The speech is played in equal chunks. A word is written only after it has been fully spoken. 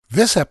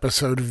This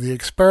episode of the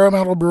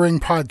Experimental Brewing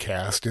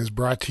Podcast is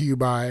brought to you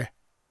by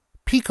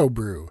Pico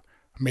Brew,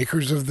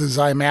 makers of the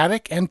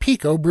Zymatic and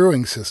Pico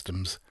brewing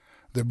systems.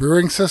 The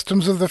brewing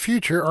systems of the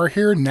future are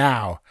here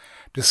now.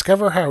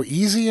 Discover how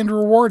easy and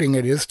rewarding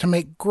it is to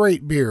make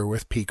great beer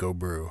with Pico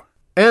Brew.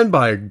 And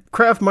by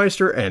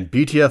Craftmeister and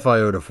BTF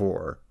Iota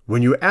 4.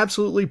 When you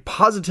absolutely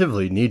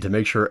positively need to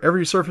make sure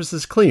every surface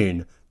is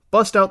clean,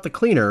 bust out the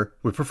cleaner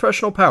with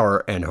professional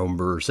power and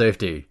homebrewer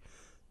safety.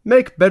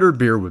 Make better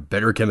beer with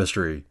better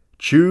chemistry.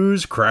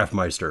 Choose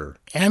Craftmeister.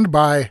 And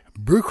by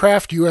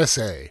Brewcraft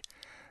USA.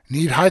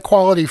 Need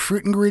high-quality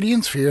fruit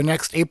ingredients for your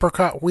next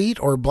apricot wheat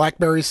or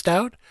blackberry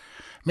stout?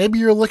 Maybe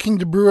you're looking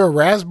to brew a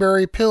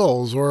raspberry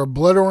pils or a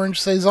blood orange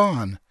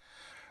saison.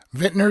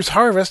 Vintner's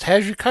Harvest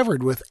has you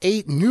covered with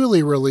 8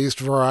 newly released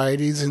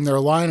varieties in their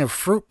line of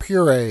fruit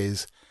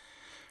purees.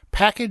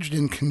 Packaged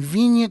in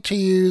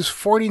convenient-to-use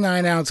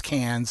 49-ounce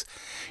cans,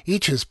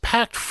 each is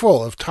packed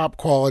full of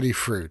top-quality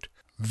fruit.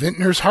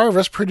 Vintner's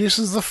Harvest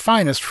produces the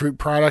finest fruit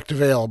product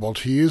available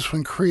to use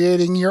when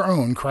creating your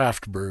own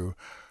craft brew.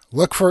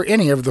 Look for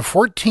any of the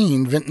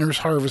 14 Vintner's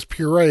Harvest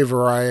puree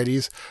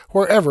varieties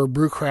wherever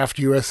Brewcraft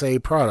USA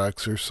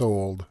products are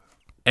sold.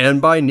 And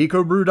by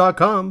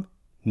NicoBrew.com.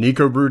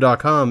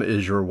 NicoBrew.com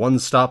is your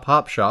one-stop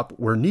hop shop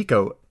where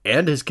Nico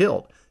and his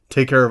guild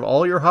take care of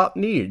all your hop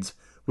needs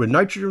with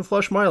nitrogen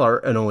flush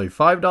mylar and only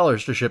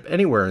 $5 to ship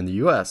anywhere in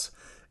the US,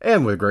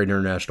 and with great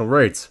international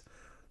rates.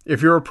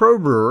 If you're a pro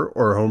brewer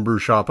or homebrew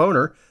shop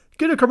owner,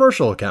 get a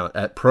commercial account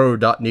at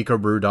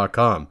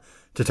pro.nicobrew.com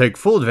to take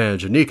full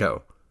advantage of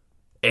Nico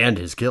and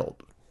his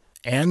guild.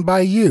 And by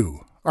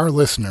you, our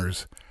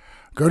listeners.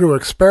 Go to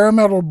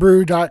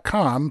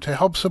experimentalbrew.com to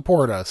help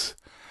support us.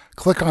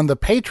 Click on the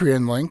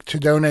Patreon link to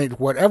donate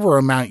whatever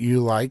amount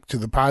you like to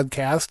the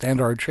podcast and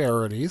our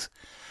charities.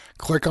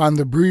 Click on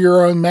the Brew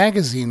Your Own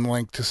magazine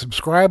link to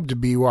subscribe to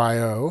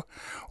BYO,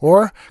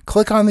 or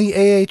click on the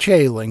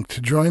AHA link to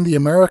join the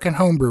American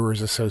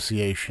Homebrewers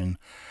Association.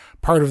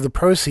 Part of the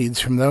proceeds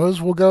from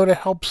those will go to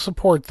help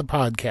support the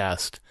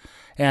podcast.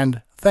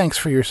 And thanks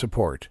for your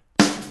support.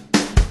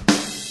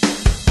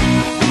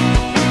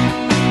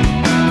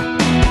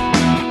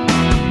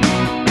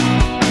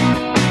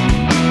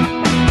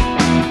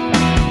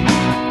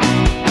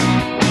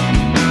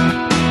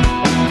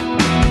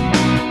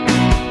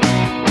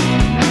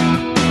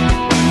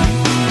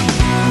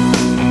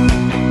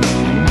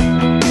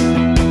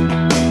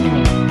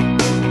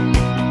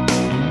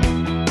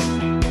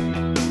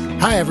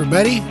 Hi,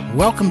 everybody.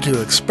 Welcome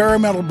to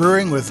Experimental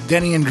Brewing with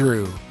Denny and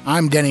Drew.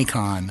 I'm Denny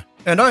Kahn.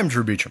 And I'm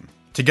Drew Beecham.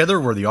 Together,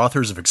 we're the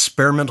authors of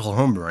Experimental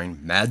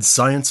Homebrewing, Mad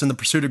Science in the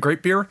Pursuit of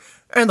Great Beer,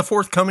 and the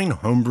forthcoming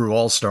Homebrew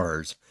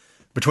All-Stars.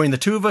 Between the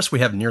two of us, we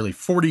have nearly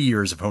 40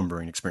 years of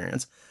homebrewing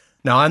experience.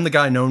 Now, I'm the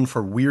guy known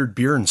for weird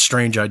beer and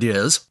strange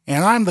ideas.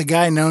 And I'm the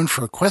guy known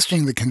for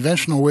questioning the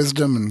conventional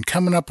wisdom and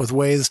coming up with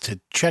ways to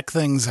check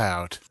things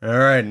out. All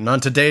right, and on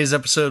today's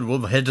episode,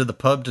 we'll head to the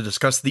pub to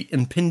discuss the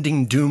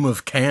impending doom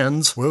of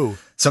cans. Whoa.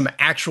 Some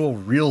actual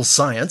real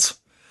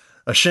science,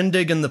 a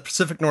shindig in the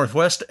Pacific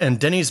Northwest, and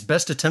Denny's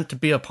best attempt to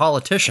be a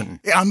politician.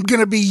 I'm going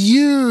to be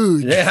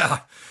huge. Yeah.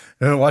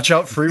 Watch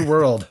out, free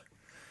world.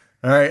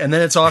 All right, and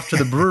then it's off to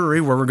the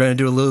brewery where we're going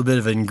to do a little bit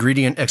of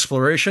ingredient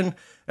exploration,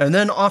 and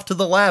then off to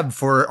the lab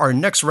for our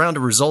next round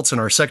of results in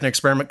our second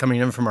experiment coming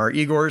in from our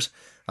Igors.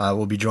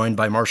 We'll be joined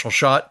by Marshall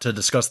Schott to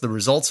discuss the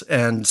results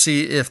and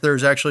see if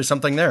there's actually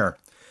something there.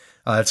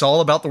 It's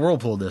all about the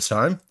whirlpool this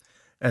time.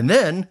 And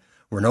then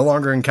we're no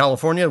longer in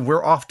California.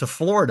 We're off to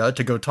Florida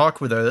to go talk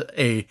with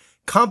a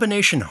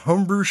combination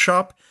homebrew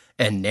shop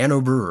and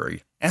nano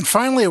brewery. And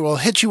finally, we'll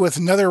hit you with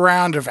another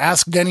round of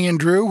Ask Denny and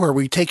Drew, where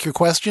we take your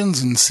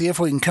questions and see if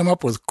we can come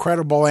up with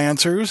credible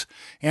answers.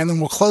 And then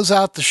we'll close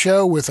out the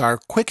show with our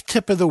quick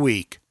tip of the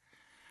week.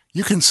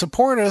 You can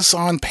support us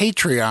on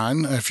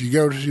Patreon. If you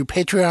go to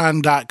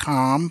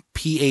patreon.com,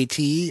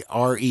 Patreon,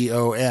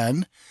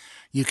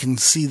 you can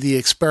see the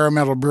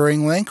Experimental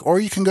Brewing link,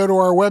 or you can go to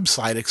our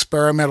website,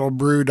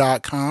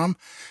 experimentalbrew.com,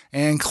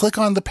 and click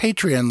on the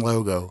Patreon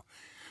logo.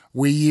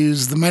 We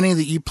use the money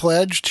that you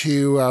pledge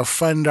to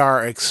fund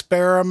our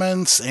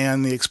experiments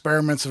and the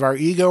experiments of our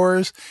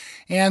egoers,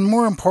 and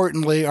more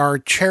importantly, our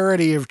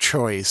charity of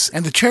choice.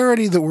 And the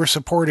charity that we're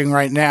supporting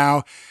right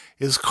now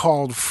is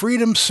called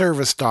Freedom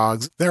Service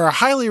Dogs. They're a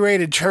highly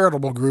rated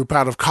charitable group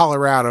out of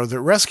Colorado that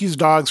rescues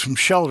dogs from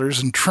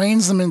shelters and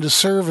trains them into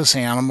service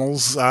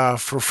animals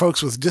for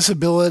folks with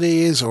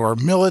disabilities or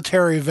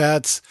military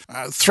vets.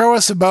 Throw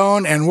us a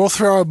bone and we'll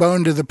throw a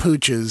bone to the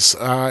pooches.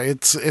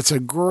 It's a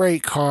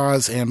great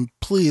cause, and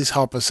please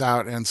help us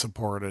out and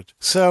support it.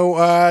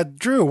 So,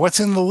 Drew,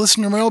 what's in the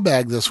listener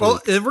mailbag this week?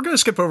 Well, we're going to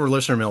skip over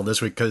listener mail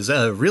this week because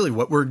really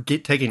what we're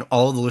taking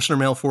all the listener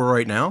mail for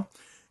right now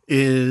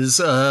is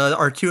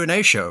our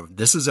Q&A show.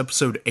 This is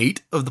episode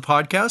 8 of the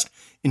podcast.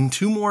 In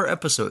 2 more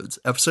episodes,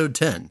 episode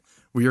 10,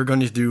 we are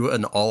going to do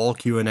an all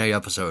Q&A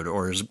episode,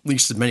 or at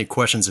least as many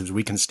questions as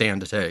we can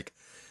stand to take.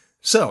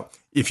 So,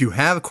 if you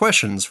have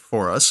questions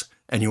for us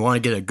and you want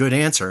to get a good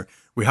answer,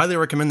 we highly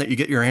recommend that you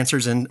get your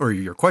answers in, or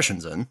your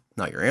questions in,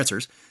 not your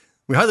answers,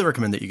 We highly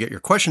recommend that you get your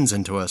questions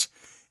into us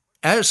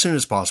as soon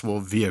as possible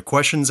via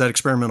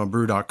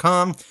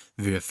questions@experimentalbrew.com,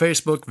 via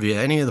Facebook,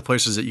 via any of the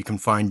places that you can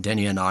find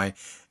Denny and I.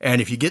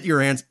 And if you get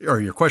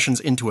your questions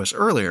into us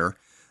earlier,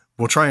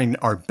 we'll try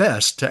our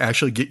best to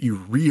actually get you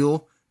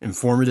real,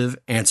 informative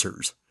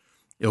answers.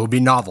 It will be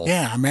novel.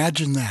 Yeah,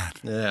 imagine that.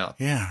 Yeah.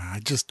 Yeah,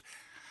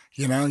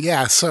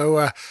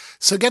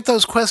 So get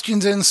those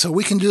questions in so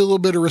we can do a little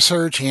bit of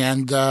research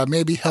and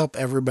maybe help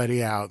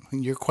everybody out.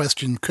 Your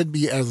question could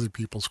be other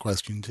people's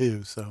question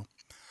too. So,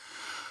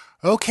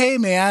 okay,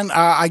 man.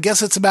 I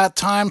guess it's about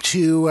time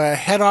to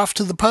head off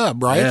to the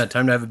pub, right? Yeah,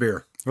 time to have a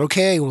beer.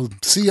 Okay, we'll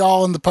see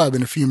y'all in the pub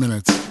in a few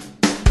minutes.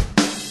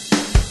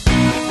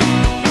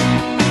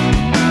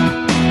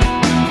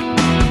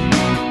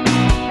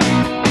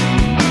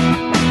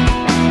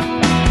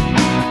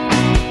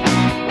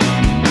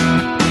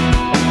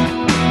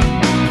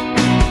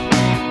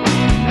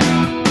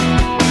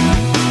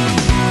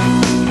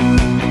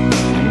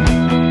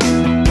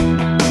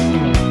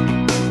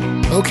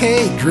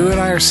 Okay, Drew and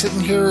I are sitting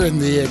here in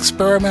the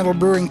Experimental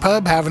Brewing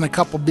Pub having a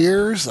couple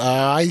beers.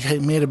 I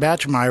made a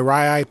batch of my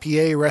rye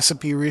IPA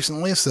recipe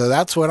recently, so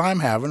that's what I'm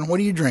having. What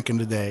are you drinking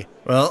today?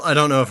 Well, I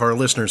don't know if our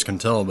listeners can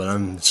tell, but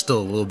I'm still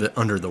a little bit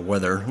under the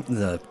weather.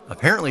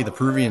 Apparently, the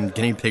Peruvian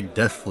guinea pig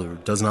death flu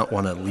does not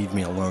want to leave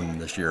me alone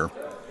this year.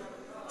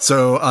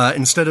 So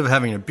instead of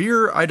having a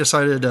beer, I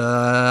decided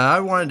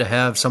I wanted to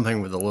have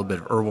something with a little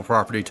bit of herbal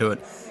property to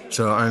it.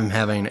 So I'm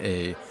having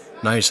a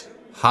nice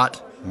hot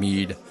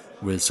mead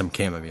with some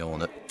chamomile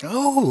in it.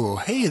 Oh,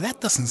 hey, that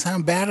doesn't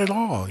sound bad at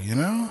all, you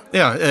know?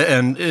 Yeah,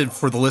 and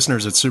for the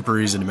listeners, it's super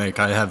easy to make.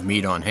 I have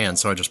meat on hand,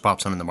 so I just pop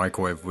some in the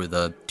microwave with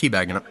a tea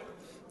bag in it.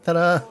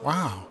 Ta-da!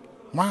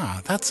 Wow,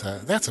 that's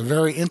a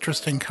very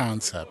interesting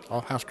concept.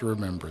 I'll have to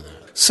remember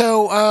that.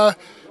 So,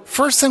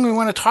 first thing we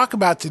want to talk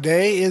about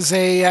today is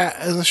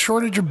a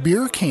shortage of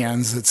beer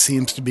cans that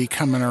seems to be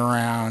coming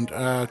around.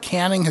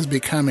 Canning has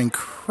become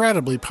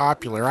incredibly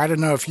popular. I don't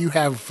know if you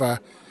have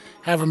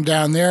them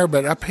down there,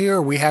 but up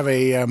here we have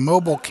a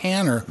mobile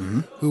canner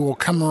who will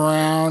come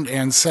around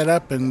and set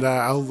up, and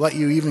I'll let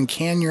you even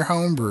can your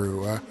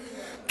homebrew.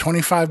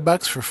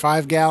 $25 for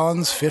 5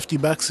 gallons,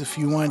 $50 if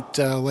you want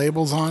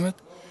labels on it.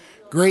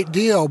 Great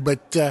deal,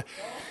 but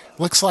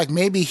looks like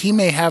maybe he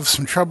may have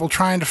some trouble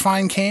trying to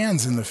find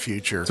cans in the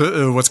future.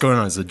 So what's going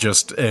on? Is it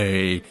just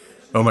oh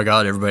my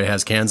God, everybody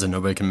has cans and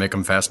nobody can make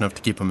them fast enough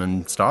to keep them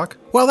in stock?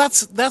 Well,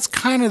 that's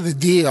kind of the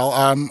deal,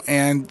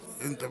 and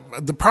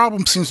the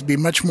problem seems to be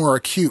much more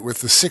acute with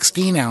the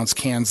 16-ounce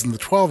cans than the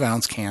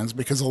 12-ounce cans,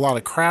 because a lot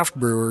of craft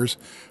brewers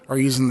are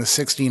using the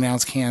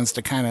 16-ounce cans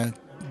to kind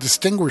of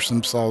distinguish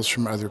themselves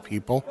from other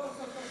people.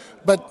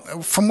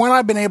 But from what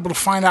I've been able to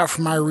find out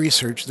from my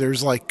research,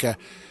 there's like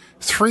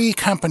 3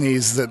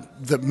 companies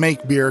that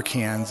make beer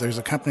cans. There's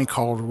a company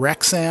called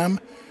Rexam,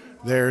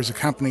 there's a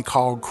company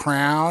called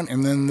Crown,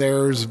 and then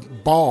there's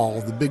Ball,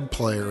 the big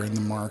player in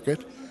the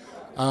market.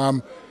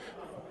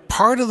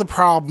 Part of the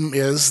problem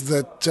is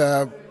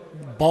that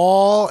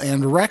Ball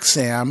and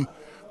Rexam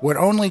would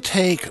only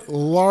take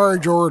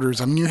large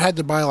orders. I mean, you had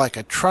to buy like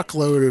a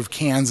truckload of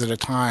cans at a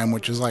time,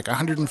 which is like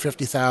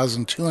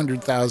 150,000,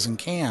 200,000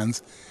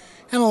 cans.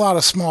 And a lot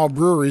of small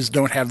breweries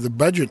don't have the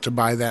budget to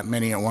buy that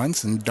many at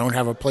once and don't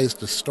have a place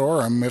to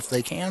store them if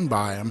they can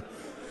buy them.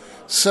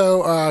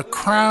 So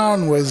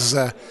Crown was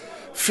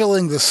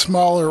filling the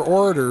smaller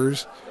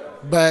orders,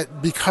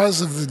 but because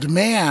of the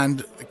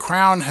demand,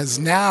 Crown has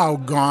now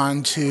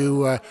gone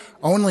to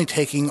only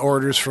taking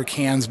orders for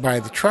cans by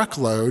the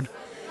truckload.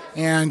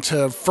 And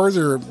to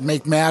further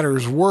make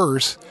matters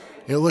worse,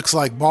 it looks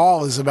like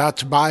Ball is about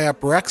to buy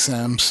up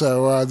Rexam,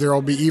 so there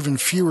will be even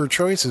fewer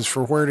choices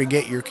for where to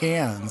get your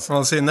cans.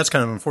 Well, see, and that's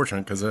kind of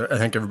unfortunate because I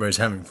think everybody's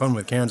having fun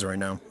with cans right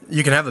now.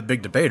 You can have a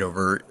big debate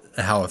over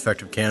how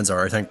effective cans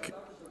are. I think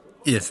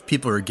if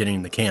people are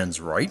getting the cans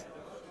right,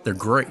 they're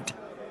great.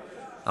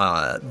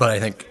 But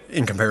I think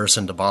in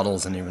comparison to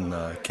bottles and even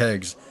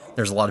kegs,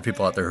 there's a lot of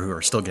people out there who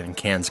are still getting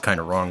cans kind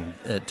of wrong.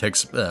 It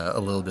takes a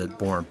little bit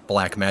more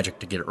black magic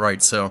to get it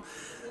right. So,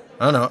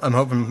 I don't know. I'm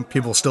hoping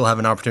people still have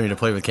an opportunity to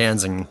play with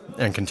cans and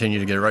continue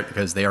to get it right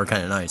because they are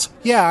kind of nice.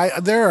 Yeah,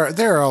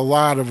 there are a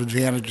lot of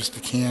advantages to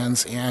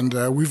cans, and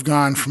we've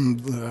gone from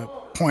the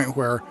point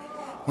where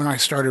when I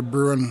started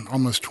brewing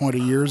almost 20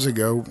 years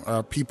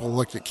ago, people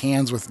looked at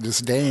cans with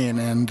disdain,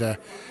 and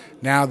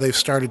now they've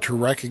started to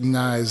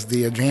recognize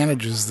the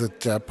advantages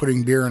that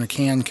putting beer in a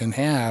can can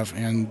have,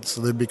 and so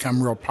they've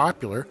become real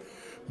popular.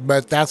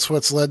 But that's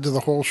what's led to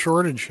the whole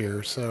shortage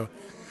here. So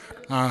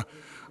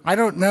I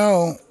don't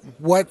know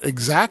what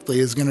exactly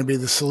is going to be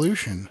the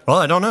solution. Well,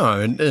 I don't know.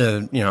 I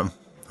mean,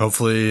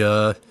 hopefully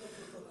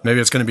maybe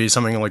it's going to be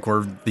something like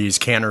where these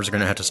canners are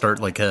going to have to start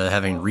like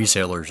having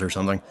resellers or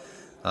something.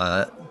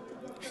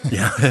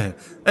 Yeah.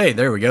 Hey,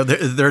 there we go.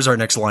 There's our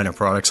next line of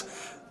products.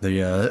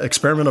 The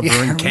experimental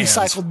brewing cans.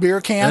 Recycled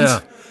beer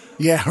cans?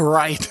 Yeah. Yeah,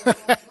 right.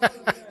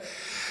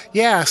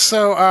 Yeah,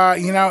 so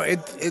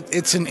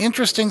it's an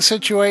interesting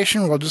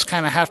situation. We'll just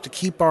kind of have to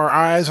keep our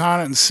eyes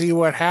on it and see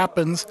what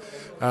happens.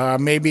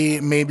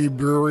 Maybe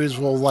breweries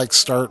will like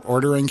start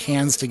ordering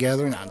cans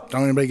together. Now,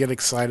 don't anybody get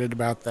excited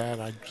about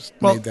that. I just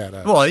made that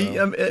up. Well,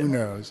 So who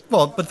knows?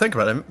 Well, but think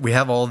about it. We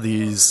have all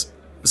these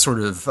sort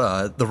of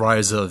the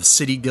rise of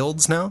city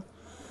guilds now.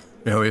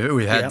 You know,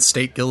 we had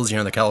state guilds. You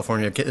know, the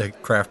California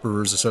Craft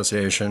Brewers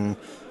Association.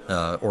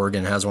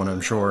 Oregon has one,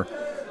 I'm sure.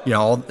 You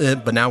know,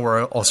 but now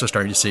we're also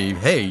starting to see,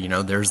 hey, you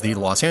know, there's the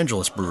Los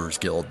Angeles Brewers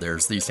Guild,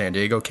 there's the San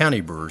Diego County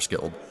Brewers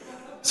Guild.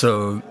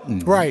 So,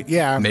 right,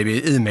 yeah,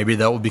 maybe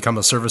that will become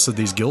a service of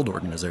these guild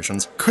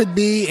organizations. Could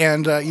be,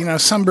 and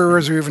some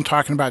brewers are even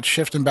talking about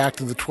shifting back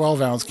to the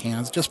 12-ounce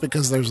cans, just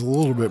because there's a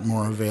little bit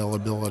more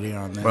availability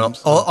on them. Well,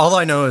 so. all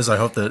I know is I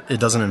hope that it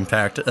doesn't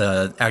impact.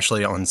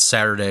 Actually, on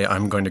Saturday,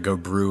 I'm going to go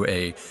brew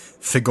a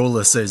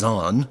Figola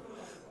Saison.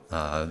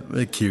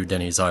 Cue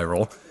Denny's eye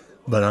roll.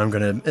 But I'm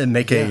going to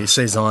make a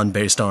Saison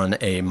based on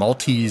a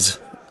Maltese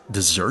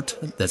dessert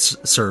that's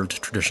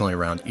served traditionally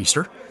around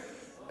Easter.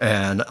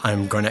 And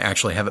I'm going to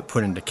actually have it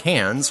put into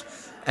cans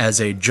as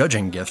a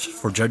judging gift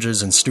for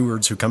judges and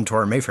stewards who come to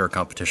our Mayfair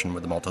competition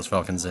with the Maltese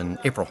Falcons in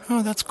April.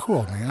 Oh, that's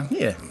cool, man.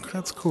 Yeah.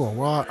 That's cool.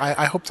 Well,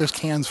 I hope there's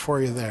cans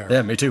for you there.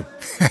 Yeah, me too.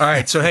 All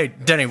right, so hey,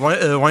 Denny, why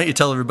don't you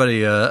tell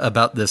everybody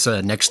about this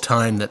next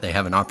time that they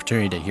have an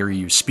opportunity to hear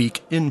you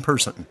speak in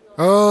person?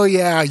 Oh,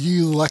 yeah,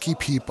 you lucky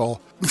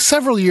people.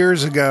 Several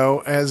years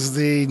ago, as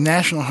the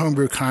National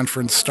Homebrew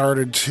Conference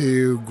started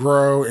to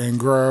grow and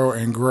grow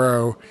and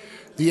grow,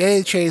 the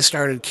AHA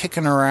started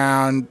kicking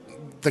around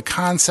the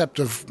concept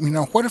of,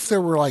 what if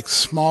there were like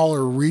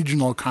smaller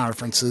regional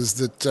conferences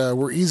that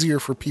were easier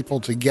for people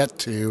to get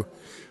to,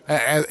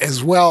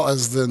 as well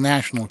as the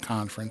national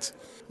conference.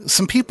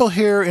 Some people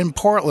here in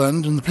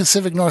Portland in the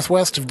Pacific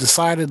Northwest have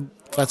decided,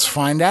 let's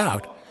find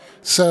out.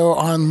 So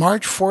on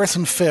March 4th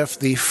and 5th,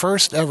 the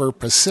first ever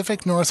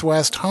Pacific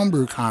Northwest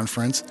Homebrew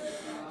Conference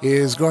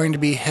is going to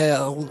be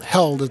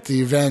held at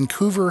the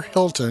Vancouver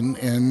Hilton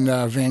in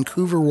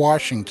Vancouver,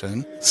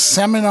 Washington.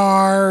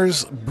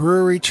 Seminars,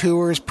 brewery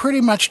tours, pretty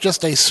much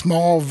just a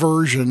small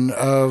version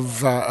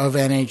of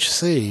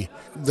NHC.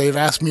 They've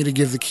asked me to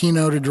give the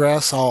keynote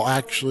address. I'll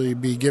actually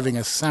be giving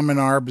a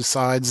seminar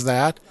besides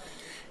that.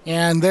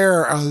 And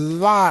there are a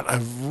lot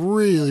of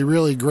really,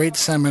 really great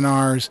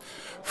seminars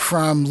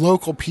from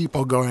local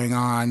people going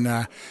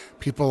on.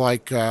 People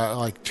like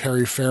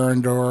Terry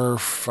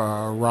Ferendorf,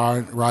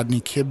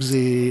 Rodney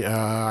Kibsey,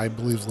 I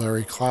believe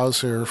Larry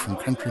Klauser from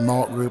Country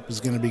Malt Group is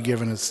going to be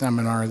giving a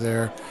seminar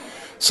there.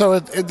 So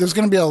there's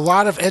going to be a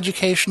lot of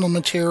educational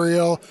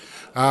material.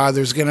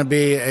 There's going to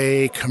be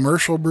a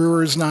commercial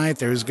brewers night.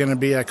 There's going to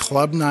be a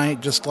club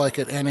night, just like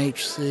at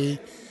NHC.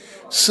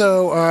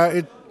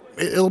 So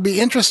it'll be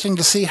interesting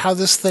to see how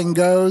this thing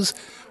goes.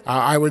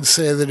 I would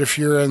say that if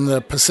you're in the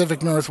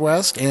Pacific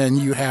Northwest and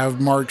you have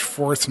March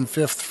 4th and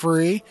 5th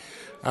free,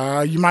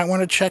 you might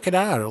want to check it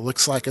out. It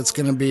looks like it's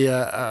going to be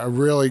a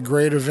really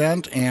great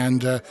event,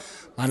 and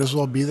might as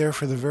well be there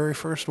for the very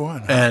first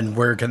one. And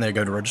where can they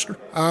go to register?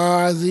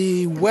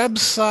 The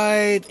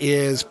website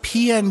is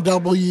pnwhc.com.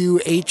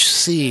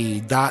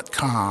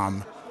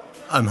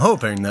 I'm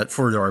hoping that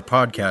for our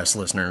podcast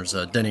listeners,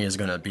 Denny is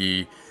going to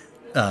be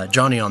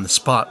Johnny on the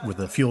spot with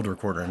a field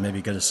recorder and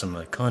maybe get us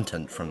some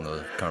content from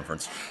the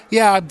conference.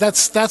 Yeah,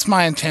 that's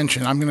my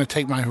intention. I'm going to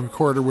take my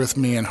recorder with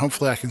me, and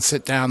hopefully I can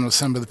sit down with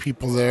some of the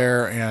people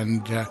there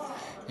and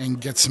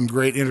get some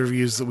great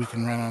interviews that we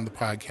can run on the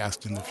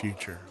podcast in the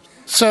future.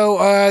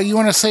 So you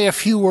want to say a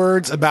few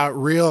words about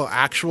real,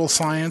 actual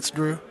science,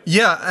 Drew?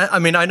 Yeah, I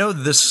mean, I know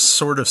this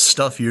sort of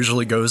stuff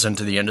usually goes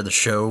into the end of the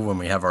show when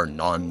we have our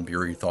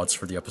non-beery thoughts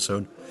for the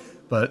episode,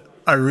 but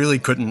I really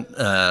couldn't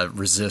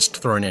resist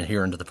throwing it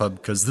here into the pub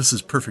because this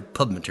is perfect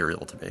pub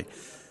material to me.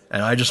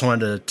 And I just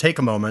wanted to take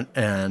a moment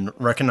and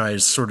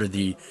recognize sort of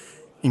the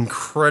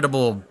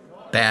incredible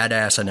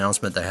badass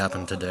announcement that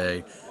happened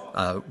today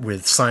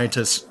with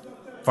scientists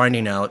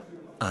finding out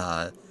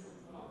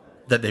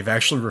that they've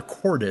actually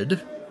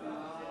recorded,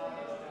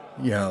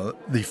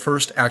 the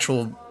first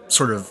actual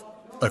sort of,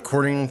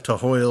 according to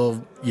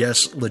Hoyle,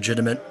 yes,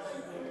 legitimate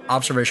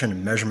observation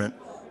and measurement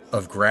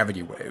of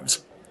gravity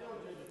waves.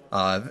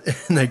 And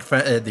they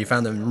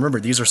found them. Remember,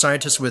 these are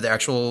scientists with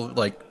actual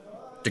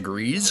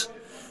degrees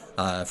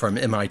from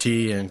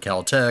MIT and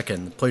Caltech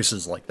and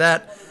places like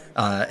that,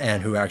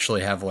 and who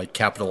actually have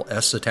capital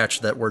S attached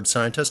to that word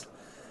scientist.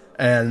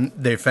 And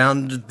they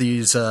found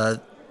these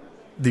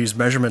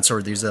measurements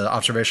or these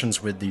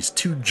observations with these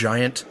two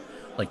giant,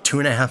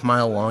 2.5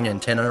 mile long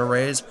antenna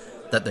arrays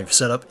that they've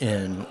set up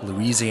in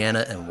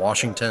Louisiana and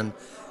Washington,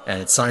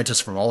 and it's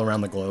scientists from all around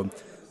the globe.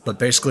 But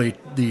basically,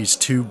 these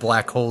two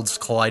black holes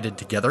collided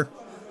together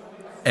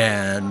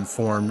and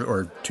formed,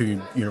 or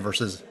two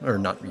universes, or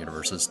not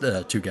universes,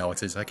 two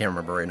galaxies. I can't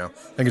remember right now.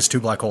 I think it's two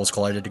black holes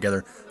collided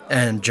together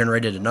and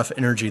generated enough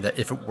energy that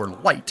if it were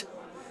light,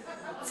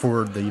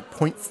 for the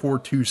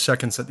 0.42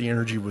 seconds that the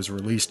energy was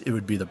released, it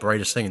would be the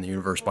brightest thing in the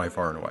universe by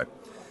far and away.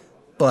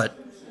 But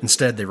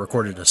instead, they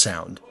recorded a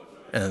sound,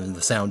 and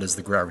the sound is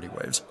the gravity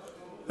waves.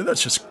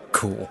 That's just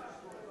cool.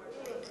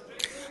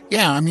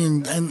 Yeah, I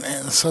mean, and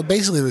so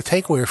basically the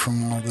takeaway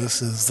from all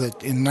this is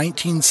that in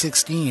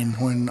 1916,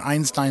 when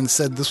Einstein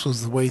said this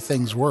was the way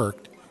things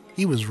worked,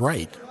 he was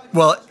right.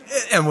 Well,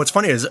 and what's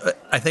funny is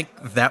I think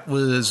that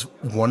was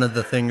one of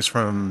the things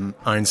from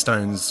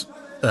Einstein's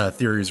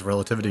theories of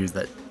relativity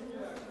that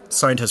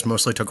scientists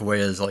mostly took away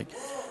as like,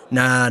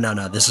 nah,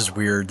 this is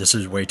weird. This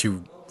is way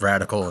too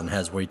radical and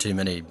has way too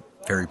many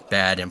very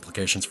bad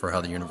implications for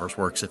how the universe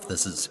works if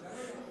this is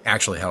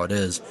actually how it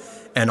is.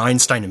 And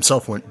Einstein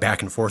himself went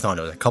back and forth on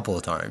it a couple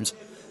of times,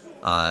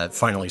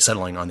 finally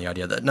settling on the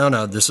idea that,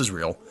 no, this is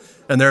real.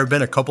 And there have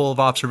been a couple of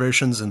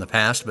observations in the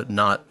past, but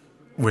not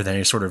with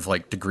any sort of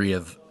like degree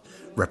of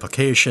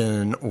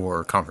replication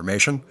or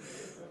confirmation.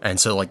 And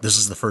so like this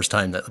is the first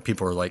time that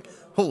people are like,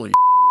 holy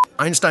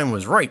Einstein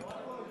was right.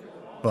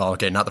 Well,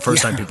 okay, not the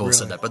first time people have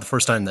said that, but the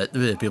first time that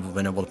people have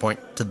been able to point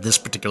to this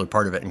particular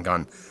part of it and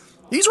gone,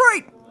 he's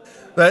right.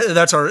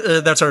 That's our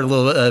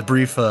little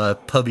brief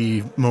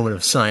pubby moment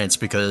of science,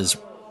 because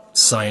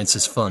science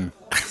is fun.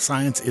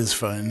 Science is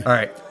fun. All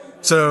right.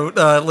 So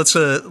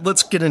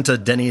let's get into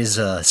Denny's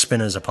spin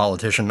as a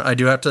politician. I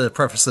do have to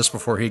preface this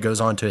before he goes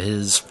on to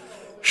his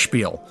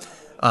spiel.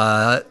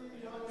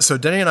 So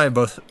Denny and I have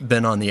both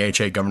been on the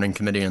HA governing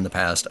committee in the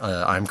past.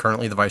 I'm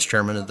currently the vice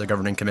chairman of the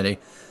governing committee.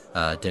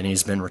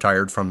 Denny's been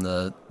retired from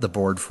the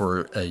board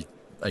for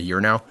a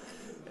year now.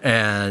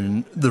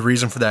 And the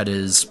reason for that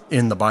is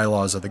in the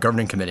bylaws of the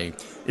governing committee,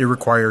 it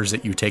requires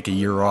that you take a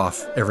year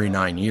off every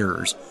 9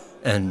 years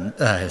and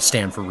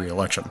stand for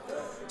re-election.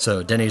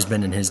 So Denny's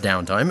been in his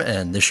downtime,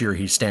 and this year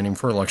he's standing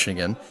for election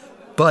again.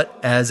 But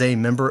as a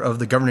member of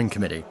the governing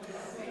committee,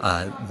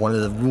 one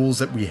of the rules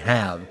that we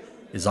have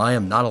is I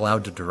am not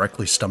allowed to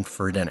directly stump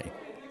for Denny.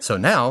 So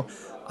now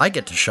I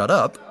get to shut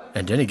up,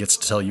 and Denny gets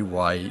to tell you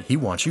why he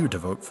wants you to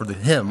vote for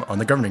him on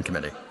the governing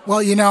committee.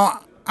 Well,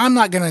 I'm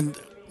not going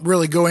to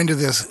really go into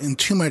this in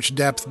too much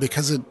depth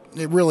because it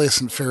really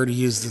isn't fair to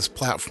use this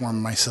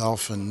platform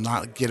myself and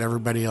not get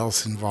everybody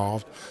else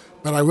involved.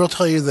 But I will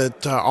tell you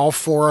that all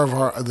four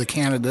of the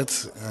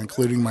candidates,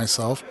 including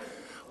myself,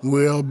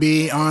 will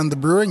be on the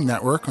Brewing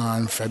Network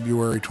on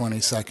February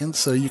 22nd,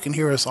 so you can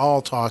hear us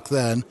all talk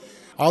then.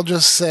 I'll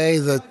just say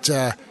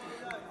that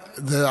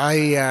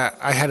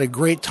I had a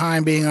great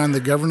time being on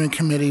the governing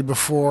committee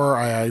before.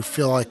 I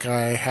feel like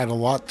I had a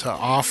lot to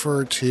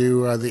offer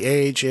to the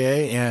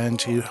AHA and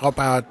to help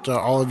out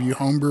all of you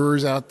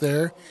homebrewers out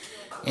there.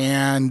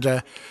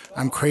 And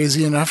I'm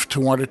crazy enough to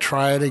want to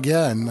try it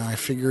again. I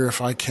figure if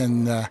I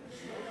can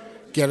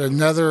get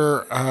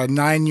another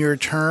 9-year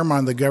term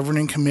on the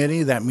governing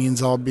committee, that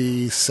means I'll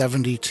be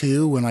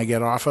 72 when I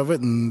get off of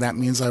it, and that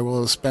means I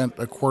will have spent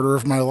a quarter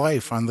of my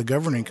life on the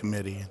governing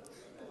committee.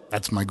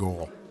 That's my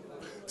goal.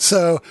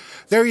 So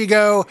there you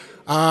go.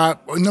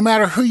 No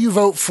matter who you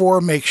vote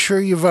for, make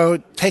sure you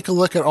vote. Take a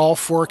look at all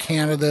four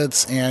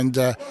candidates and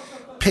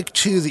pick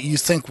two that you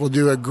think will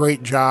do a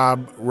great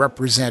job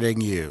representing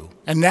you.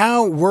 And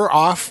now we're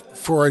off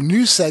for a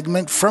new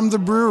segment from the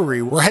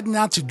brewery. We're heading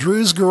out to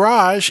Drew's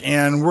Garage,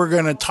 and we're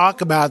going to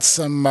talk about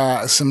some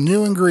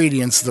new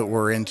ingredients that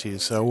we're into.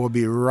 So we'll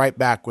be right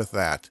back with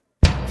that.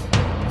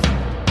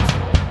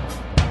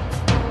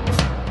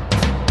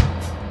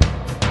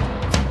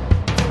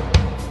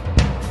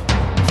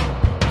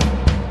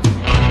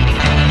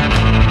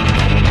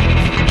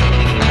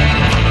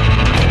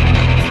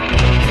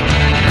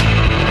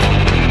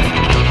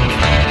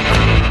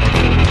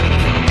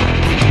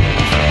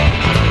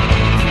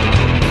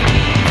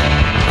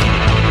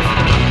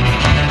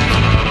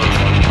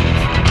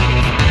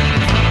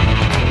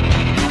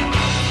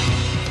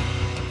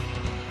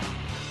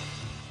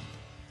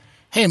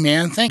 Hey,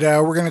 man, thank you.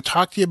 We're going to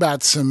talk to you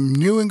about some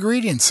new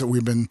ingredients that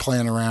we've been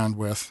playing around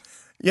with.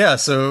 Yeah,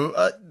 so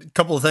a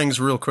couple of things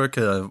real quick.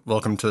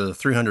 Welcome to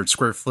 300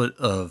 square foot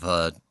of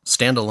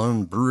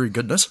standalone brewery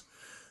goodness.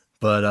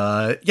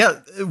 But yeah,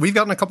 we've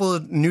gotten a couple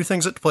of new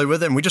things to play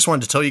with, and we just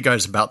wanted to tell you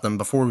guys about them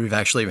before we've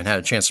actually even had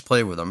a chance to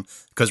play with them,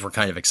 because we're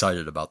kind of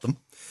excited about them.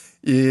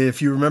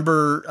 If you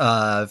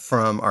remember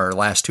from our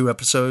last two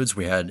episodes,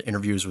 we had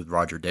interviews with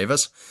Roger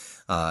Davis.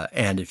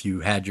 And if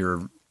you had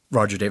your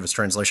Roger Davis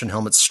translation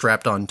helmets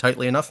strapped on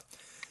tightly enough,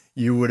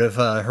 you would have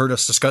heard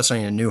us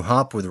discussing a new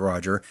hop with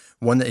Roger,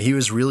 one that he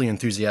was really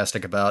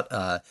enthusiastic about,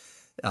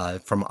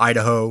 from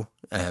Idaho,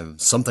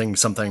 something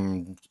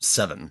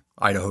 7,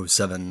 Idaho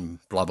 7,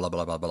 blah, blah,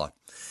 blah, blah, blah.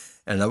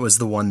 And that was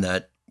the one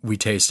that we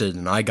tasted,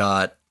 and I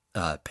got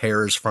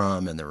pears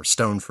from, and there were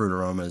stone fruit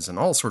aromas and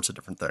all sorts of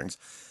different things.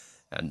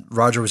 And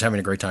Roger was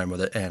having a great time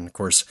with it. And of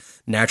course,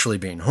 naturally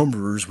being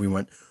homebrewers, we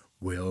went,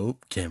 well,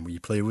 can we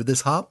play with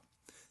this hop?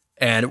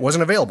 And it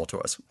wasn't available to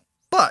us.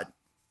 But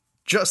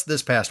just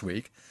this past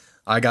week,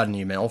 I got an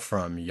email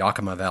from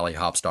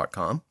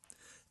YakimaValleyHops.com,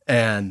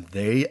 and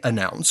they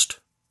announced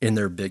in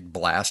their big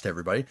blast,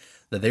 everybody,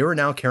 that they were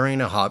now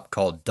carrying a hop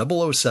called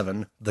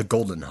 007, the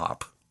Golden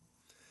Hop,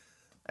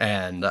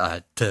 and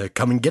to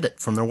come and get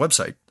it from their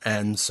website.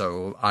 And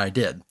so I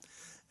did.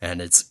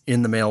 And it's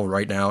in the mail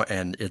right now,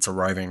 and it's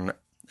arriving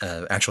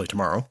actually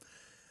tomorrow.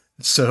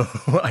 So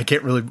I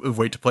can't really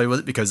wait to play with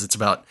it because it's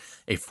about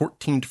a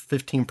 14 to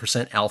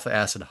 15% alpha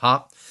acid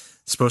hop.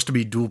 It's supposed to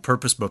be dual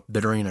purpose, both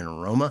bittering and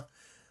aroma.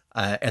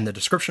 And the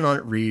description on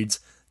it reads,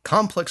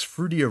 complex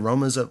fruity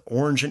aromas of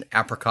orange and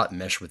apricot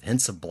mesh with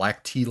hints of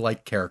black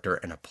tea-like character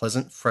and a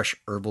pleasant fresh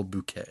herbal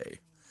bouquet.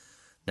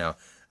 Now,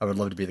 I would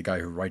love to be the guy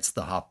who writes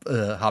the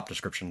hop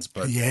descriptions,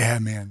 but Yeah,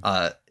 man.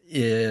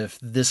 if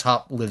this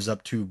hop lives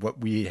up to what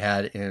we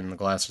had in the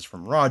glasses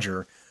from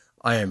Roger,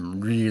 I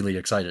am really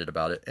excited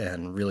about it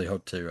and really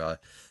hope to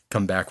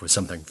come back with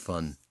something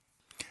fun.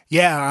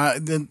 Yeah,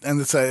 and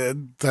it's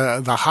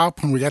the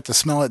hop when we got to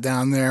smell it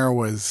down there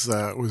was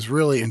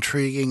really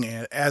intriguing,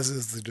 as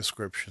is the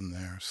description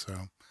there.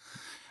 So,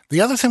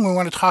 the other thing we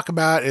want to talk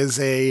about is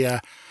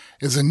a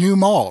new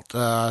malt.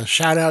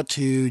 Shout out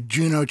to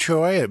Juno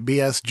Choi at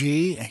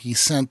BSG. He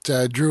sent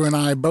Drew and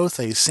I both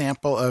a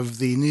sample of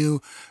the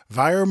new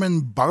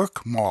Weyermann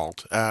Bark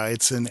malt.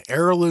 It's an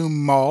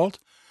heirloom malt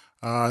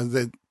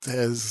that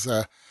has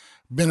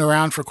been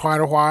around for quite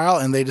a while,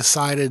 and they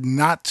decided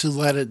not to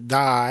let it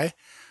die.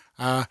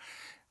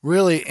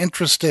 Really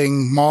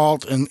interesting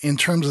malt in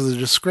terms of the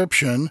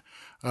description.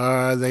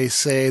 They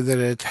say that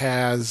it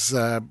has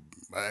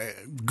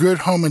good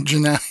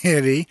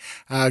homogeneity,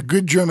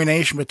 good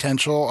germination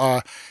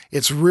potential.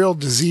 It's real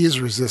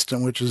disease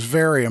resistant, which is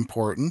very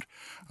important.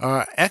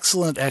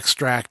 Excellent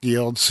extract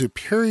yield,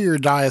 superior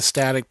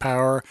diastatic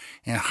power,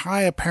 and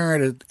high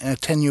apparent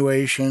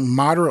attenuation,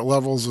 moderate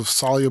levels of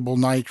soluble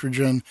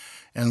nitrogen,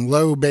 and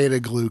low beta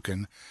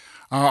glucan.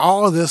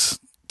 All of this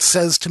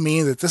says to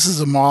me that this is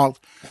a malt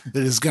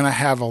that is going to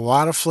have a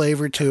lot of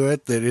flavor to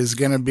it, that is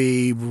going to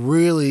be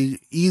really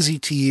easy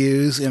to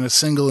use in a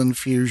single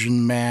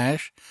infusion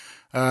mash.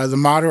 The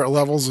moderate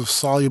levels of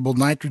soluble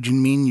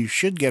nitrogen mean you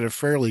should get a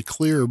fairly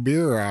clear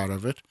beer out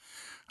of it.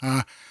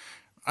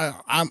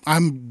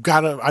 I've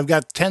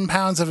got 10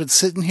 pounds of it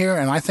sitting here,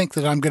 and I think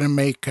that I'm going to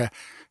make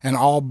an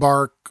all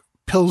bark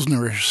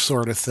Pilsnerish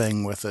sort of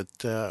thing with it.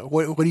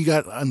 What do you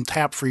got on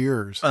tap for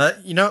yours?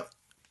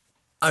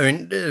 I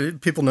mean,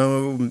 people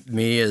know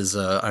me as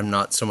I'm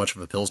not so much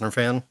of a Pilsner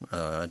fan.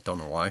 I don't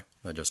know why.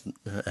 I just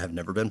have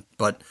never been.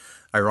 But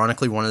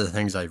ironically, one of the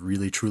things I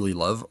really, truly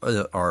love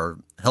are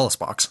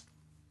Hellesbox.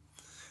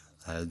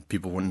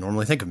 People wouldn't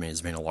normally think of me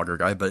as being a lager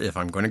guy, but if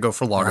I'm going to go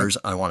for lagers,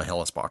 right, I want a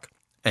Hellesbock.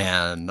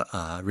 And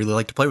I really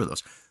like to play with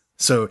those.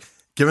 So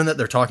given that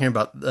they're talking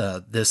about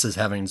this as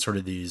having sort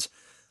of these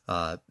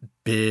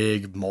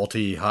big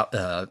multi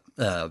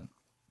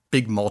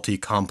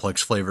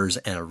complex flavors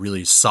and a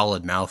really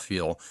solid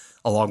mouthfeel,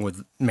 along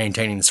with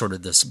maintaining sort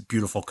of this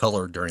beautiful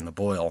color during the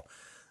boil,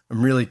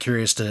 I'm really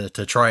curious to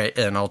try it.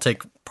 And I'll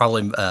take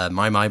probably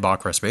my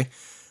Maibock recipe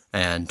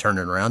and turn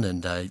it around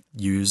and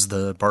use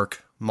the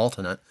bark malt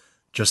in it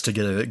just to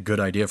get a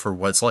good idea for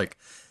what it's like.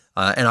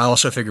 And I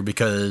also figure,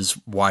 because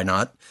why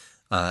not?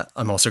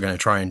 I'm also going to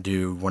try and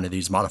do one of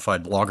these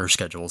modified lager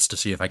schedules to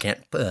see if I can't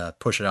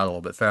push it out a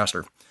little bit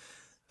faster.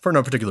 For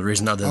no particular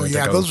reason other than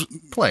to go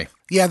play.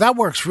 Yeah, that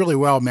works really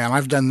well, man.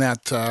 I've done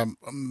that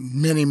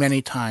many,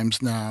 many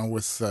times now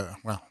with,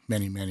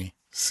 many,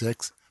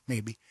 6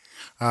 maybe,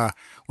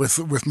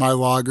 with my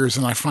loggers,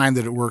 and I find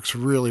that it works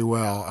really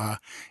well.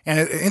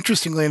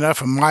 Interestingly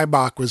enough, a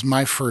Maibock was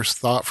my first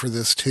thought for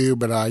this too,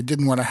 but I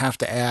didn't want to have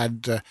to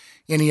add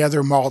any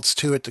other malts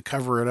to it to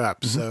cover it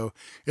up. Mm-hmm. So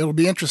it'll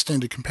be interesting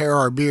to compare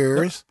our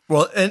beers.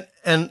 Well,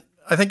 and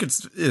I think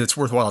it's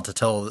worthwhile to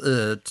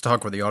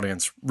talk with the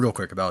audience real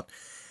quick about.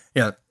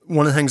 Yeah,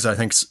 one of the things I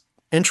think's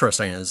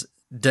interesting is,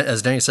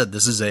 as Danny said,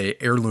 this is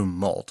a heirloom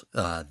malt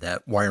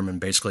that Weyermann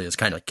basically has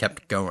kind of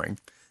kept going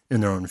in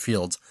their own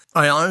fields.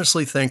 I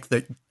honestly think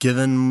that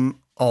given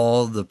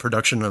all the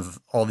production of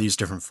all these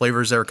different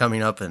flavors that are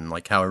coming up and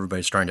like how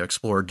everybody's trying to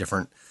explore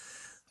different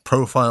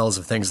profiles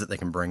of things that they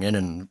can bring in,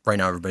 and right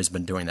now everybody's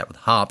been doing that with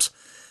hops,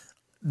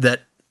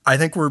 that I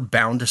think we're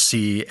bound to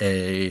see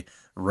a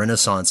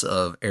renaissance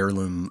of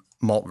heirloom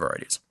malt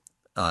varieties.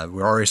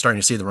 We're already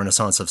starting to see the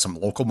renaissance of some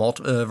local malt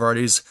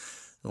varieties,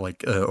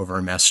 like over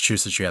in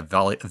Massachusetts, you have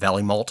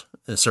Valley Malt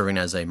serving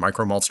as a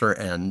micro maltster,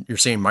 and you're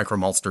seeing micro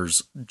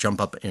maltsters jump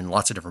up in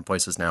lots of different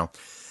places now.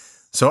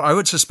 So I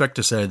would suspect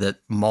to say that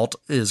malt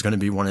is going to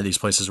be one of these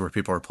places where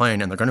people are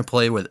playing, and they're going to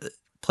play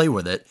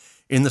with it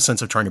in the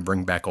sense of trying to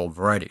bring back old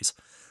varieties.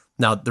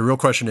 Now, the real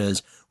question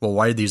is, well,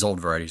 why did these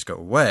old varieties go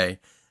away?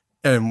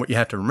 And what you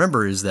have to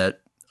remember is that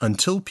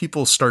until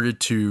people started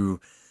to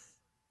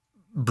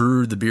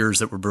brew the beers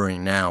that we're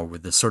brewing now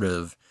with this sort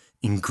of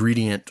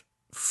ingredient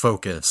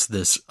focus,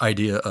 this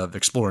idea of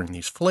exploring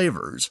these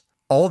flavors,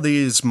 all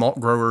these malt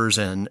growers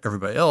and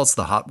everybody else,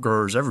 the hop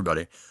growers,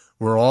 everybody,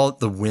 were all at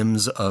the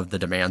whims of the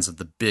demands of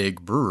the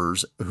big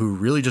brewers who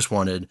really just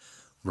wanted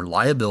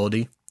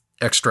reliability,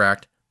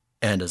 extract,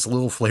 and as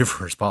little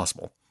flavor as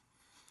possible.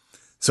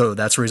 So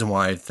that's the reason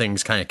why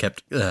things kind of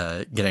kept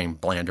getting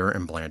blander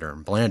and blander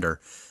and blander,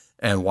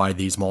 and why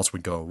these malts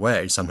would go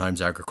away.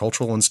 Sometimes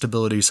agricultural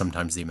instability,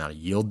 sometimes the amount of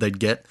yield they'd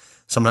get,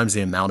 sometimes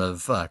the amount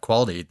of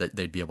quality that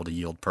they'd be able to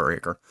yield per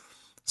acre.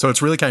 So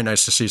it's really kind of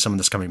nice to see some of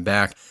this coming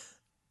back.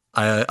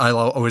 I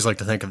always like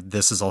to think of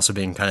this as also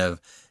being kind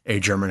of a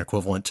German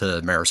equivalent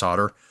to Maris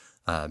Otter.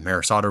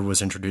 Maris Otter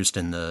was introduced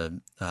in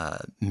the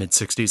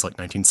mid-60s, like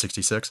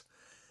 1966,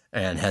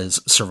 and has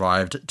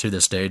survived to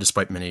this day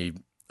despite many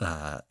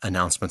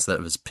announcements that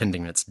it was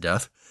pending its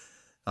death.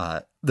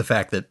 The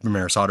fact that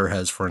Maris Otter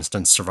has, for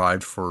instance,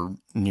 survived for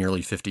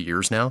nearly 50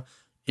 years now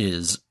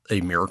is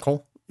a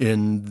miracle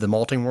in the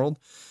malting world.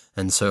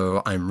 And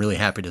so I'm really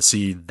happy to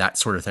see that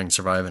sort of thing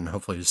survive and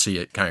hopefully to see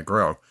it kind of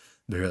grow,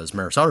 because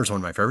Maris Otter is one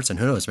of my favorites, and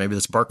who knows, maybe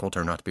this bark will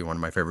turn out to be one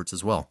of my favorites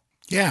as well.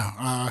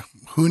 Yeah,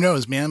 who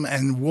knows, man?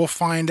 And we'll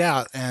find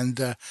out,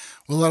 and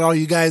we'll let all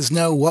you guys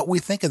know what we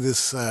think of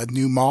this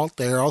new malt.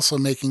 They're also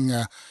making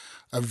a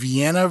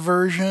Vienna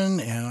version,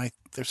 and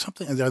there's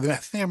something. I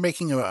think they're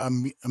making a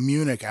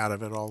Munich out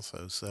of it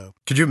also. So,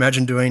 could you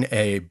imagine doing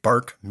a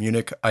bark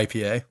Munich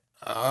IPA?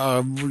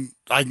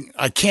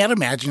 I can't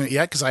imagine it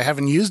yet because I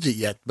haven't used it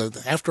yet.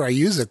 But after I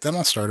use it, then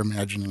I'll start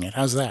imagining it.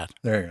 How's that?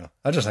 There you go.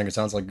 I just think it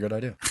sounds like a good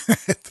idea.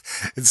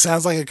 It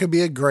sounds like it could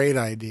be a great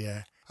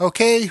idea.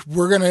 Okay,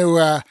 we're going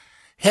to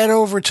head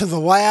over to the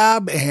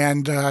lab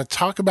and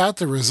talk about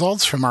the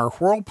results from our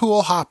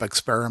Whirlpool hop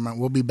experiment.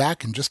 We'll be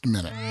back in just a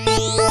minute.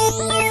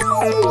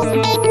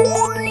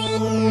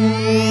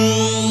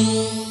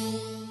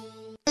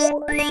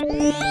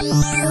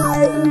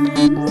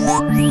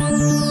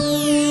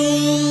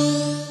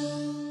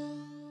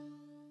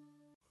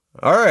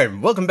 All right,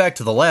 welcome back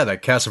to the lab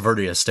at Casa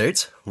Verde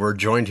Estates. We're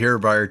joined here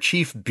by our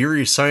chief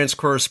beery science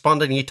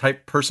correspondent-y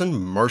type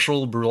person,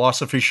 Marshall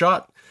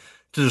Brulosophy-Schott,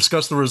 to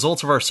discuss the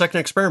results of our second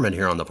experiment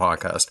here on the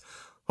podcast.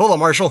 Hold on,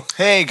 Marshall.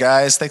 Hey,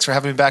 guys. Thanks for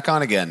having me back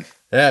on again.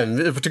 Yeah, and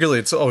particularly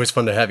it's always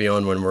fun to have you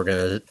on when we're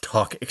going to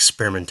talk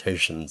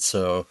experimentation.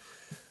 So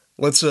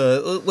let's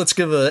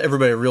give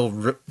everybody a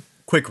real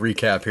quick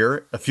recap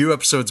here. A few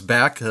episodes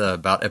back,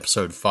 about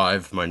episode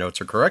 5, if my notes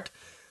are correct,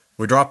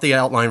 we dropped the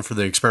outline for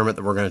the experiment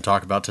that we're going to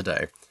talk about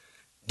today.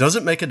 Does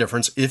it make a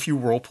difference if you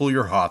whirlpool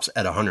your hops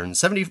at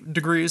 170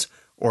 degrees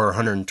or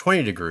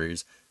 120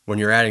 degrees when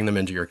you're adding them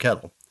into your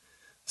kettle?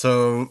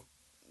 So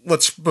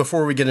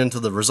before we get into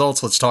the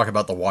results, let's talk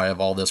about the why of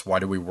all this. Why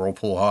do we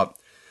whirlpool hop?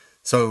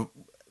 So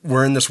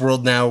we're in this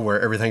world now where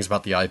everything's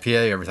about the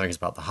IPA, everything's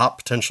about the hop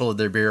potential of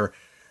their beer.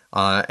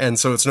 And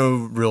so it's no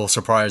real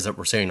surprise that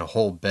we're seeing a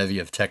whole bevy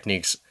of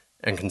techniques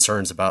and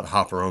concerns about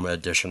hop aroma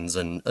additions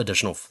and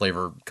additional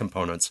flavor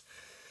components.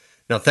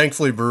 Now,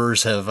 thankfully,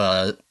 brewers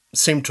have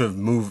seemed to have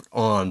moved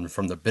on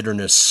from the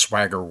bitterness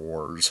swagger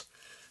wars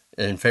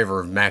in favor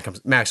of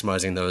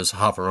maximizing those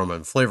hop aroma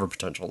and flavor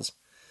potentials.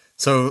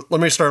 So let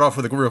me start off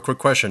with a real quick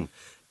question.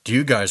 Do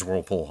you guys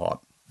whirlpool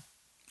hop?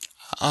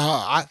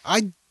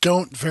 I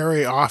don't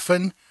very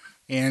often,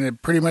 and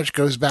it pretty much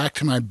goes back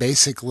to my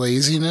basic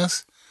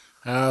laziness.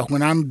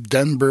 When I'm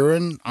done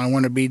brewing, I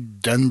want to be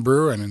done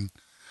brewing and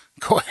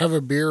go have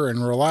a beer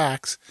and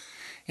relax.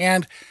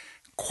 And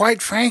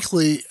quite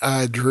frankly,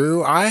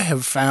 Drew, I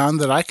have found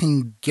that I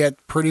can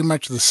get pretty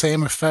much the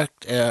same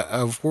effect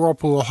of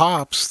whirlpool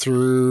hops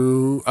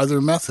through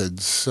other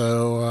methods.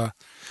 So,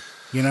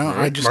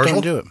 I just Marshall?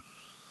 don't do it.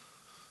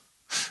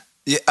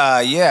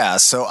 Yeah.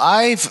 So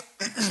I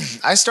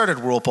started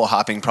whirlpool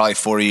hopping probably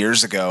 4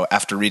 years ago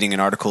after reading an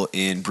article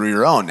in Brew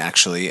Your Own,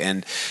 actually.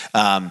 And,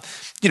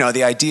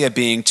 the idea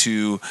being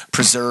to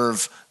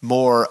preserve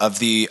more of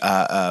the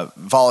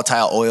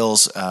volatile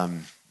oils,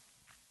 that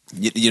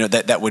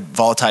would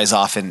volatilize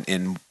off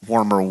in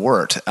warmer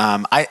wort.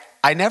 I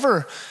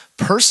never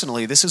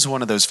personally, this is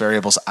one of those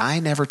variables I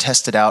never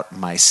tested out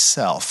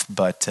myself,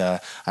 but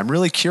I'm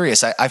really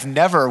curious. I've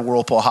never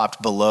whirlpool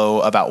hopped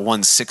below about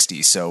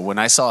 160. So when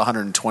I saw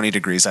 120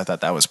 degrees, I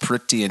thought that was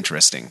pretty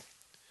interesting.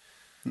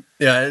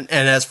 Yeah, and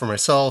as for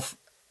myself,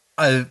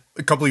 a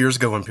couple of years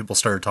ago when people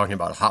started talking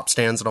about hop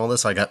stands and all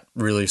this, I got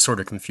really sort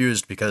of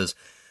confused because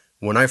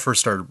when I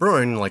first started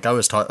brewing, I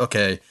was taught,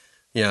 okay,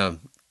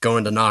 go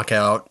into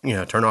knockout,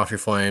 turn off your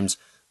flames,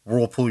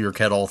 whirlpool your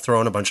kettle,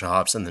 throw in a bunch of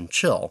hops, and then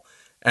chill.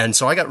 And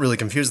so I got really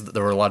confused that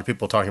there were a lot of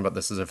people talking about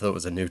this as if it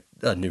was a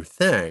new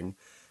thing,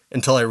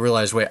 until I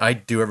realized, wait, I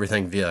do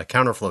everything via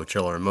counterflow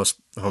chiller, and most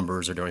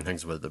homebrewers are doing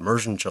things with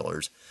immersion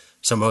chillers.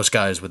 So most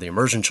guys with the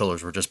immersion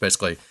chillers were just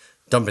basically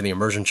dumping the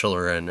immersion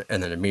chiller in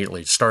and then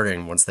immediately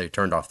starting once they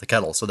turned off the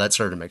kettle. So that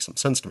started to make some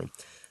sense to me.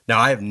 Now,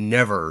 I have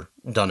never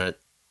done it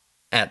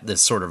at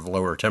this sort of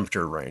lower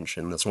temperature range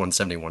in this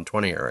 170,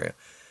 120 area.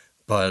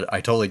 But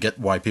I totally get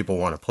why people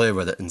want to play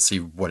with it and see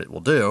what it will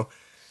do.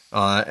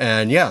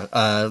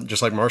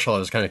 Just like Marshall, I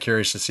was kind of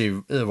curious to see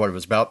what it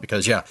was about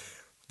because,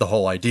 the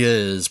whole idea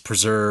is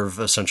preserve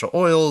essential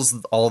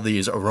oils. All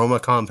these aroma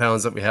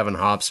compounds that we have in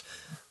hops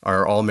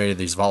are all made of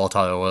these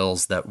volatile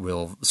oils that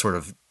will sort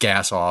of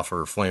gas off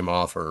or flame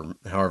off or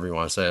however you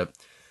want to say it.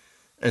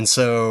 And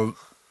so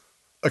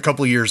a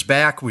couple of years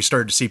back, we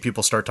started to see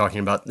people start talking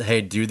about,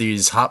 hey, do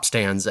these hop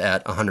stands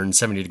at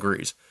 170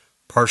 degrees.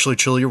 Partially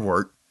chill your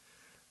wort,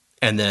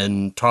 and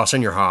then toss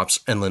in your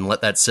hops, and then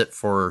let that sit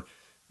for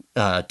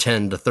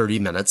 10 to 30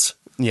 minutes,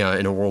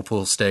 in a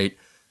whirlpool state,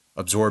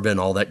 absorb in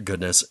all that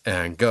goodness,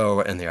 and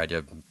go. And the idea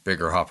of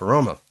bigger hop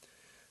aroma,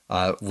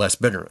 less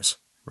bitterness,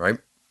 right?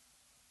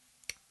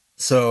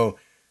 So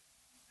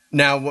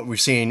now what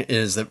we've seen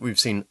is that we've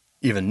seen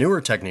even newer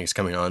techniques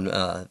coming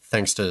on,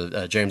 thanks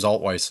to James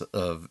Altweiss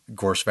of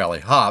Gorse Valley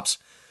Hops,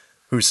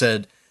 who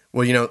said,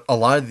 well, a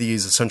lot of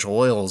these essential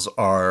oils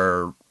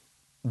are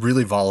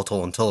really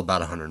volatile until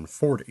about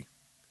 140.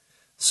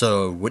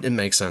 So wouldn't it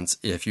make sense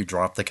if you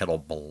drop the kettle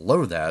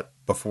below that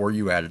before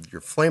you added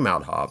your flame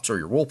out hops or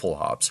your whirlpool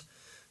hops,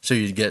 so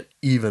you'd get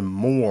even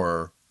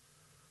more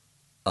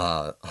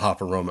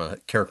hop aroma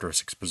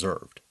characteristics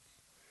preserved?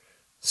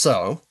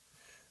 So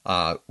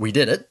we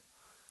did it.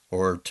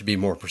 Or to be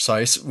more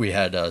precise, we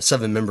had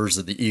 7 members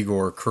of the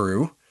Igor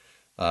crew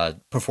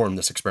perform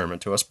this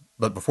experiment to us.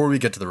 But before we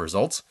get to the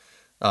results,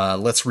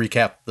 let's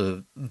recap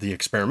the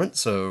experiment.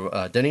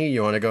 So, Denny,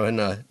 you want to go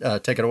ahead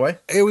and take it away?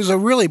 It was a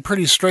really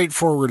pretty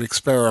straightforward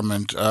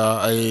experiment.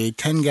 A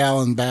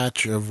 10-gallon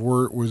batch of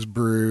wort was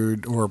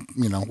brewed, or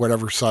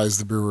whatever size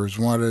the brewers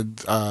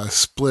wanted,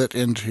 split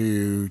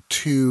into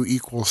 2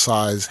 equal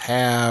size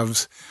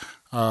halves.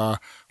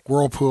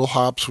 Whirlpool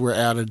hops were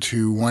added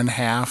to one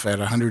half at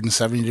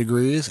 170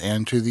 degrees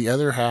and to the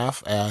other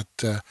half at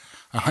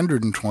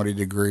 120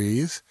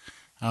 degrees.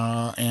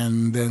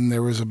 And then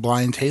there was a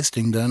blind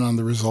tasting done on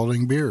the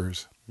resulting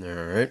beers. All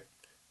right.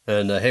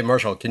 And hey,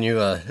 Marshall, can you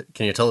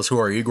tell us who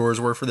our Igors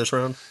were for this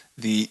round?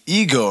 The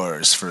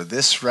Igors for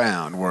this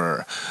round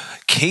were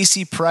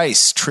Casey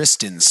Price,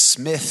 Tristan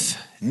Smith,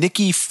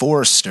 Nikki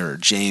Forrester,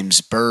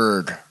 James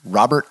Bird,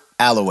 Robert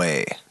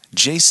Alloway,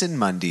 Jason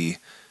Mundy,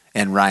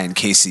 and Ryan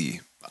Casey,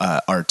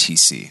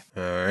 RTC.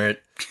 All right.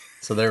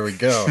 So there we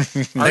go.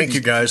 Thank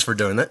you guys for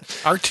doing that.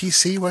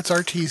 RTC? What's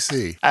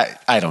RTC?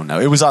 I don't know.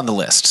 It was on the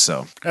list,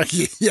 so.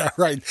 Yeah,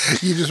 right.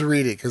 You just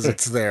read it because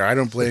it's there. I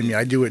don't blame you.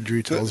 I do what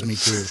Drew tells me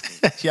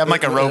to. Yeah, I'm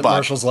like a robot.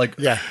 Marshall's like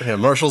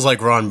Marshall's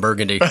like Ron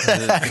Burgundy.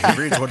 He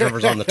reads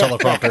whatever's on the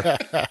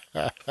teleprompter.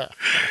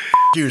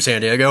 You,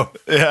 San Diego.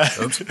 Yeah.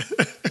 Oops.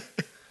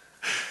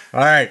 All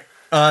right.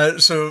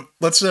 So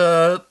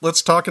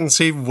let's talk and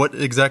see what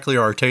exactly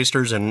our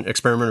tasters and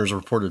experimenters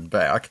reported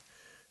back.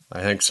 I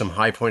think some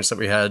high points that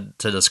we had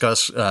to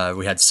discuss.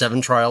 We had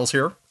 7 trials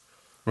here.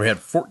 We had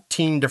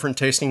 14 different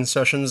tasting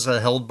sessions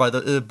held by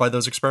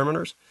those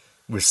experimenters,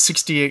 with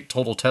 68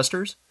 total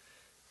testers,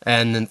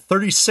 and then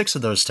 36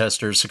 of those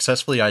testers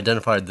successfully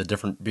identified the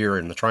different beer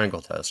in the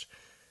triangle test.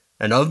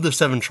 And of the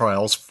 7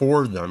 trials,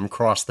 4 of them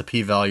crossed the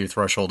p-value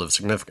threshold of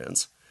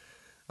significance.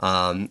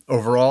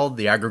 Overall,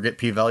 the aggregate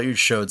p-value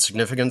showed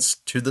significance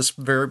to this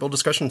variable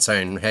discussion,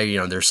 saying, hey,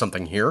 there's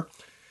something here.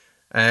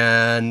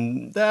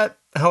 And that,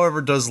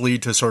 however, does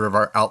lead to sort of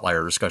our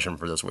outlier discussion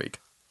for this week.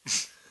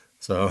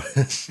 So,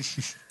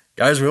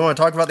 guys, we want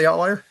to talk about the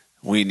outlier?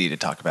 We need to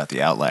talk about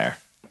the outlier.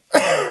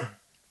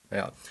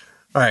 Yeah.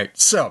 All right.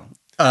 So,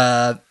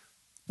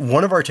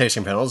 one of our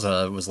tasting panels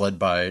was led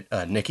by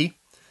Nikki.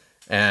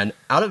 And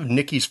out of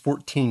Nikki's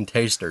 14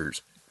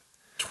 tasters,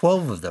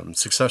 12 of them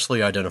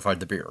successfully identified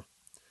the beer.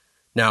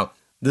 Now,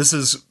 this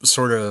is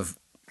sort of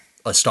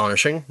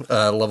astonishing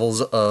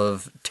levels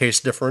of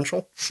taste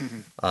differential.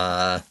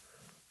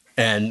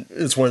 And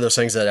it's one of those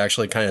things that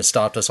actually kind of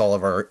stopped us, all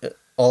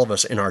of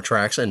us in our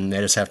tracks, and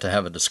made us have to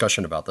have a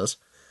discussion about this.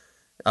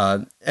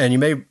 And you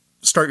may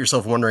start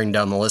yourself wondering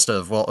down the list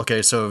of, well,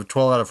 okay, so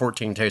 12 out of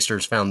 14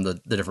 tasters found the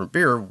different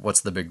beer.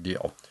 What's the big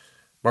deal?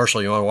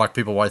 Marshall, you want to walk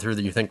people through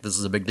that you think this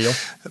is a big deal?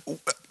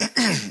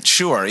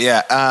 Sure,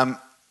 yeah.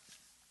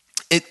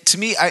 To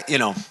me,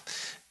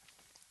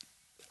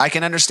 I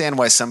can understand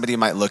why somebody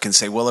might look and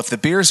say, well, if the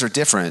beers are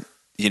different,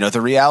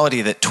 the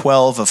reality that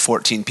 12 of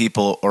 14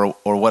 people, or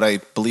what I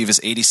believe is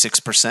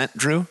 86%,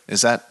 Drew,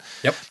 is that?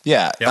 Yep.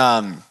 Yeah.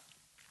 Yep.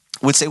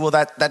 Would say, well,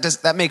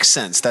 that makes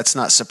sense. That's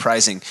not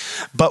surprising.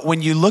 But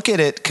when you look at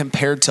it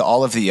compared to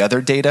all of the other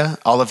data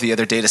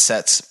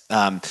sets,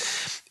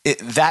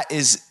 that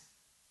is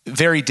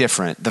very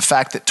different. The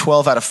fact that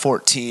 12 out of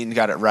 14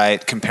 got it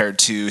right compared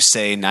to,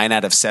 say, 9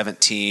 out of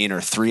 17 or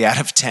 3 out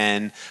of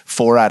 10,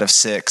 4 out of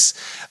 6,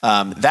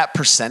 that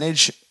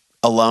percentage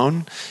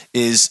alone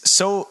is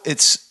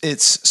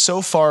it's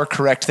so far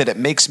correct that it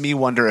makes me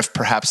wonder if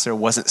perhaps there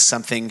wasn't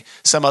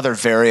some other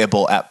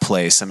variable at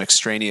play, some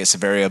extraneous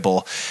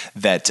variable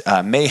that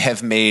may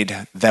have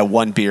made that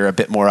one beer a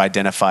bit more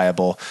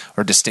identifiable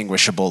or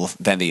distinguishable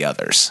than the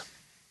others.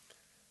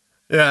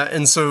 Yeah,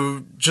 and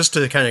so just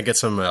to kind of get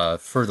some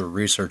further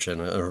research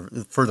or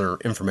further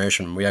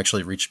information, we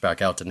actually reached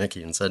back out to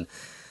Nikki and said,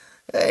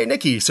 "Hey,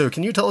 Nikki, so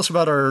can you tell us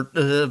about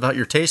about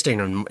your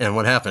tasting and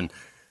what happened?"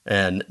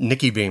 And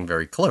Nikki, being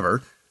very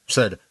clever,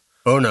 said,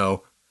 "Oh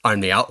no, I'm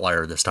the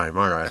outlier this time,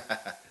 aren't I?"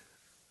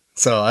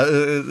 So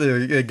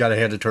I got to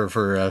hand it to her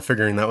for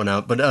figuring that one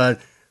out. But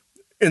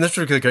in this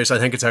particular case, I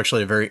think it's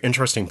actually a very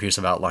interesting piece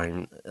of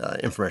outlying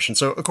information.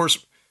 So, of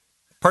course,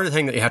 part of the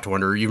thing that you have to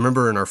wonder, you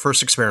remember in our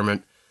first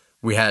experiment,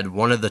 we had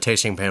one of the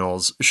tasting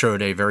panels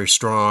showed a very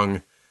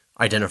strong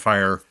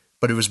identifier,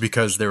 but it was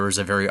because there was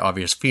a very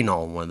obvious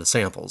phenol in one of the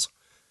samples.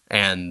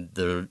 And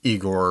the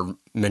Igor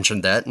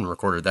mentioned that and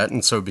recorded that.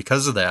 And so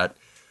because of that,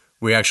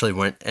 we actually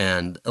went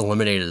and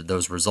eliminated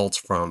those results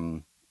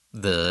from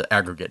the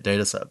aggregate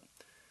data set.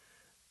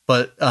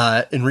 But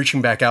in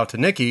reaching back out to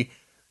Nikki,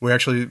 we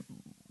actually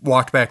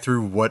walked back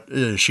through what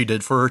she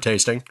did for her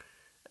tasting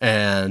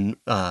and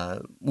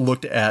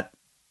looked at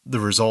the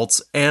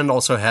results, and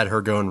also had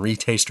her go and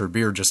retaste her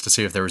beer just to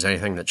see if there was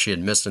anything that she had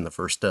missed in the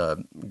first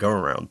go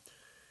around.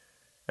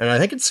 And I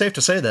think it's safe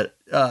to say that,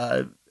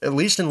 at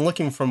least in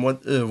looking from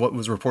what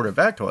was reported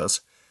back to us,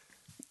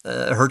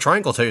 her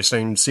triangle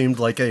tasting seemed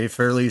like a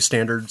fairly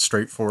standard,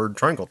 straightforward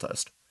triangle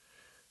test.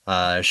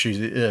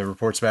 She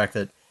reports back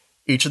that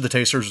each of the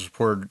tasters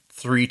reported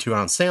 3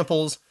 2-ounce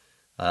samples,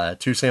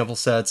 2 sample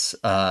sets.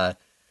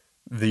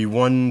 The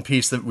one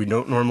piece that we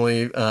don't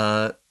normally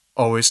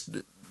always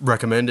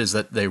recommend is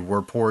that they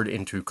were poured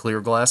into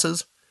clear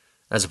glasses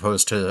as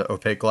opposed to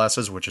opaque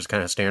glasses, which is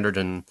kind of standard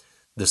in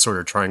this sort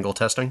of triangle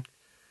testing.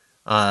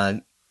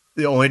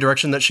 The only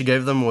direction that she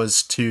gave them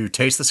was to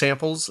taste the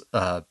samples,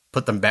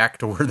 put them back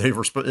to where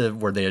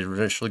they had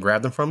initially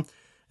grabbed them from,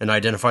 and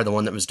identify the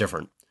one that was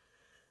different.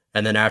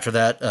 And then after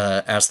that,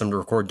 asked them to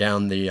record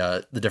down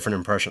the different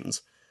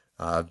impressions.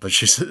 But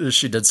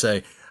she did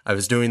say, I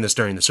was doing this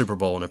during the Super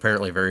Bowl, and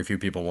apparently very few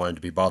people wanted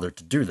to be bothered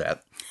to do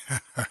that.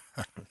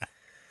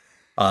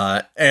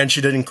 And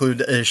she did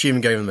include, she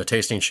even gave them a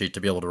tasting sheet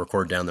to be able to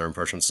record down their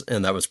impressions,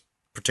 and that was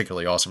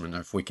particularly awesome. And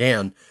if we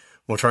can,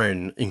 we'll try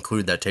and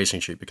include that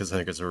tasting sheet because I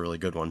think it's a really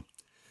good one.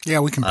 Yeah,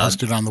 we can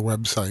post it on the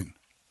website.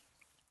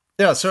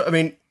 Yeah, so, I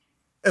mean,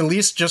 at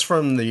least just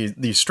from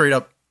the straight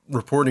up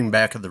reporting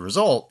back of the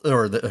result,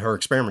 or her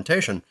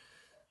experimentation,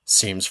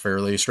 seems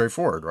fairly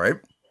straightforward, right?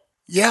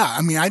 Yeah,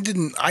 I mean, I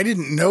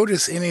didn't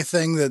notice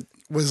anything that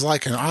was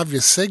like an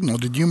obvious signal.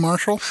 Did you,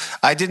 Marshall?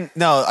 I didn't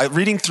know.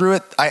 Reading through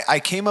it, I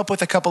came up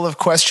with a couple of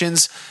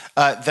questions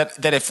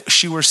that if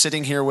she were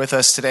sitting here with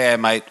us today, I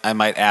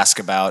might ask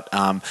about.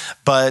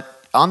 But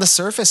on the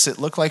surface, it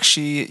looked like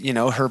she,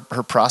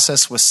 her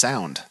process was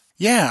sound.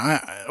 Yeah,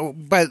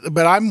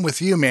 but I'm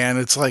with you, man.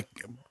 It's like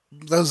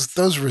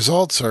those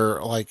results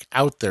are like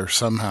out there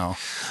somehow.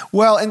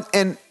 Well,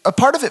 and a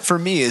part of it for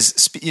me is,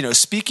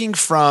 speaking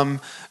from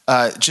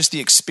just the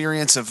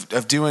experience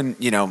of doing,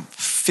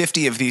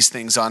 50 of these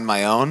things on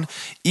my own,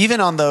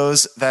 even on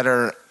those that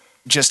are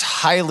just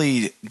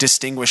highly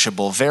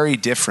distinguishable, very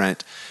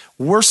different,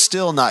 we're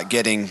still not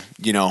getting,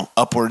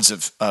 upwards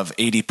of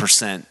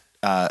 80%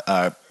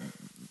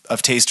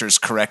 of tasters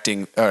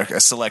correcting or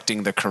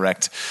selecting the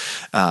correct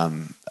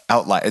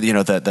outlier,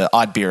 the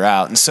odd beer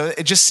out. And so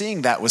just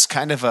seeing that was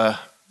kind of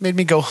made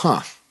me go,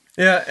 huh.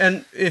 Yeah,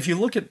 and if you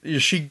look at,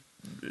 she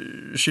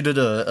did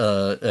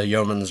a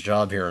yeoman's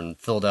job here and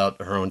filled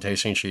out her own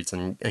tasting sheets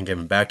and gave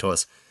them back to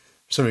us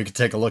so we could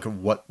take a look at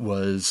what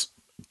was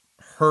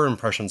her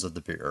impressions of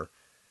the beer.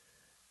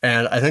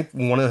 And I think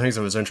one of the things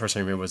that was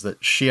interesting to me was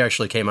that she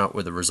actually came out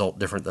with a result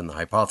different than the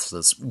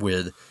hypothesis,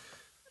 with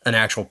an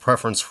actual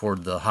preference for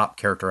the hop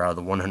character out of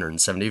the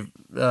 170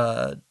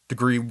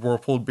 degree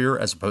whirlpool beer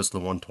as opposed to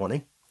the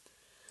 120.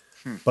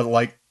 But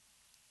I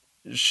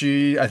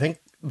think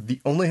the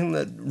only thing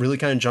that really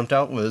kind of jumped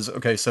out was,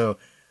 okay, so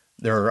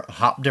there are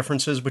hop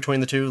differences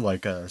between the two,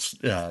 like a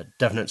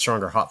definite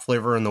stronger hop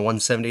flavor in the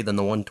 170 than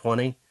the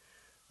 120.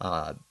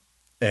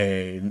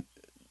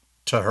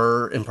 To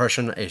her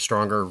impression, a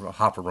stronger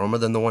hop aroma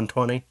than the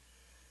 120.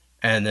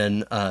 And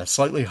then a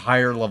slightly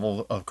higher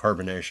level of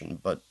carbonation,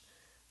 but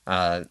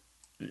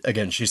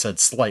again, she said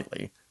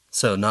slightly,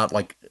 so not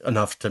like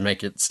enough to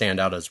make it stand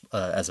out as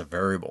a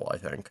variable, I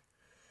think.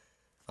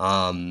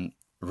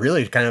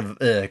 Really kind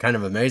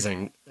of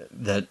amazing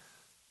that,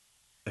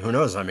 who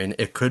knows? I mean,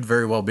 it could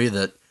very well be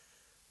that,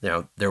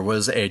 there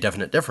was a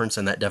definite difference,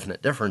 and that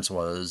definite difference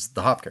was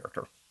the hop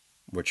character,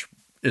 which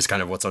is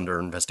kind of what's under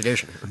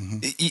investigation here.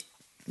 Mm-hmm.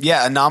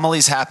 Yeah,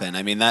 anomalies happen.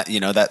 I mean, that's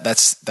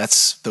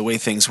the way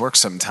things work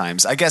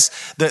sometimes. I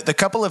guess the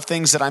couple of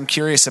things that I'm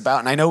curious about,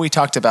 and I know we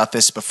talked about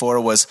this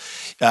before, was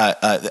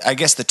I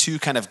guess the two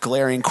kind of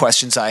glaring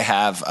questions I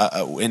have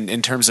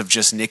in terms of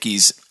just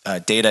Nikki's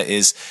data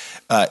is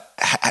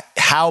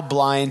how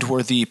blind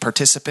were the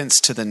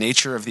participants to the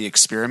nature of the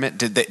experiment?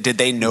 Did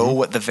they know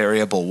what the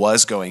variable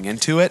was going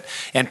into it,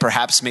 and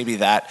perhaps maybe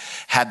that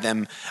had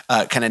them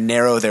kind of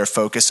narrow their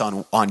focus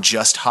on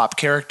just hop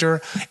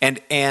character?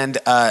 And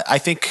I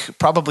think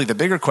probably the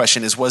bigger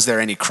question is, was there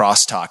any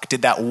crosstalk?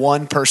 Did that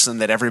one person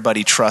that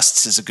everybody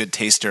trusts as a good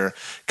taster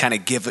kind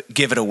of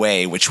give it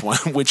away? Which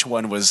one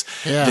was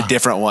the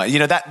different one?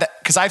 That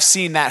because I've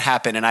seen that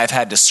happen, and I've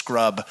had to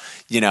scrub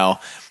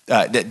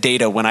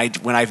data when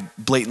I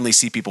blatantly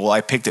see people. Well,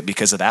 I picked it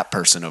because of that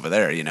person over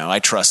there. I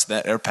trust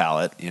their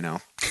palate.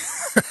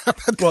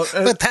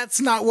 But that's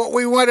not what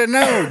we want to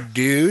know,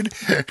 dude.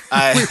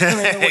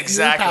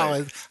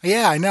 Exactly.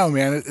 Yeah, I know,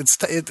 man.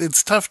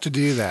 It's tough to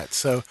do that.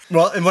 So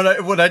well, and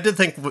what I did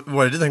think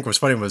was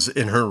funny was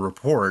in her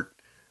report,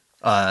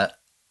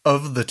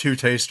 of the two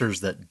tasters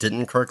that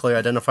didn't correctly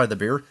identify the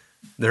beer,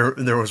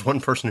 there was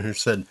one person who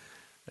said,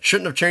 "I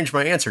shouldn't have changed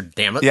my answer,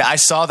 damn it." Yeah, I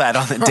saw that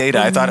on the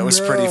data. I thought it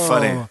was pretty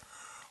funny.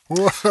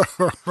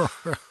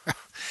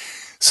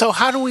 So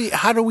how do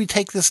we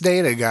take this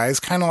data,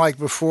 guys? Kind of like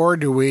before,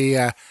 do we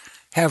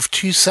have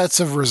two sets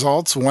of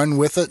results, one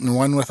with it and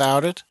one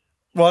without it?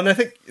 Well, and I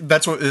think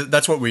that's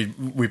what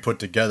we put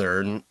together,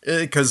 and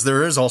because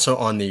there is also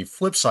on the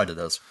flip side of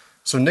this.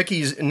 So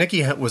Nikki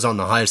was on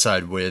the high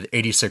side with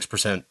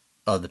 86%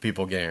 of the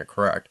people getting it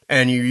correct,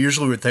 and you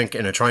usually would think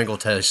in a triangle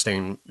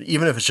testing,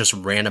 even if it's just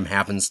random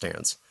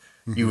happenstance,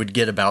 you would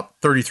get about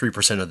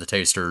 33% of the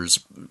tasters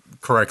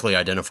correctly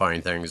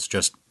identifying things,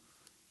 just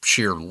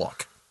sheer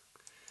luck.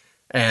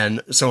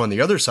 And so on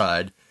the other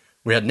side,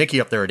 we had Nikki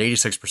up there at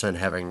 86%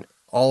 having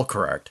all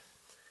correct.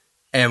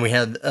 And we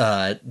had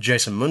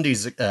Jason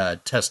Mundy's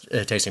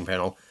tasting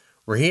panel,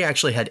 where he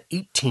actually had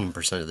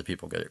 18% of the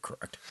people get it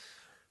correct.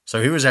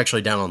 So he was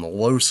actually down on the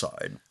low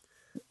side,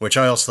 which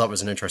I also thought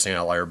was an interesting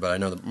outlier, but I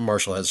know that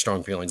Marshall has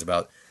strong feelings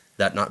about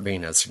that not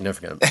being as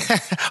significant.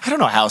 I don't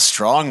know how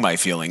strong my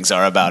feelings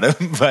are about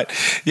him, but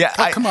yeah.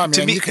 Come on,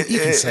 man. You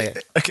can say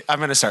it. Okay, I'm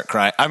going to start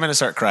crying. I'm going to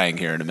start crying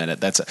here in a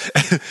minute.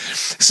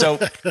 So,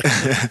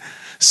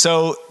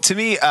 so to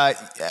me,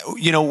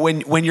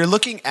 when you're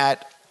looking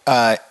at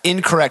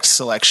incorrect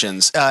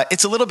selections,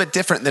 it's a little bit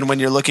different than when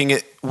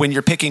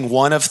you're picking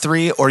one of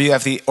three, or you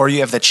have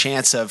the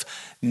chance of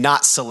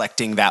not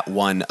selecting that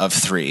one of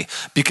three,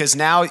 because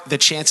now the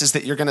chances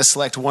that you're going to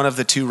select one of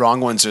the two wrong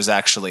ones is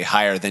actually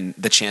higher than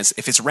the chance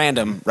if it's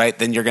random, right?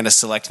 Then you're going to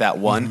select that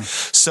one.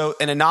 Mm-hmm. So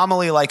an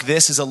anomaly like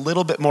this is a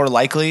little bit more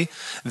likely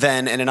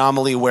than an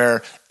anomaly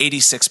where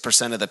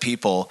 86% of the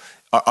people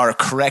are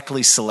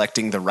correctly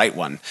selecting the right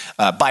one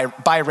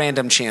by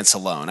random chance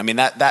alone. I mean,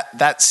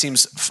 that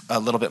seems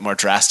a little bit more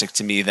drastic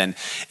to me than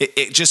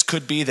it just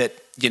could be that,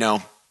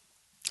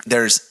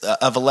 there's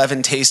of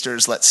 11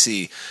 tasters, let's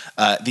see,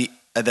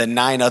 the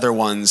 9 other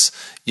ones,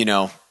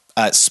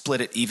 split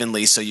it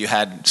evenly. So you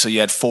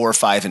had 4,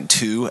 5, and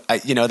 2.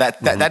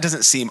 That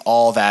doesn't seem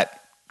all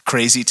that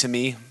crazy to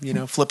me.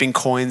 Flipping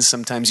coins,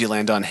 sometimes you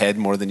land on head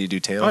more than you do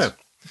tails. Oh, yeah.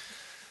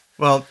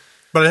 Well,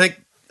 but I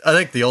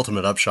think the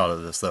ultimate upshot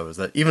of this, though, is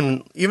that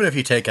even if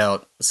you take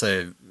out,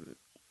 say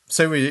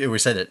we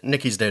say that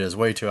Nikki's data is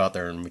way too out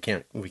there and we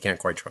can't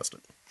quite trust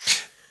it.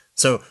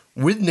 So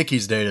with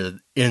Nikki's data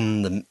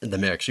in the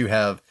mix, you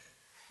have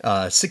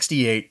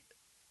 68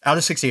 out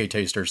of 68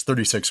 tasters,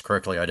 36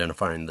 correctly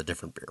identifying the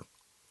different beer,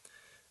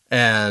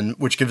 and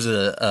which gives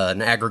it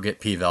an aggregate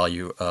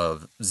p-value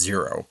of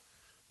 0,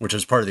 which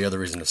is part of the other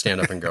reason to stand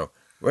up and go,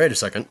 wait a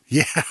second.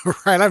 Yeah,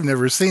 right. I've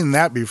never seen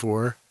that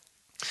before.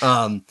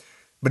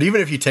 But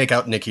even if you take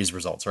out Nikki's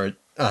results, right,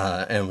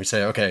 and we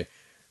say, okay,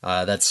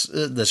 that's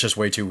just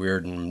way too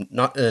weird and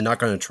not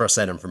going to trust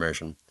that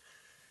information,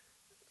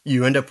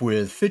 you end up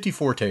with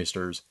 54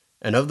 tasters,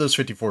 and of those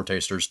 54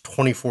 tasters,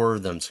 24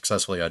 of them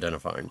successfully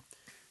identifying,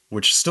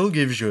 which still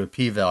gives you a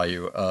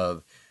p-value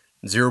of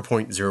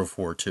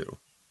 0.042,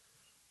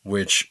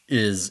 which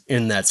is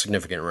in that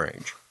significant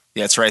range.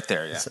 Yeah, it's right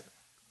there, yeah.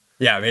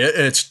 Yeah, I mean,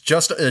 it's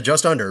just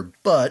under,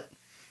 but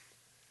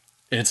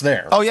it's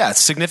there. Oh yeah,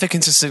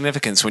 significance is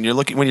significance. When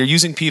you're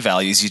using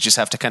p-values, you just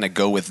have to kind of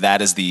go with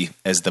that as the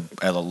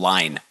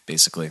line,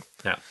 basically.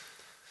 Yeah,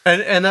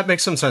 and that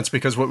makes some sense,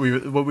 because what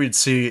we'd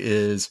see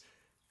is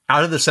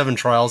out of the 7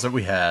 trials that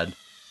we had,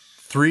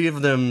 3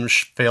 of them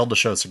failed to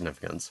show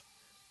significance,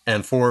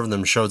 and 4 of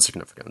them showed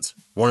significance.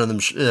 One of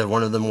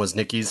them was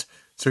Nikki's.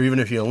 So even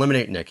if you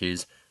eliminate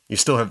Nikki's, you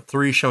still have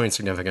 3 showing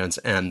significance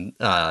and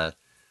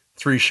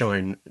 3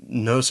 showing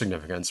no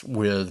significance,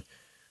 with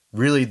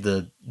really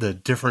the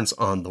difference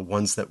on the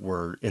ones that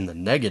were in the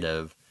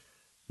negative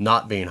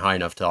not being high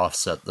enough to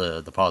offset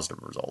the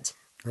positive results.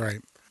 Right.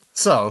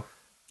 So,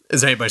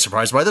 is anybody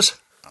surprised by this?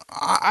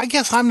 I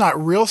guess I'm not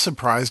real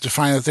surprised to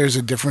find that there's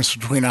a difference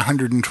between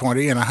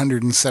 120 and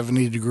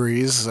 170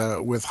 degrees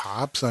with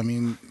hops. I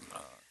mean,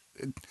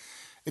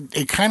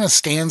 it kind of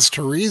stands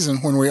to reason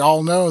when we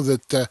all know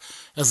that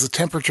as the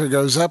temperature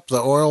goes up,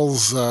 the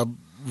oils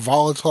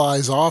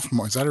volatilize off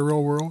more. Is that a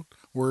real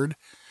word?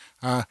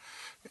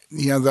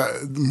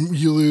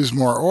 You lose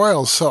more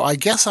oil. So I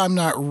guess I'm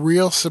not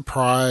real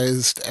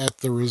surprised at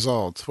the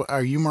results.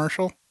 Are you,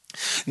 Marshall?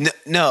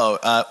 No.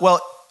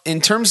 Well, in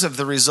terms of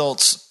the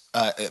results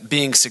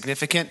being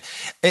significant,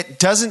 it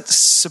doesn't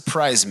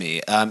surprise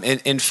me.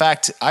 In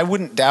fact, I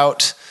wouldn't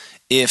doubt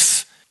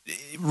if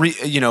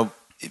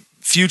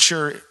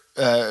future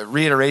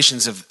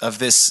reiterations of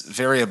this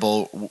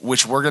variable,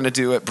 which we're going to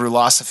do at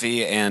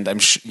Brewlosophy, and I'm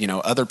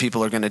sure other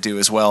people are going to do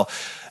as well,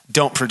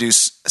 don't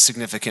produce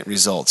significant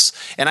results.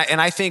 And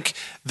I think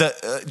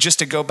just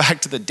to go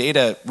back to the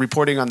data,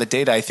 reporting on the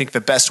data, I think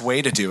the best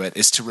way to do it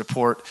is to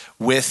report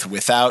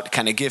without,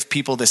 kind of give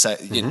people this,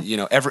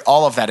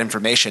 all of that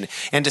information,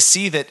 and to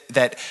see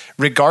that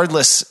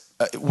regardless,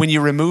 when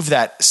you remove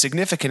that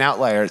significant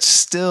outlier, it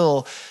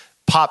still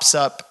pops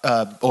up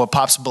or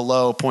pops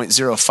below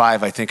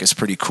 0.05. I think is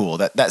pretty cool.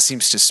 That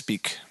seems to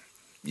speak.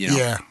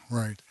 Yeah,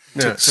 right.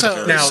 Yeah.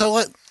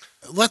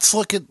 Let's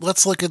look at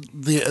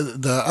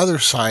the other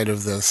side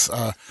of this.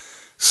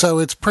 So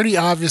it's pretty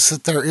obvious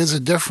that there is a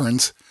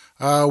difference.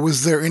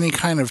 Was there any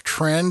kind of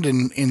trend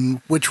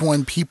in which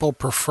one people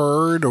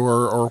preferred,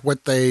 or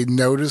what they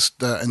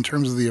noticed in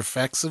terms of the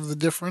effects of the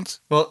difference?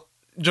 Well,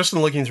 just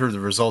in looking through the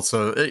results,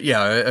 so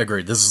yeah, I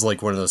agree. This is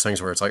like one of those things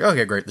where it's like,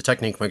 okay, great, the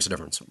technique makes a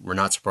difference. We're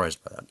not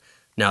surprised by that.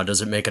 Now,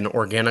 does it make an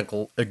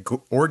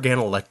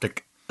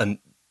organoleptic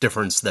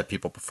difference that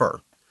people prefer?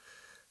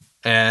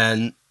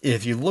 And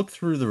if you look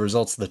through the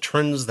results, the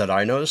trends that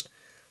I noticed,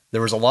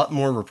 there was a lot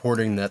more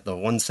reporting that the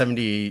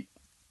 170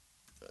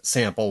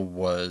 sample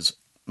was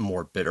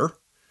more bitter,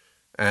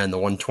 and the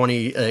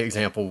 120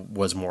 example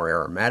was more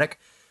aromatic.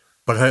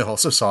 But I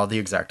also saw the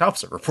exact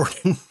opposite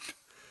reporting.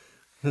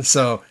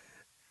 So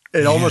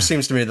it almost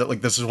seems to me that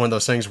like this is one of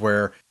those things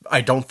where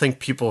I don't think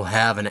people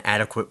have an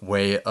adequate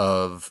way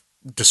of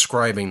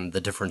describing the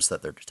difference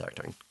that they're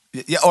detecting.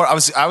 Yeah, or I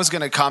was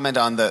going to comment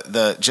on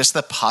the just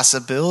the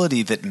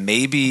possibility that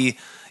maybe,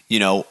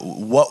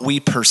 what we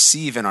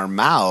perceive in our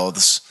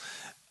mouths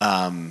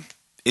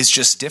is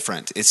just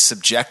different. It's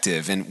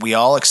subjective, and we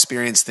all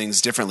experience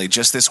things differently.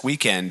 Just this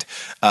weekend,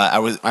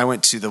 I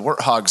went to the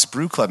Warthogs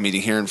Brew Club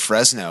meeting here in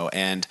Fresno,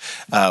 and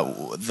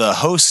the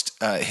host,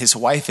 his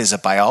wife is a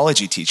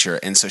biology teacher,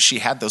 and so she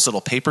had those little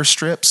paper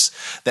strips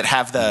that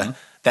have the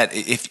that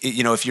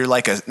if you're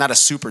like not a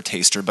super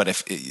taster, but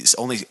if it's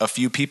only a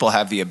few people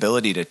have the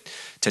ability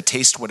to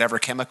taste whatever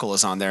chemical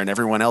is on there, and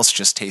everyone else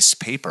just tastes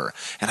paper.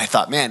 And I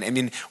thought, man, I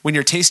mean, when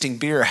you're tasting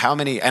beer, how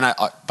many? And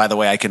by the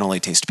way, I can only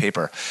taste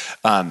paper.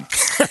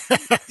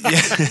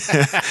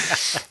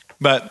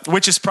 But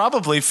which is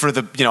probably for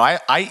the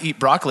I eat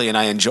broccoli and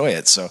I enjoy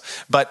it. So,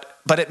 but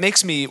it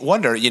makes me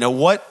wonder,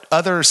 what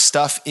other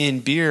stuff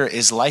in beer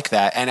is like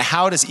that, and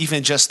how does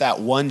even just that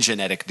one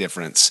genetic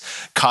difference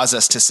cause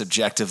us to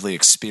subjectively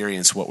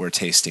experience what we're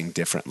tasting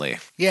differently?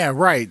 Yeah,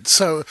 right.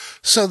 So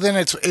then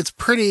it's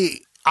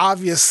pretty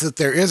obvious that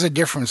there is a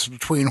difference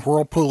between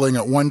whirlpooling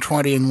at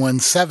 120 and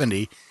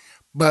 170.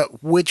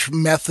 But which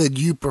method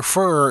you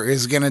prefer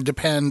is going to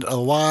depend a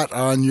lot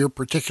on your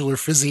particular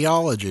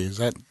physiology. Is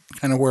that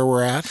kind of where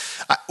we're at?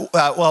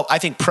 Well, I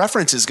think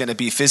preference is going to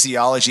be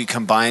physiology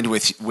combined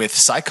with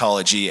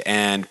psychology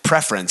and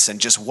preference and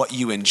just what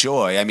you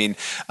enjoy. I mean,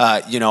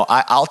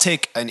 I'll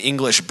take an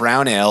English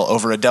brown ale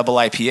over a double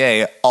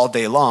IPA all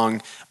day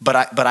long,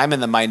 but I'm in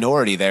the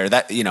minority there.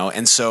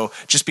 And so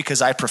just because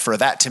I prefer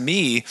that, to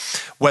me,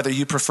 whether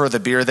you prefer the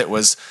beer that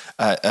was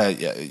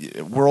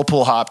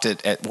whirlpool hopped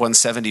at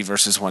 170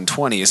 versus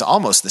 120 is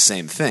almost the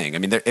same thing. I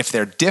mean, if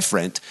they're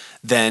different,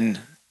 then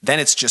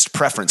it's just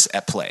preference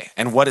at play.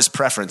 And what is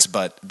preference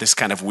but this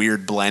kind of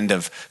weird blend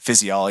of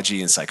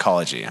physiology and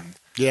psychology?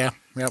 Yeah.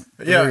 Yep.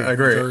 Yeah, I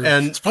agree.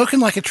 And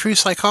spoken like a true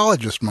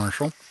psychologist,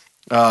 Marshall.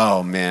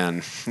 Oh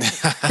man.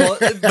 Well,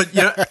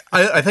 but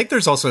I think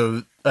there's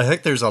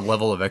a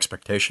level of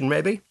expectation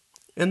maybe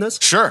in this.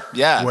 Sure.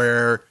 Yeah.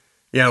 Where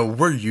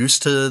we're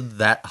used to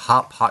that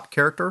hot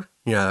character,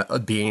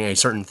 being a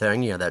certain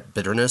thing, that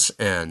bitterness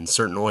and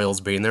certain oils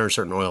being there,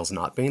 certain oils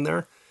not being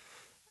there.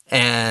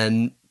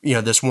 And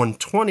this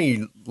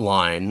 120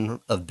 line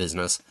of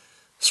business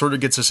sort of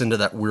gets us into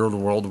that weird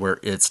world where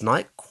it's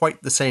not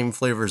quite the same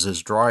flavors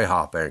as dry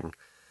hopping,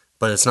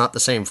 but it's not the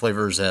same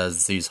flavors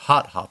as these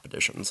hot hop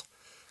editions.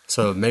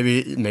 So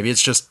maybe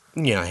it's just,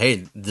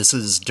 hey, this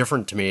is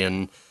different to me,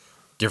 and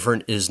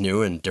different is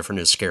new and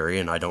different is scary,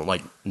 and I don't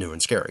like new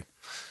and scary.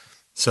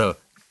 So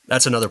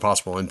that's another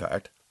possible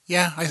impact.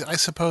 Yeah, I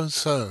suppose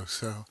so.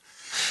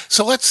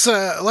 So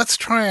let's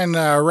try and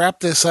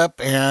wrap this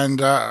up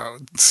and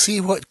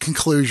see what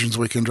conclusions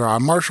we can draw.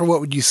 Marshall,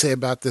 what would you say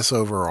about this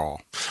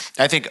overall?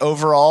 I think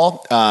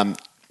overall,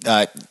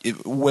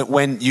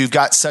 when you've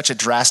got such a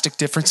drastic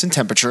difference in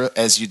temperature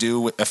as you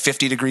do, a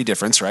 50-degree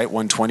difference, right,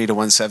 120 to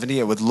 170,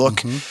 it would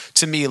look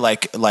to me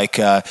like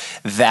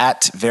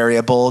that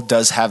variable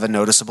does have a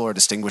noticeable or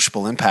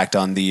distinguishable impact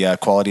on the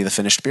quality of the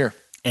finished beer.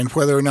 And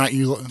whether or not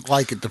you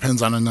like it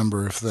depends on a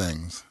number of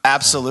things.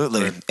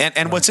 Absolutely. Right.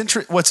 And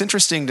right. What's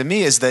interesting to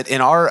me is that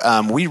in our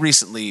we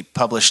recently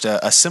published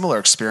a similar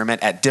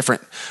experiment at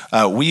different.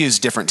 We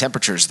used different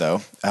temperatures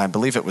though. I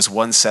believe it was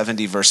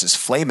 170 versus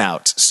flame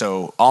out,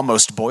 so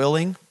almost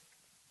boiling.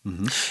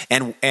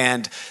 Mm-hmm.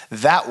 And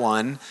that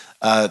one,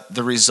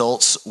 the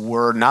results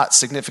were not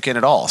significant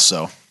at all.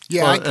 So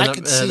yeah, I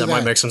could see that. That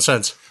might make some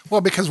sense.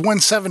 Well, because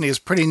 170 is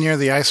pretty near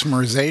the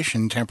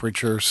isomerization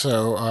temperature,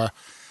 so.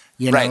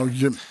 Right.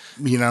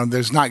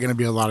 There's not going to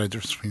be a lot of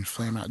difference between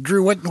flame out.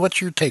 Drew,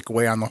 what's your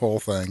takeaway on the whole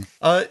thing?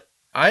 My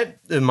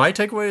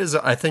takeaway is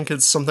I think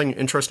it's something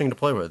interesting to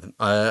play with.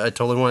 I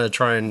totally want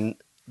to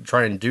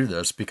try and do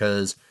this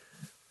because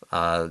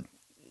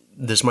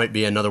this might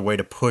be another way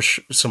to push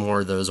some more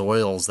of those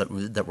oils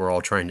that we're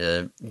all trying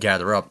to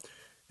gather up.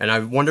 And I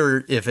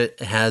wonder if it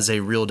has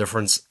a real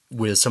difference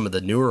with some of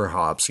the newer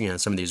hops,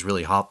 some of these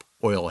really hop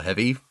oil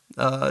heavy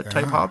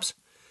type hops.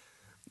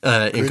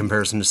 In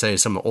comparison to, say,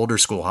 some older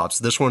school hops.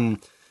 This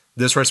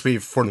recipe,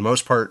 for the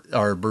most part,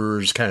 our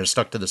brewers kind of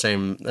stuck to the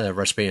same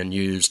recipe and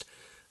used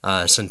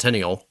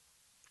Centennial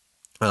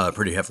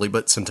pretty heavily,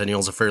 but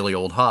Centennial's a fairly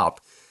old hop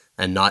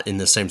and not in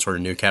the same sort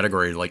of new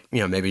category. Like,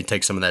 maybe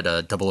take some of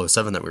that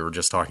 007 that we were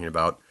just talking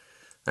about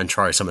and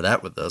try some of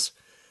that with this.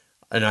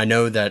 And I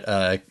know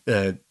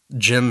that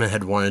Jim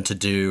had wanted to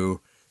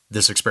do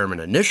this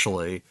experiment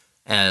initially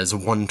as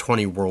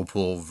 120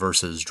 Whirlpool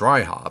versus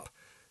dry hop.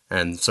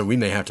 And so we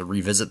may have to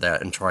revisit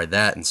that and try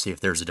that and see if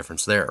there's a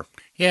difference there.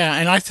 Yeah,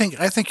 and I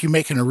think you're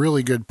making a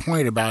really good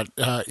point about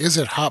is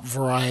it hop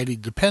variety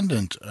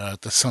dependent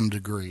to some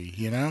degree?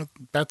 You know,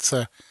 that's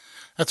a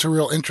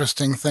real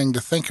interesting thing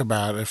to think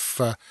about. If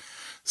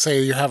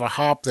say you have a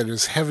hop that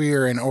is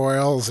heavier in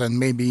oils and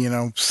maybe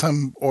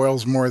some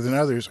oils more than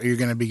others, are you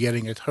going to be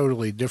getting a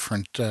totally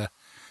different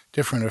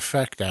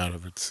effect out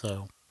of it?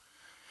 So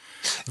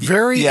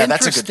very yeah,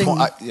 interesting. that's a good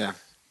point. Yeah.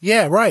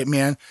 Yeah, right,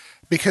 man.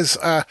 Because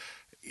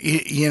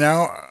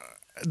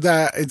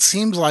it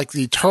seems like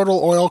the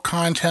total oil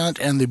content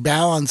and the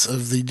balance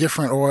of the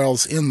different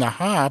oils in the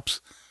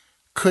hops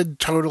could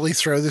totally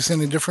throw this in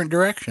a different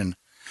direction.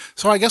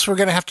 So I guess we're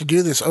going to have to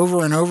do this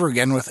over and over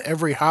again with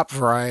every hop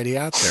variety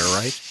out there,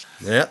 right?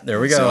 Yeah, there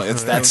we go. So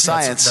that's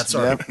science. That's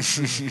yep.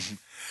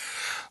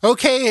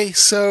 Okay,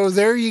 so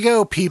there you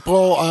go,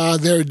 people.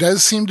 There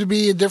does seem to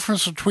be a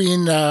difference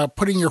between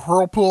putting your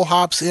whirlpool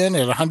hops in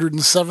at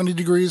 170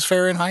 degrees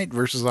Fahrenheit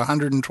versus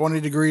 120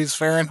 degrees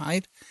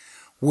Fahrenheit.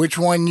 Which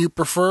one you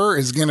prefer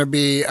is going to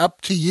be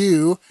up to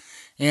you,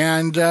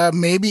 and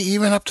maybe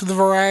even up to the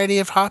variety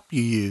of hop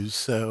you use.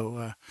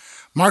 So,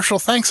 Marshall,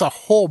 thanks a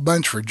whole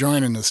bunch for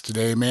joining us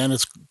today, man.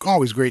 It's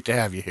always great to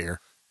have you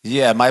here.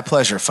 Yeah, my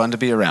pleasure. Fun to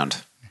be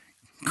around.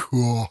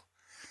 Cool.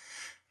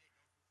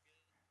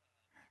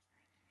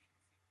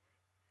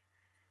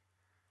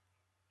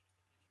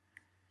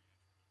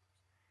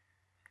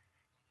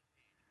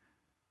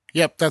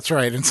 Yep, that's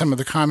right. And some of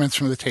the comments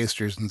from the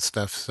tasters and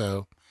stuff.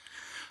 So,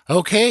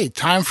 okay,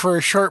 time for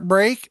a short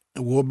break.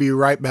 We'll be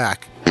right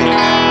back.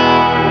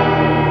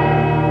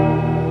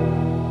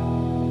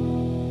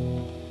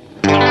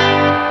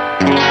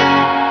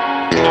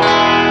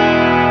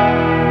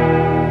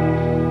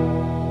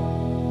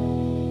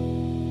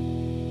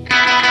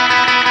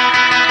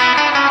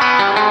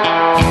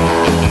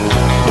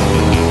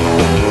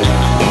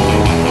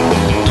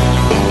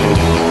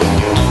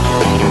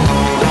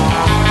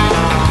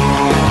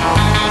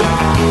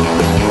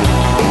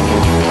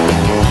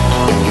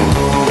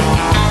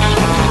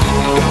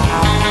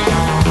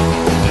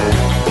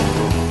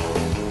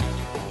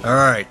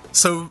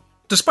 So,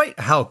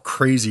 despite how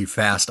crazy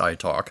fast I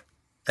talk,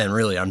 and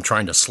really I'm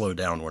trying to slow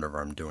down whenever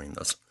I'm doing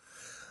this,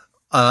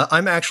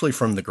 I'm actually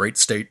from the great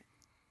state,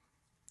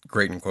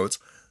 great in quotes,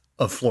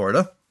 of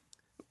Florida,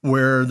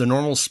 where the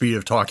normal speed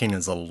of talking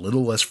is a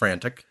little less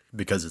frantic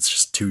because it's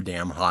just too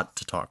damn hot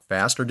to talk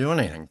fast or do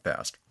anything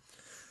fast.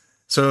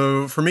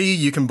 So, for me,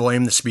 you can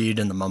blame the speed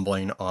and the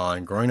mumbling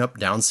on growing up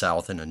down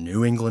south in a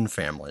New England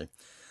family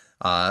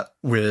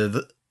with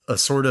a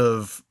sort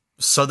of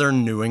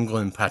southern New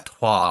England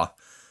patois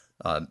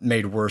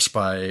made worse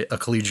by a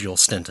collegial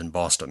stint in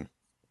Boston.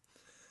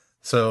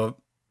 So,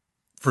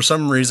 for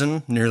some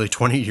reason, nearly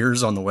 20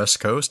 years on the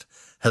West Coast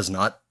has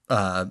not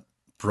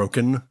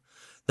broken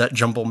that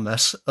jumble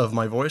mess of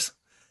my voice.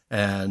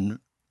 And,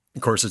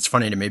 of course, it's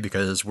funny to me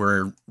because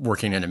we're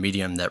working in a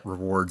medium that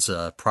rewards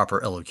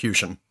proper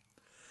elocution.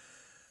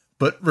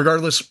 But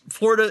regardless,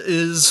 Florida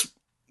is,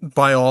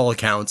 by all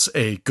accounts,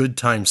 a good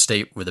time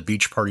state with a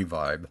beach party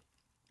vibe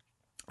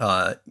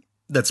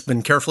that's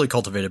been carefully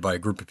cultivated by a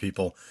group of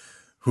people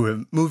who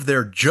have moved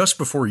there just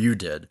before you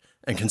did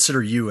and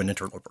consider you an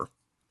interloper.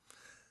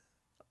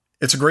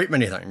 It's a great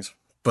many things,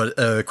 but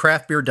a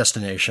craft beer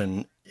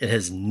destination it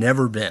has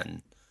never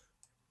been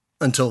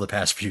until the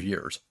past few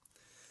years.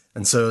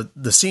 And so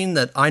the scene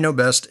that I know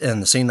best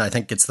and the scene that I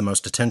think gets the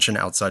most attention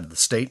outside of the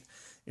state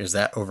is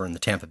that over in the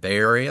Tampa Bay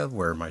area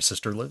where my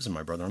sister lives and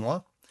my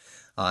brother-in-law.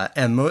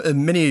 And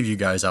many of you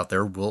guys out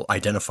there will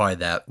identify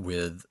that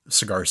with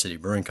Cigar City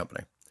Brewing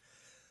Company.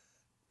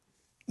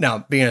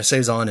 Now, being a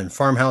Saison and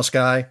farmhouse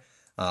guy,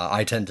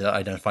 I tend to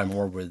identify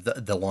more with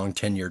the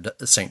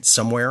long-tenured Saint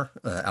Somewhere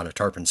out of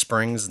Tarpon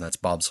Springs, and that's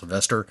Bob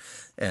Sylvester,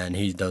 and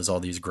he does all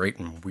these great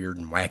and weird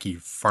and wacky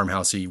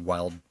farmhousey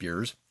wild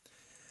beers.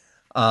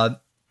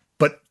 But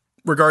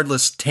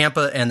regardless,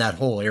 Tampa and that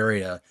whole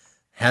area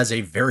has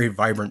a very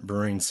vibrant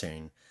brewing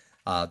scene,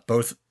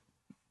 both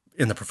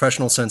in the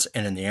professional sense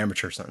and in the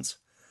amateur sense.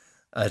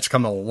 It's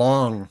come a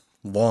long,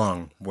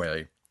 long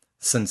way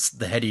since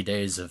the heady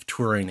days of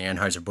touring the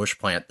Anheuser-Busch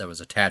plant that was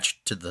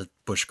attached to the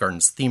Busch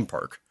Gardens theme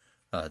park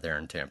there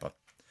in Tampa.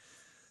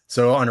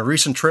 So on a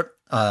recent trip,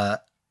 on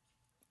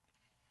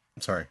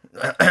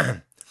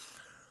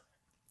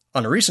a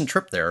recent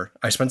trip there,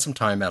 I spent some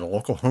time at a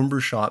local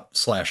homebrew shop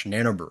 /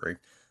 nano brewery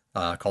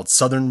called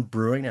Southern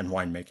Brewing and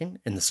Winemaking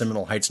in the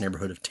Seminole Heights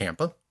neighborhood of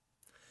Tampa.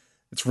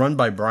 It's run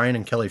by Brian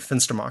and Kelly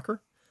Finstermacher.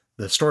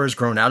 The store has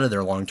grown out of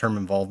their long-term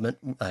involvement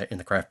in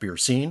the craft beer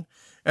scene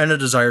and a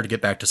desire to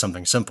get back to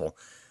something simple.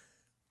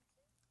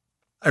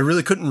 I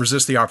really couldn't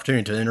resist the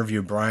opportunity to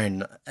interview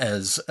Brian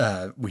as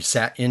we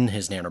sat in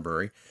his nano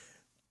brewery,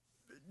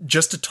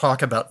 just to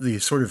talk about the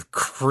sort of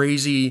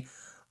crazy,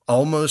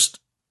 almost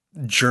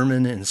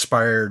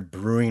German-inspired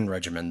brewing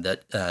regimen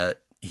that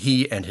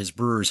he and his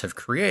brewers have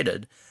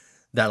created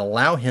that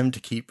allow him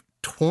to keep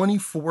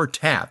 24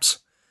 taps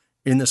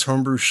in this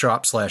homebrew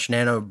shop /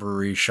 nano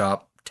brewery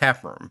shop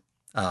tap room,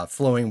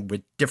 flowing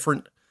with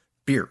different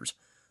beers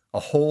a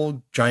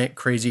whole giant,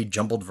 crazy,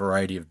 jumbled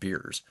variety of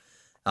beers.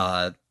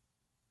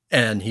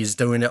 And he's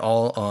doing it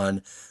all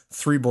on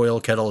 3 boil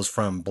kettles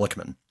from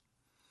Blickman.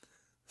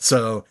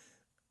 So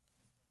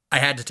I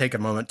had to take a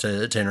moment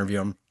to interview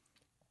him.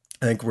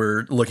 I think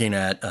we're looking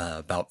at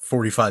about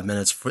 45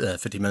 minutes,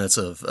 50 minutes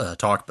of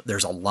talk, but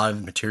there's a lot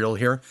of material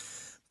here.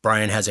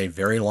 Brian has a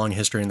very long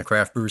history in the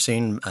craft brew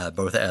scene,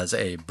 both as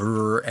a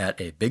brewer at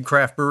a big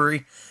craft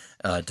brewery,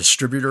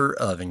 distributor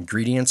of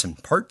ingredients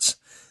and parts,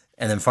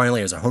 and then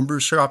finally as a homebrew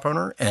shop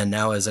owner, and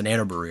now as an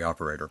anabrewery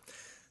operator.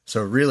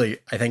 So really,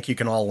 I think you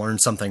can all learn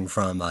something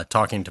from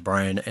talking to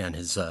Brian and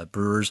his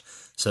brewers.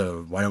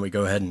 So why don't we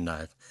go ahead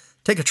and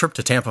take a trip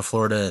to Tampa,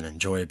 Florida, and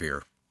enjoy a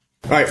beer.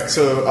 All right,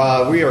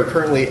 so we are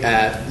currently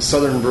at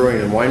Southern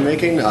Brewing and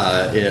Winemaking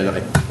in, I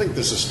think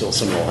this is still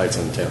Seminole Heights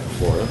in Tampa,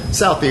 Florida.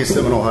 Southeast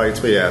Seminole Heights,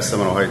 but yeah,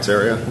 Seminole Heights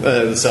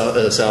area.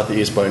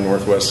 Southeast by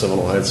Northwest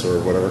Seminole Heights or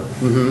whatever.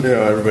 Mm-hmm. You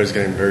know, everybody's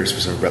getting very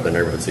specific about their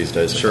neighborhoods these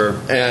days. Sure.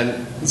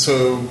 And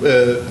so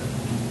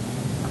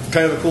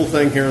kind of a cool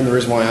thing here, and the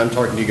reason why I'm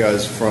talking to you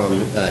guys from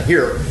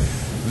here,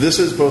 this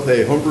is both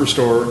a homebrew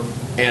store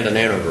and an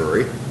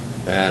anabrewery.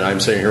 And I'm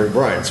sitting here with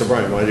Brian. So,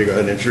 Brian, why don't you go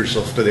ahead and introduce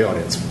yourself to the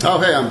audience? Oh,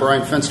 hey, I'm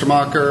Brian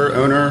Fenstermacher,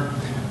 owner.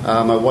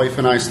 My wife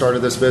and I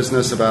started this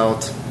business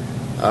about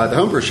the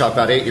homebrew shop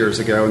about 8 years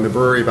ago and the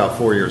brewery about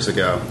 4 years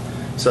ago.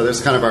 So this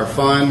is kind of our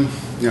fun,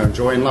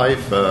 enjoying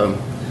life,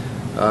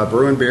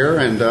 brewing beer,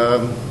 and,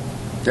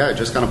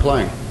 just kind of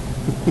playing.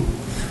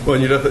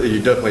 Well, you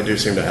definitely do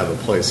seem to have a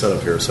place set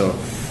up here. So,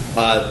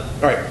 all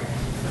right,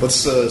 let's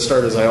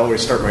start as I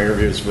always start my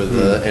interviews with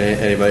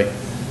anybody.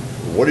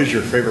 What is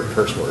your favorite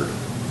curse word?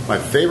 My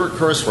favorite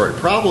curse word,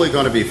 probably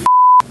going to be f***.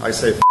 I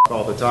say f***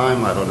 all the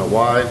time. I don't know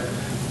why.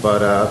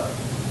 But, I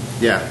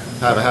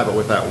have a habit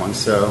with that one.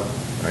 So,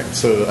 all right.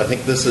 So I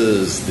think this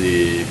is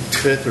the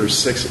 5th or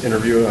 6th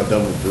interview I've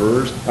done with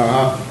brewers.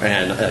 Uh-huh.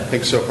 And I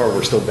think so far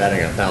we're still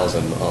batting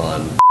 1,000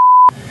 on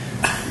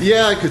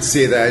Yeah, I could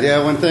see that.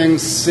 Yeah, when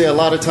things, a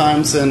lot of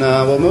times, and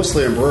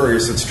mostly in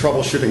breweries, it's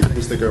troubleshooting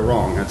things that go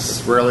wrong.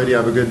 It's rarely do you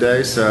have a good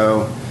day.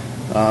 So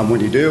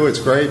when you do, it's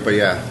great. But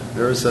yeah,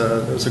 there's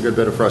a good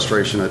bit of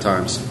frustration at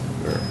times.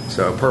 Sure.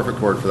 So perfect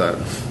word for that.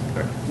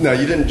 Now,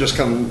 you didn't just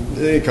come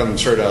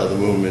straight out of the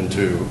womb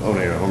into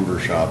owning a homebrew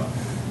shop.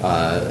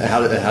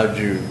 How'd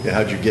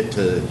you get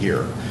to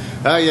here?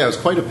 It was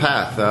quite a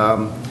path.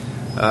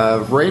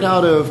 Right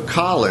out of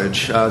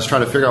college, I was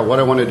trying to figure out what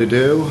I wanted to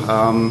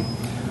do.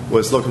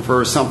 Was looking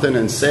for something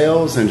in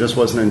sales and just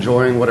wasn't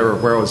enjoying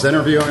where I was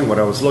interviewing, what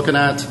I was looking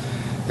at.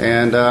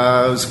 And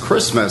it was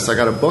Christmas. I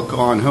got a book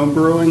on home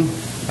brewing.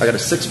 I got a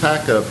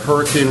 6-pack of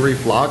Hurricane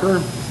Reef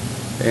Lager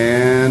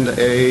and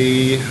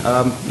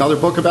another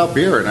book about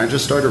beer. And I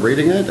just started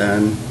reading it,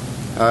 and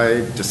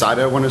I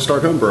decided I wanted to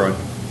start home brewing.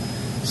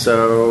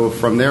 So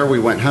from there, we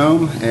went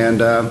home.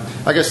 And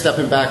I guess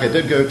stepping back, I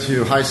did go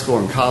to high school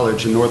and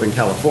college in Northern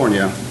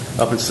California,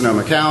 up in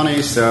Sonoma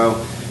County.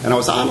 And I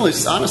was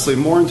honestly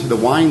more into the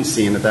wine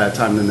scene at that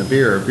time than the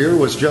beer. Beer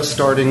was just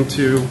starting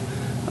to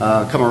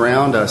come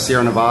around.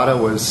 Sierra Nevada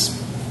was,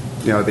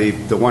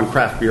 the one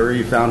craft beer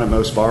you found at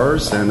most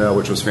bars, and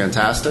which was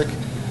fantastic.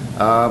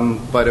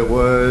 But it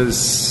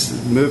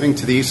was moving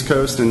to the East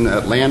Coast in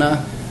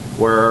Atlanta,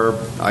 where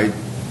I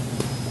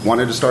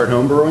wanted to start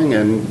homebrewing.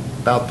 And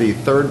about the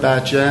 3rd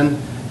batch in,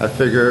 I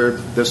figured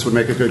this would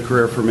make a good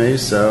career for me.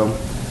 So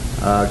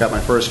I got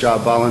my first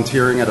job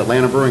volunteering at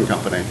Atlanta Brewing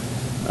Company.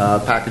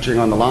 Packaging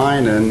on the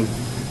line, and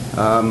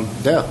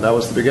that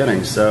was the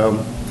beginning. So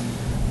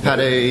had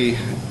a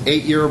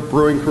 8-year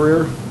brewing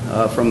career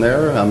from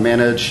there.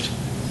 Managed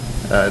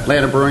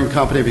Atlanta Brewing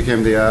Company,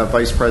 became the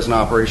vice president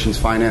of operations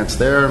finance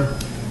there,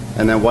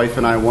 and then wife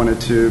and I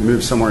wanted to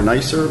move somewhere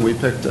nicer. We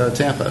picked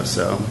Tampa,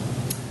 so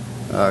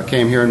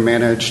came here and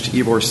managed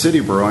Ybor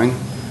City Brewing.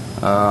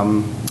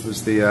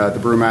 Was the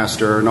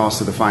brewmaster and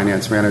also the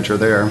finance manager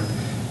there,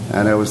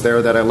 and it was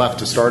there that I left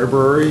to start a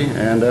brewery,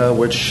 and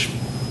which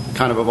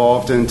kind of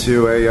evolved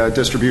into a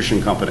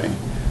distribution company.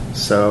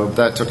 So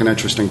that took an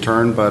interesting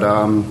turn. But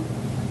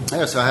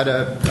so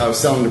I was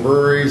selling to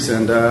breweries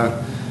and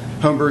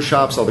homebrew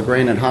shops, all the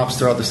grain and hops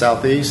throughout the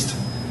Southeast.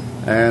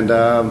 And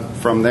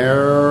from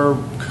there,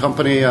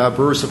 company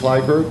Brewer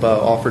Supply Group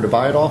offered to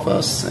buy it off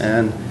us.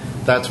 And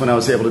that's when I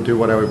was able to do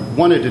what I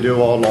wanted to do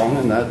all along,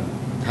 and that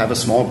have a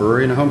small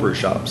brewery and a homebrew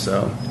shop.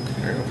 So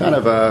kind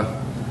of a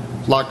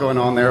lot going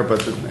on there,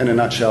 but in a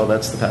nutshell,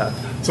 that's the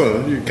path.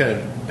 So you kind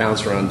of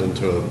bounced around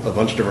into a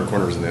bunch of different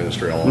corners in the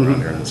industry all around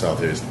here in the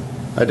Southeast.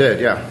 I did,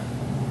 yeah.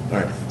 All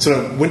right.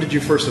 So when did you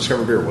first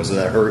discover beer? Was it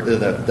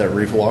that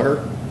Reef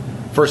Lager?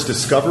 First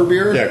discover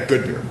beer? Yeah,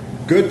 good beer.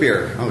 Good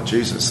beer. Oh,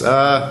 Jesus.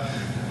 God,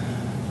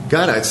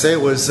 I'd say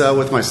it was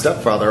with my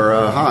stepfather,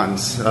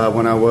 Hans,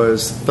 when I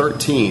was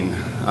 13.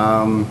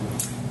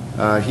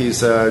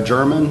 He's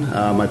German.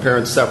 My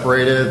parents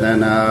separated,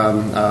 then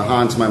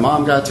Hans and my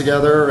mom got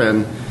together,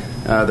 and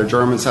the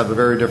Germans have a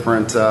very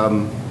different,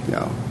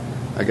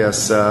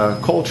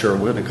 culture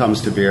when it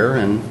comes to beer.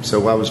 And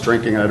so I was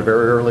drinking at a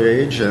very early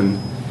age, and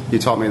he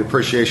taught me the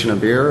appreciation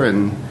of beer,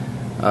 and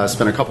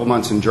spent a couple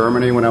months in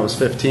Germany when I was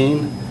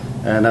 15.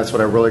 and that's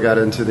when I really got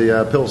into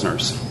the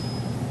Pilsners.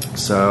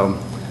 So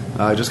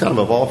I just kind of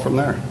evolved from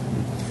there.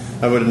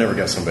 I would have never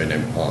guessed somebody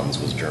named Hans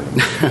was German.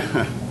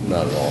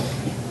 Not at all.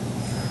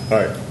 All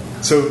right.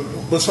 So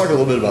let's talk a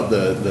little bit about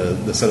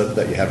the setup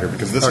that you have here,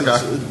 because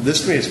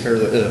this to me is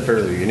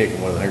fairly unique,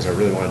 and one of the things I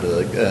really wanted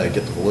to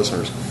get to the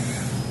listeners.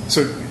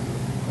 So,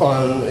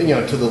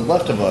 to the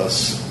left of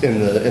us in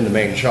the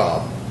main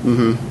shop,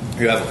 you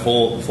have a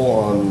full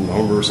on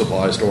homebrew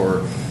supply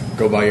store.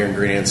 Go buy your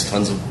ingredients,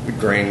 tons of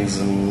grains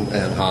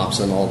and hops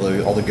and all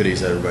the goodies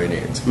that everybody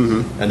needs.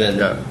 And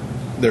then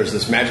there's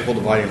this magical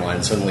dividing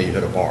line. Suddenly you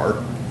hit a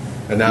bar,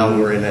 and now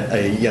we're in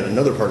yet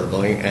another part of the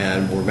building,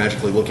 and we're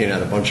magically looking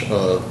at a bunch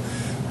of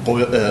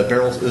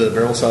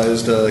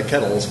barrel-sized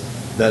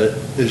kettles that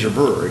is your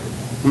brewery.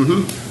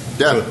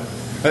 Yeah. So,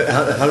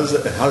 how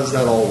does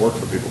that all work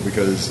for people?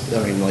 Because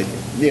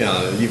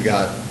you've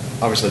got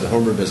obviously the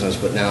homebrew business,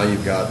 but now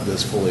you've got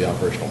this fully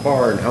operational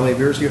bar. And how many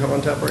beers do you have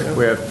on tap right now?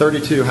 We have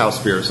 32 house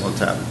beers on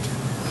tap.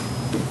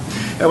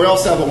 And we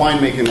also have a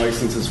winemaking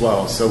license as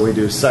well. So we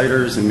do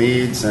ciders and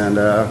meads, and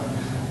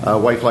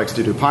wife likes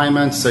to do pine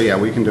mints. So yeah,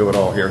 we can do it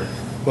all here.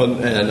 Well,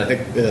 and I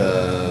think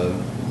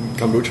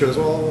kombucha as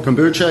well?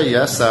 Kombucha,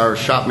 yes. Our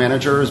shop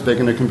manager is big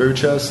into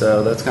kombucha,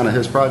 so that's kind of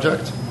his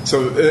project.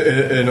 So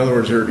in other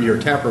words, your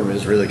tap room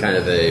is really kind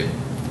of a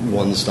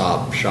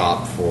one-stop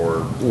shop for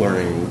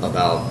learning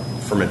about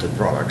fermented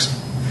products.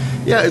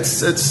 Yeah,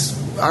 it's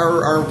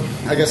our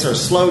I guess our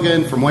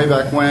slogan from way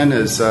back when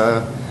is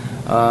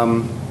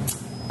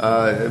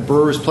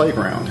Brewer's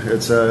Playground.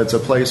 It's a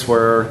place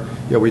where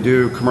we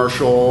do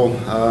commercial.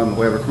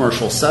 We have a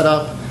commercial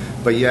setup,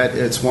 but yet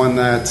it's one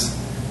that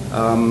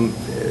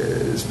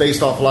is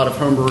based off a lot of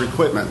homebrew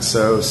equipment.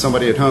 So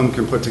somebody at home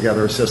can put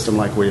together a system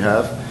like we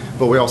have,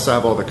 but we also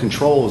have all the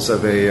controls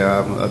of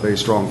a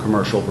strong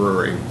commercial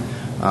brewery.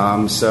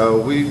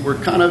 So we're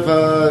kind of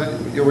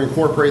we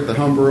incorporate the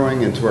home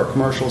brewing into our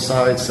commercial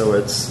side. So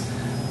it's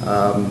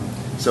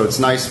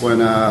nice when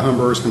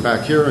homebrewers come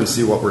back here and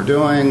see what we're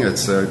doing.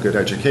 It's a good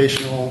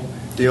educational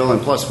deal,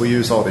 and plus we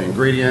use all the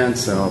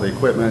ingredients and all the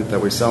equipment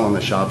that we sell in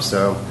the shop.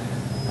 So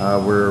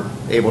we're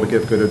able to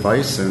give good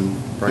advice and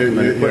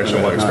recommend you actually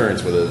have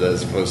experience with it,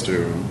 as opposed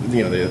to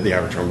the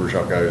average homebrew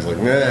shop guy who's like,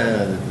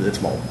 nah,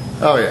 it's mold.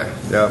 Oh yeah.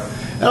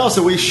 And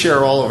also we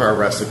share all of our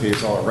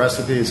recipes,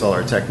 all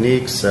our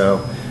techniques.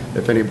 So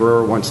if any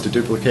brewer wants to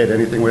duplicate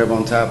anything we have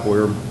on tap,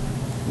 we're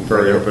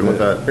very open with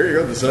that. Here you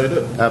go. This is how you do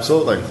it.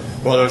 Absolutely.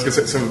 Well, I was going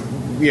to say, so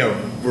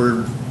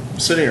we're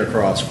sitting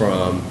across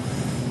from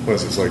what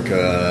is this, like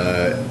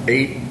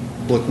 8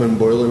 Blickman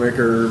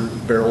Boilermaker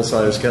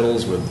barrel-sized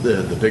kettles with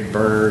the big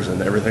burners,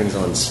 and everything's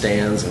on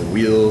stands and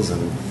wheels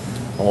and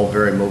all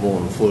very mobile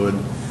and fluid.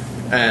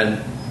 And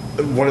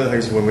one of the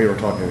things when we were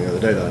talking the other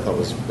day that I thought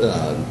was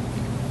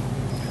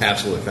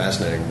absolutely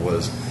fascinating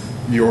was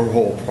your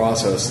whole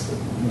process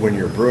when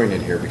you're brewing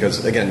in here,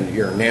 because again,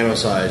 you're nano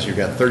size, you've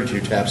got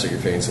 32 taps that you're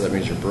feeding, so that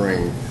means you're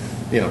brewing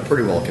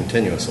pretty well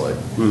continuously.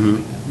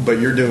 But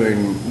you're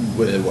doing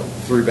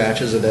 3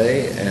 batches a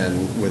day,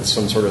 and with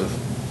some sort of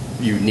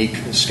unique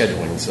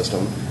scheduling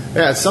system.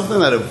 Yeah, it's something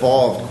that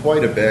evolved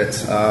quite a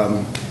bit.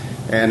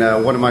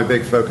 And one of my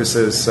big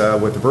focuses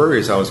with the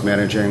breweries I was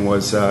managing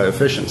was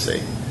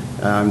efficiency.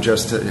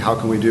 Just how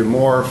can we do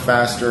more,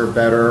 faster,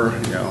 better,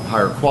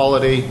 higher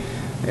quality,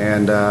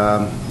 and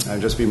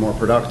just be more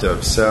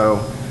productive.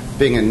 So,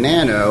 being a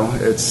nano,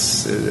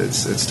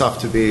 it's tough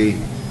to be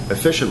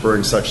efficient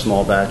brewing such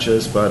small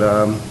batches, but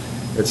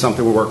it's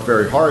something we work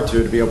very hard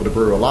to be able to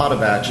brew a lot of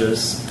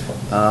batches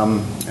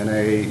in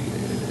a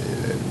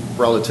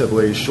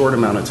relatively short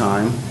amount of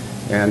time,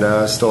 and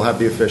still have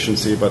the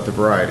efficiency but the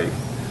variety.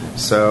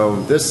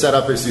 So this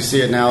setup, as you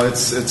see it now,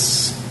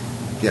 it's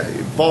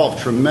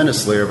evolved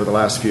tremendously over the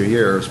last few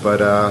years,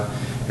 but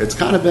it's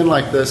kind of been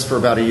like this for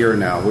about a year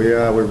now. We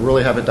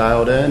really have it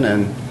dialed in,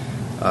 and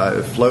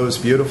it flows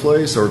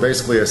beautifully. So we're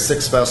basically a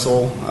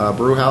 6-vessel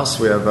brew house.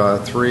 We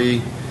have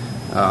 3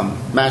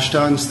 mash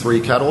tuns,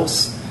 3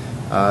 kettles,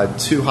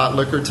 2 hot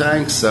liquor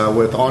tanks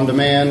with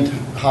on-demand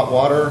hot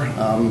water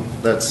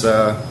that's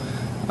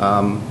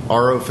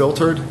RO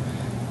filtered.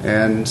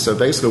 And so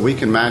basically we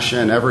can mash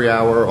in every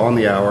hour, on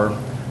the hour,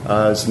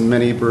 as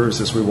many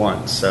brews as we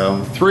want.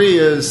 So 3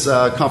 is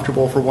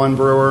comfortable for one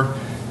brewer,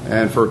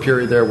 and for a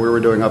period there we were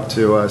doing up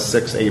to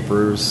 6-8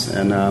 brews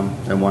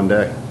in one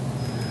day.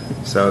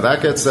 So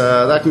that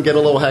can get a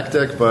little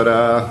hectic, but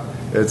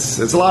it's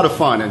a lot of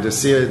fun, and to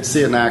see it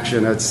in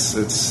action,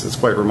 it's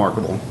quite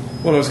remarkable.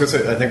 Well, I was going to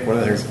say, I think one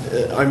of the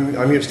things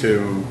I'm used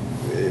to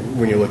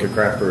when you look at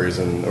craft breweries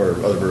or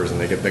other breweries, and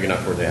they get big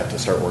enough where they have to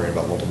start worrying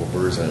about multiple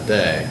brews in a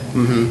day.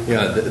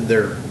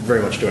 They're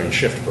very much doing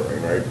shift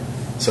brewing, right?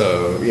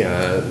 So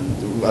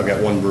I've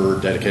got one brewer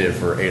dedicated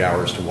for 8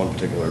 hours to one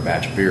particular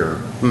batch of beer.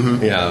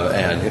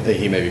 And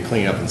he may be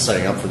cleaning up and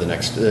setting up for the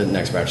next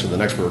batch, so the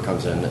next brewer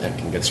comes in and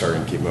can get started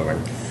and keep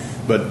moving.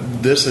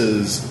 But this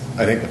is,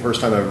 I think, the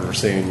first time I've ever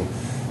seen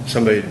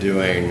somebody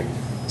doing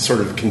sort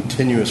of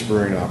continuous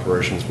brewing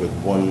operations with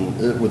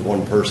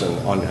one person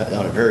on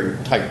a very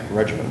tight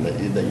regimen that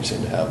you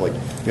seem to have. Like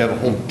you have a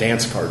whole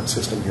dance card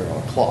system here on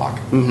a clock.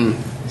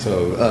 Mm-hmm.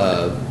 So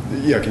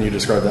can you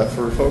describe that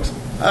for folks?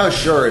 Oh,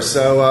 sure.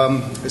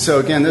 So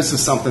again, this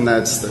is something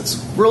that's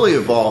really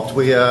evolved.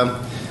 We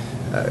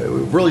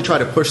really try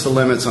to push the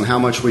limits on how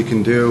much we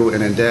can do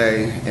in a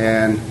day,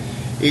 and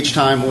each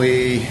time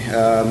we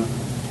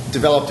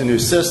developed a new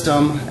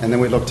system, and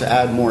then we looked to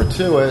add more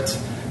to it,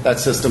 that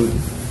system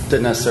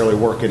didn't necessarily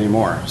work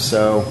anymore.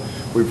 So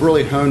we've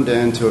really honed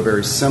into a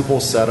very simple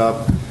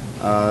setup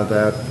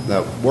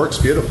that works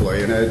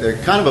beautifully, and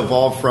it kind of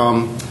evolved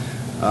from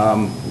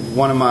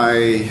one of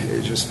my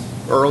just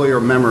earlier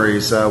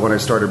memories when I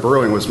started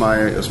brewing. It was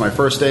my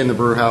first day in the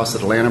brew house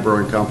at Atlanta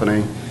Brewing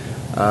Company.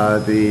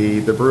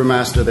 The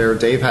brewmaster there,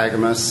 Dave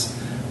Hagamus,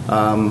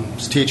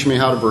 was teaching me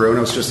how to brew, and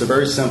it was just a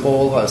very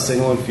simple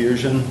single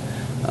infusion,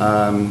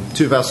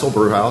 2-vessel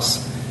brew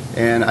house.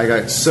 And I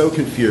got so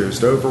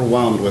confused,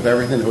 overwhelmed with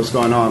everything that was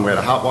going on. We had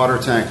a hot water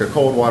tank, a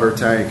cold water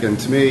tank, and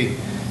to me,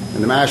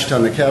 in the mash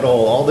tun, the kettle,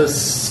 all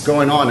this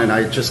going on, and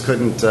I just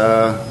couldn't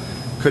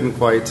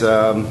quite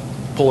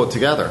pull it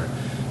together.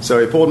 So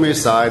he pulled me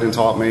aside and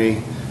taught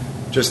me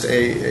just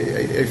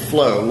a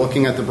flow,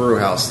 looking at the brew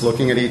house,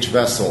 looking at each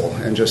vessel,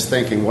 and just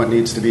thinking what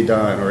needs to be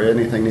done or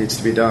anything needs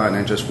to be done,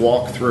 and just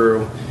walk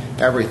through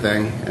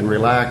everything and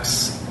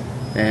relax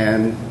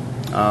and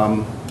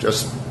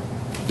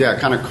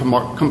kind of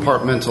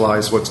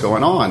compartmentalize what's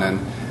going on.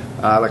 And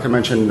like I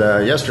mentioned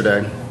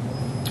yesterday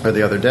or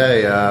the other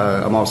day,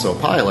 I'm also a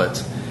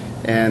pilot,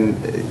 and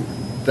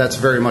that's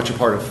very much a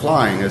part of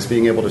flying, is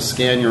being able to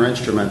scan your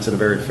instruments in a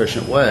very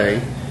efficient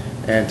way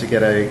and to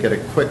get a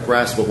quick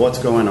grasp of what's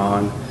going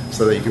on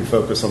so that you can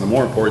focus on the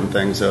more important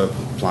things of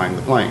flying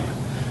the plane.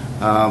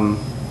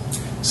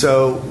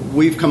 So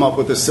we've come up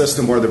with a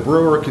system where the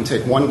brewer can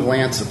take one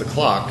glance at the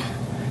clock,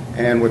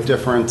 and with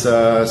different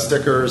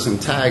stickers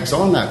and tags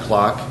on that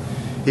clock,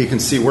 he can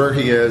see where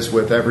he is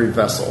with every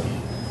vessel.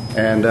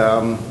 And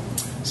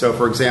so,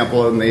 for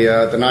example, in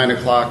the 9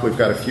 o'clock, we've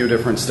got a few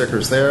different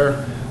stickers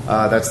there.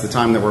 That's the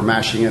time that we're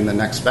mashing in the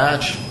next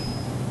batch.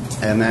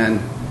 And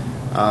then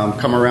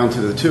come around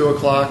to the 2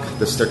 o'clock,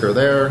 the sticker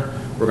there.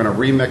 We're going to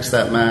remix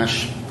that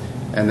mash.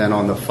 And then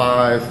on the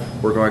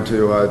 5, we're going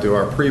to do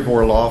our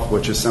pre-boil off,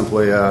 which is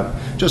simply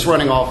just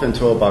running off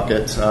into a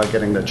bucket,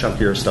 getting the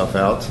chunkier stuff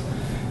out,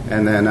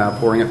 and then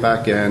pouring it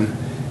back in.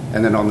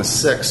 And then on the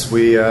 6,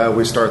 we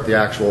start the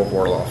actual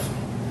boil off.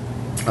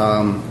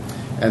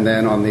 And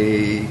then on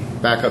the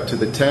back up to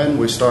the 10,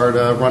 we start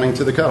running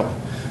to the kettle.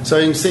 So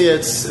you can see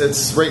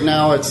it's right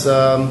now it's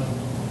the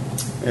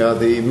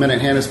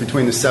minute hand is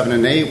between the 7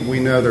 and 8. We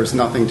know there's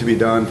nothing to be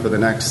done for the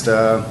next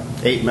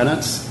 8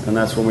 minutes, and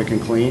that's when we can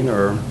clean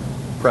or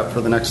prep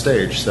for the next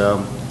stage. So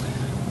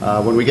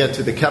when we get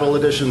to the kettle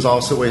editions,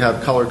 also we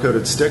have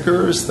color-coded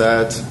stickers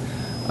that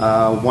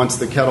once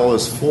the kettle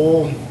is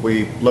full,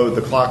 we load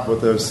the clock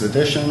with those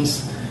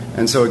additions.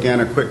 And so again,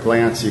 a quick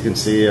glance, you can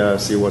see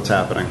what's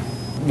happening.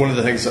 One of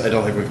the things I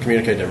don't think we've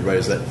communicated to everybody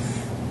is that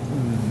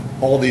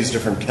all these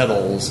different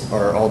kettles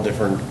are all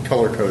different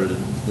color-coded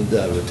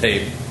with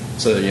tape.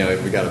 So,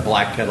 we got a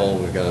black kettle,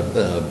 we've got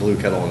a blue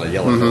kettle, and a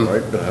yellow kettle,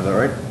 right? Do I have that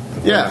right?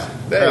 Yeah.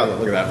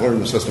 Look at that. We're in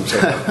the system so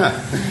far.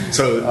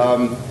 So,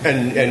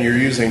 and you're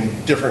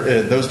using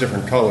different those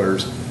different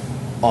colors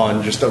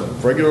on just a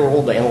regular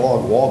old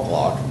analog wall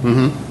clock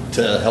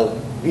to help,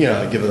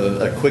 give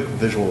a quick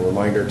visual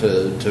reminder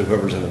to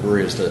whoever's in the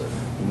brewery as to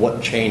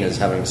what chain is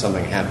having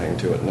something happening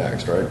to it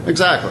next, right?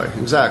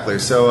 Exactly.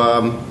 So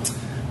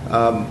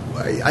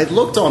I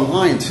looked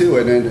online too,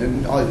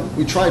 and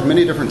we tried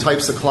many different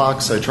types of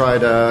clocks. I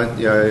tried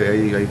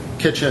a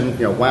kitchen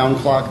wound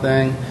clock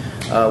thing.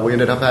 We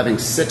ended up having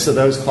 6 of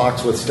those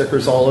clocks with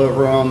stickers all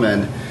over them,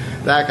 and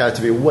that got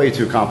to be way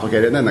too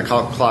complicated. And then the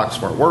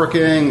clocks weren't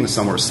working.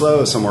 Some were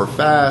slow, some were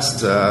fast.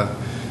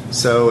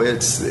 So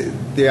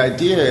the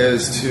idea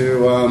is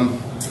to,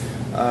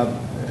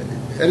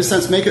 in a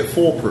sense, make it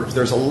foolproof.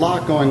 There's a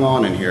lot going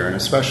on in here, and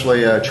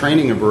especially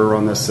training a brewer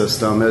on this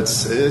system,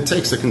 it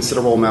takes a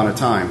considerable amount of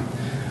time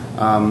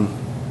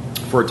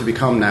for it to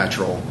become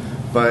natural.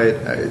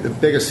 But the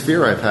biggest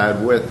fear I've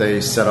had with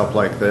a setup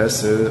like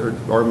this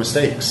are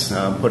mistakes,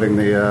 putting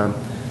the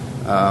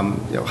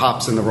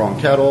hops in the wrong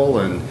kettle,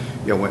 and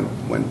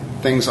when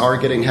things are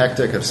getting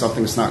hectic, if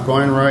something's not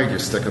going right, you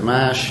stick a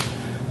mash,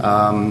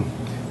 and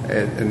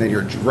then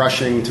you're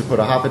rushing to put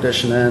a hop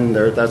addition in.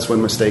 That's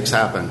when mistakes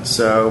happen.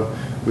 So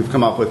we've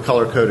come up with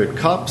color-coded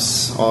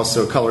cups,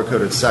 also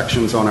color-coded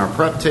sections on our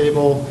prep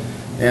table,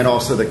 and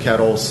also the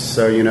kettles.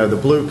 So the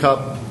blue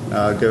cup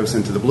goes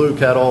into the blue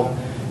kettle,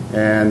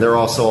 and they're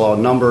also all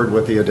numbered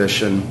with the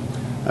addition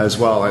as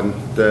well. And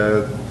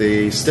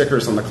the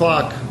stickers on the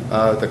clock,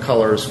 the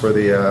colors for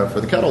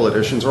the kettle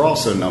additions are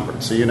also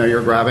numbered. So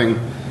you're grabbing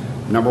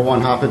number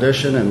 1 hop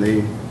addition and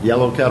the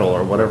yellow kettle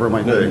or whatever it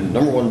might be.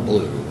 Number 1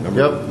 blue,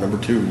 number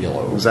 2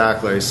 yellow.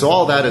 Exactly. So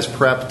all that is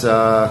prepped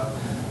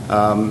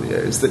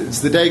as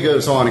the day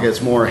goes on, it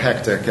gets more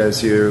hectic.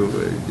 As you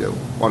know,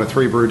 on a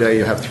 3 brew day,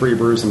 you have 3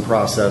 brews in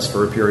process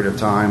for a period of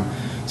time.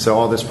 So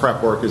all this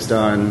prep work is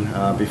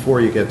done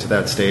before you get to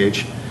that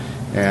stage.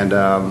 And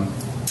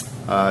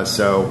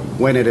so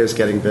when it is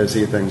getting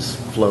busy, things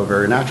flow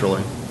very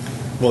naturally.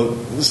 Well,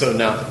 so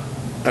now,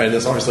 I mean,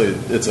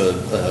 it's a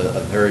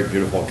very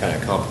beautiful and kind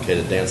of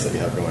complicated dance that you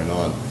have going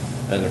on.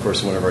 And of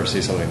course, whenever I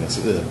see something that's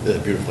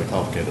beautifully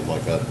complicated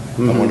like that,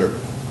 I wonder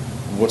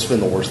what's been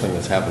the worst thing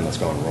that's happened that's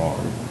gone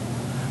wrong.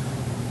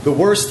 The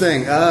worst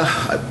thing,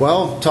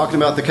 well, talking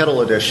about the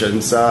kettle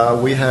editions,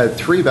 we had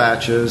 3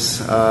 batches,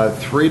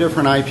 3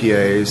 different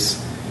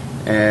IPAs,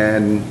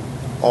 and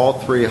all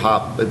 3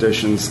 hop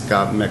editions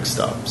got mixed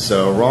up.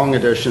 So wrong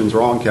editions,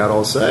 wrong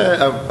kettles.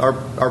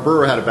 Our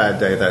brewer had a bad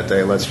day that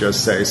day, let's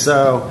just say.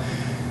 So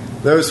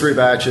those 3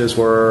 batches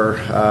were,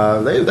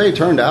 they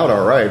turned out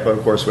all right, but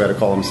of course we had to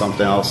call them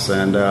something else.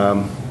 And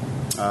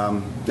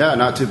yeah,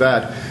 not too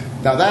bad.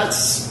 Now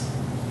that's,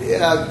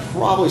 I'd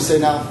probably say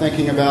now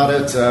thinking about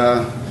it,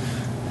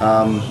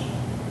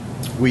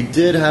 we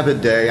did have a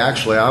day,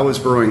 actually I was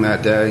brewing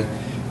that day,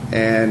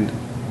 and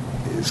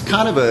it's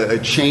kind of a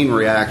chain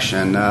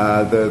reaction.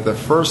 The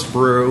first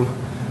brew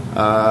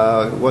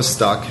was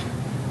stuck,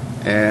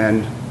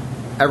 and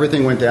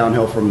everything went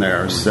downhill from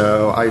there.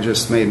 So I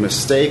just made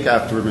mistake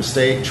after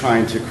mistake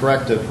trying to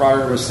correct a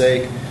prior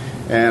mistake,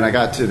 and I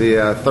got to the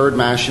 3rd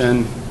mash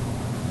in,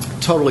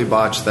 totally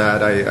botched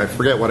that. I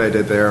forget what I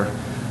did there,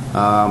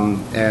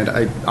 and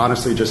I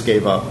honestly just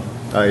gave up.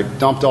 I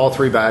dumped all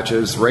 3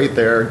 batches right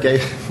there,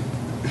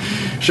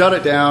 shut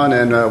it down,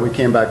 and we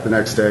came back the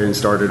next day and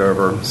started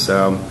over.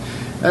 So,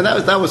 and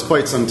that was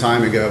quite some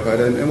time ago. But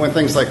and when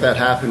things like that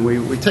happen,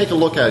 we take a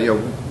look at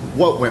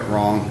what went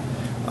wrong,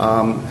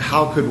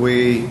 how can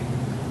we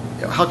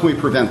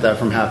prevent that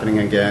from happening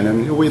again,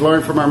 and we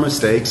learn from our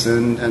mistakes,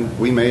 and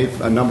we made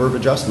a number of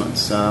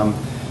adjustments. And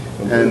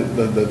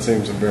that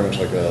seems very much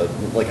like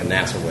a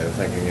NASA way of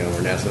thinking.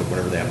 Where NASA,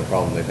 whenever they have a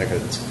problem, they think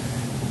it's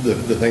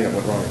the thing that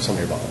went wrong is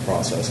something about the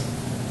process.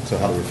 So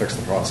how do we fix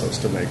the process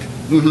to make?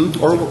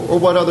 Or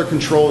what other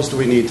controls do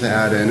we need to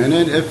add in? And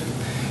if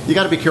you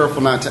got to be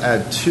careful not to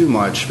add too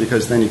much,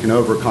 because then you can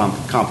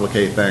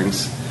overcomplicate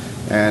things.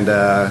 And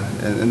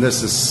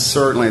this is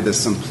certainly the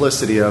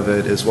simplicity of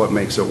it is what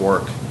makes it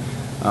work.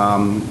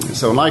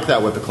 So like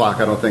that with the clock,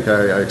 I don't think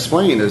I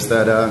explained, is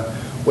that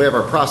we have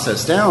our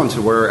process down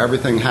to where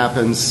everything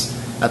happens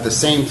at the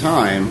same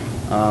time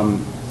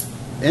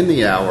in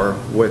the hour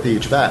with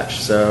each batch.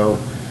 So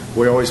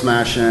we always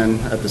mash in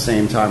at the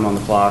same time on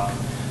the clock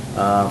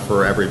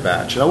for every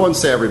batch. And I wouldn't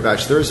say every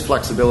batch. There is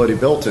flexibility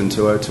built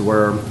into it to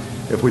where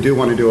if we do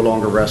want to do a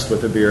longer rest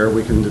with the beer,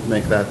 we can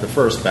make that the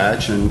first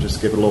batch and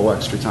just give it a little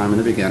extra time in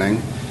the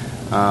beginning.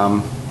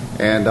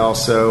 And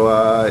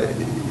also,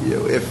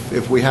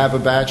 if we have a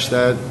batch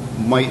that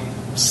might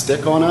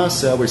stick on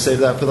us, we save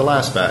that for the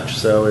last batch,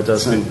 so it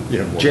doesn't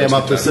jam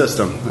up the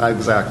system.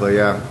 Exactly,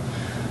 yeah.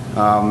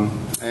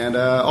 And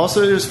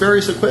also, there's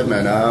various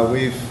equipment.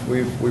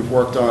 We've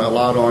worked a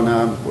lot on.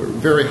 We're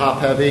very hop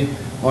heavy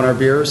on our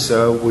beers,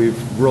 so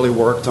we've really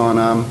worked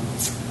on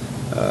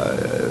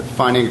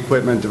finding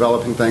equipment,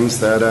 developing things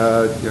that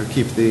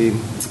keep the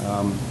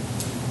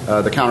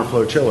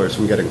counterflow chillers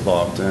from getting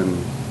clogged, and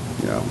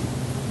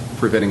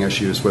preventing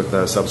issues with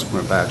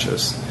subsequent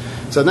batches.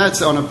 So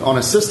that's on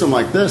a system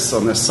like this,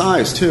 on this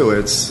size too.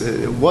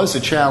 It was a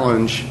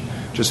challenge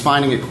just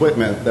finding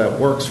equipment that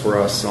works for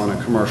us on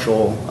a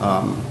commercial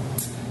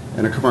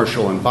in a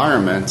commercial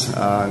environment,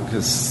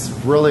 because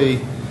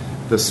really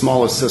the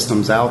smallest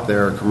systems out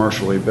there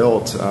commercially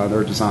built,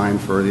 they're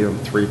designed for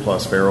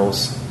 3+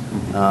 barrels.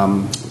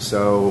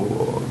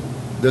 So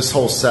this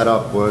whole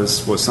setup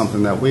was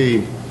something that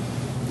we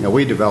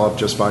developed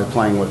just by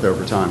playing with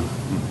over time.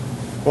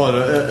 Well,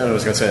 and I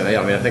was going to say,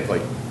 I think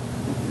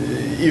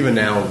even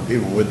now,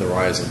 even with the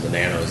rise of the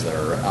nanos that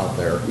are out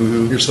there,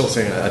 you're still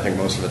seeing, I think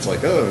most of it's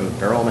like,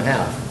 barrel and a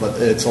half, but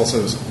it's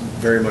also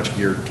very much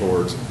geared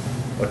towards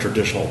a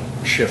traditional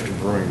shift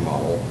brewing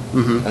model,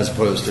 as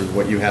opposed to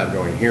what you have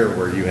going here,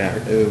 where you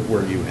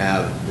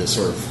have this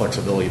sort of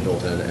flexibility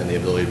built in and the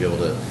ability to be able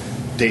to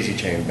daisy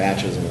chain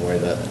batches in a way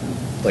that,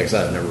 like I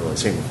said, I've never really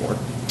seen before.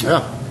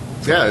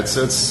 Yeah,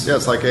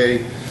 it's like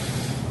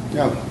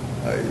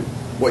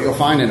what you'll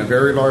find in a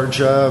very large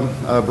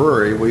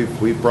brewery.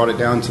 We've brought it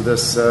down to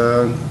this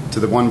to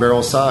the 1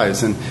 barrel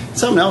size, and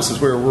something else is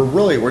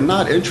we're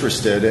not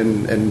interested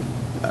in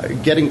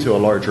getting to a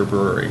larger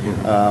brewery.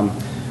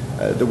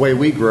 The way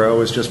we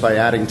grow is just by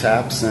adding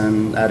taps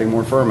and adding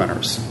more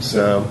fermenters.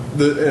 So,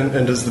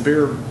 and does the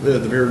beer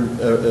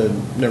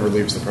never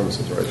leaves the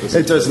premises, right?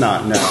 It does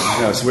not.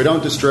 No. So we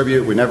don't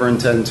distribute. We never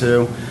intend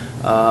to.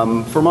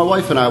 For my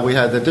wife and I, we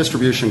had the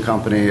distribution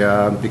company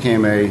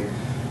became a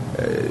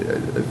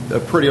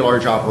pretty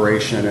large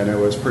operation, and it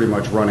was pretty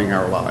much running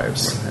our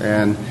lives.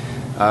 And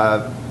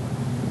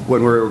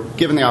when we were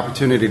given the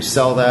opportunity to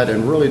sell that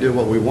and really do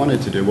what we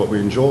wanted to do, what we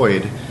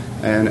enjoyed.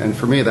 And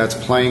for me, that's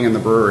playing in the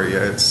brewery.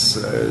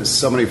 It's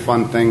so many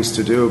fun things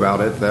to do about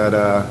it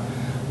that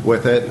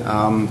with it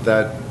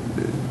that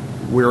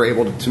we were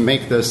able to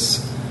make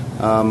this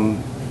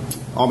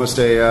almost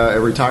a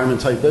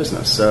retirement type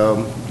business.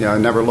 So I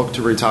never look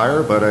to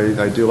retire, but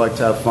I do like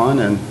to have fun,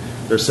 and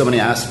there's so many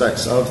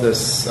aspects of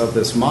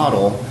this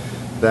model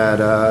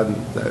that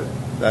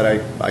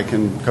I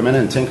can come in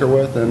and tinker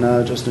with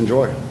and just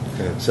enjoy.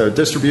 Okay. So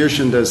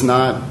distribution does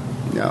not,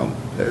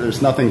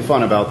 there's nothing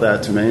fun about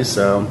that to me.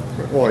 So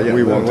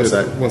we won't do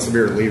that. Once the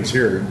beer leaves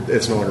here,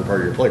 it's no longer part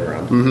of your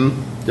playground.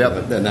 Mm-hmm.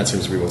 Yep. And that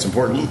seems to be what's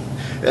important.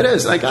 It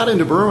is. I got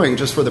into brewing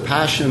just for the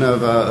passion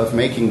of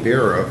making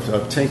beer,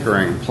 of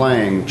tinkering,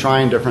 playing,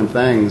 trying different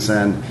things,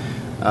 and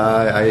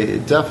I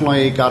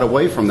definitely got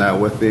away from that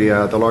with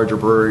the larger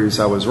breweries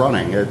I was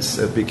running.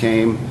 It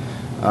became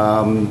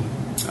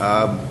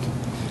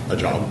A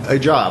job. A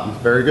job.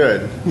 Very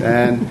good.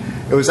 And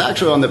it was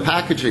actually on the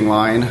packaging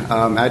line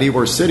at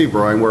Ybor City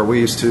Brewing where we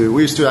used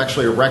to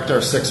actually erect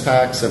our six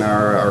packs and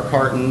our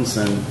cartons,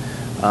 and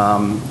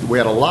we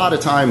had a lot of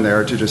time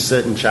there to just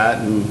sit and chat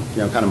and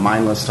kind of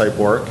mindless type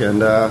work.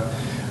 And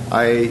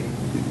I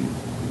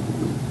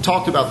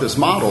talked about this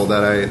model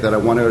that I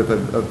wanted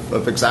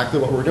of exactly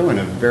what we're doing: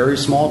 of very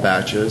small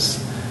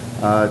batches,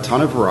 a ton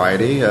of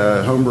variety,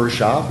 a homebrew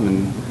shop,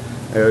 and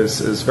it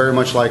was very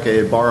much like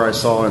a bar I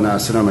saw in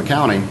Sonoma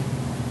County,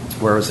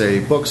 where it was a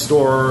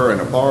bookstore and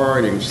a bar,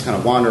 and you can just kind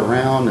of wander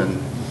around and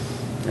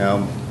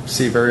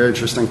see very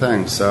interesting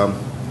things. So I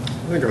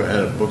think if I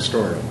had a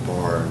bookstore and a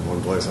bar in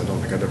one place, I don't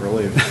think I'd ever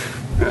leave.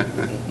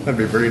 That'd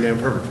be pretty damn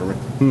perfect for me.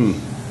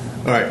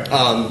 All right.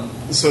 I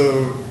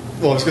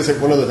was going to say,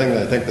 one other thing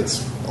that I think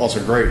that's also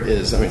great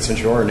is, since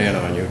you are a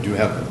nano and you do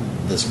have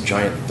this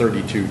giant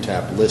 32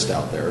 tap list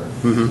out there,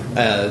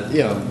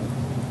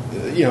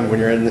 when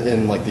you're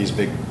in like these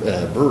big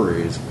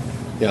breweries,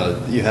 you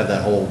have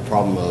that whole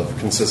problem of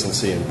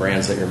consistency and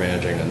brands that you're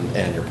managing,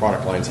 and your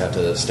product lines have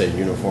to stay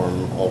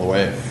uniform all the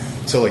way.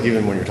 So, like,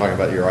 even when you're talking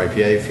about your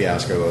IPA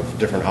fiasco of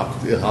different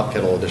hop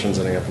kettle additions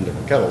ending up in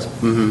different kettles,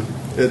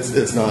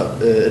 it's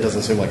not. It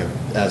doesn't seem like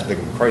as big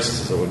of a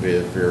crisis as it would be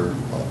if you're,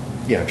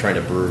 trying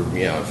to brew,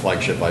 a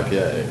flagship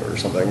IPA or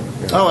something.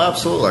 Oh,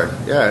 absolutely.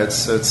 Yeah,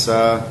 it's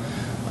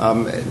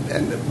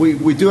and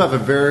we do have a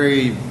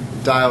very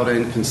dialed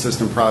in,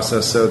 consistent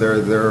process. So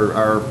there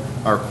are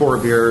our core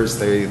beers.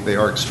 They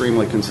are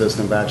extremely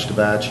consistent batch to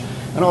batch,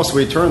 and also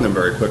we turn them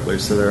very quickly,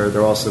 so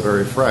they're also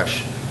very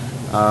fresh.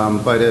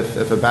 But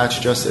if a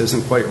batch just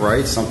isn't quite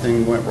right,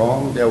 something went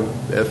wrong,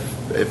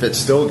 if it's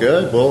still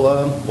good,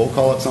 we'll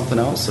call it something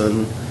else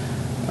and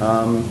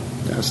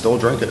still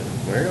drink it.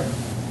 There you go.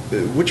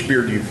 Which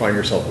beer do you find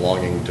yourself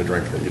longing to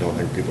drink that you don't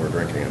think people are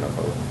drinking enough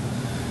of?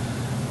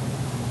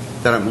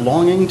 That I'm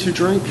longing to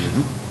drink?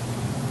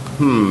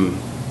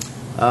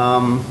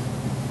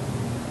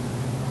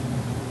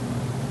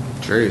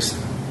 Jeez.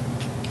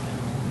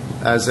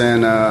 As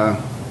in, I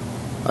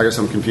guess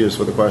I'm confused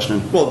with the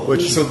question. Well,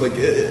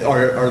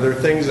 are there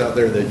things out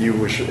there that you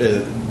wish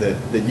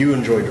that you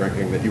enjoy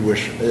drinking that you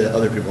wish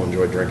other people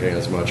enjoyed drinking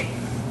as much?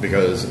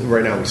 Because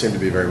right now we seem to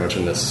be very much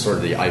in this sort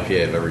of the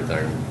IPA of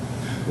everything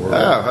world.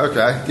 Oh,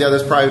 okay. Yeah,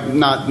 that's probably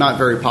not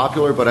very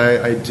popular, but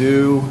I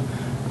do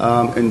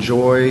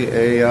enjoy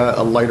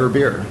a lighter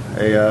beer,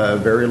 a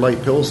very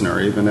light Pilsner,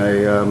 even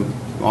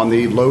on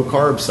the low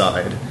carb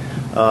side.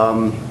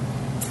 I'm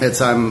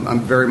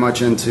very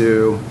much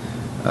into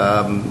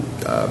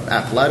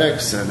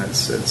athletics, and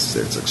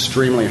it's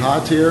extremely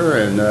hot here,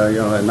 and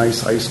a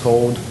nice ice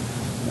cold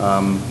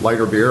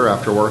lighter beer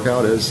after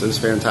workout is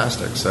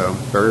fantastic. So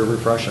very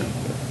refreshing.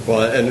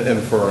 Well,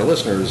 and for our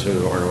listeners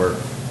who aren't aware,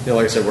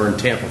 like I said, we're in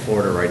Tampa,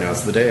 Florida right now.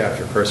 It's the day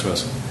after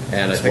Christmas,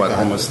 and I think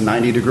almost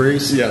 90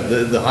 degrees. Yeah,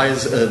 the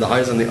highs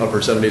in the upper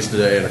 70s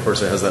today, and of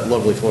course it has that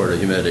lovely Florida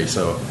humidity.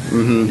 So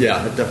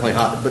yeah, definitely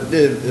hot. But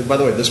by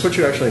the way, this puts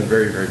you actually in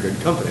very, very good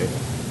company,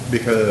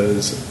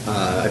 because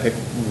I think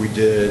we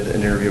did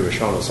an interview with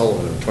Sean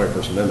O'Sullivan of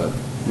 21st Amendment,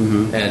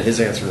 and his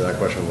answer to that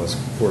question was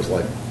Coors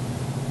Light.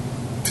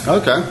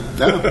 Okay.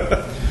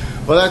 Yeah.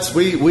 Well,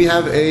 we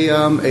have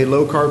a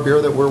low carb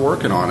beer that we're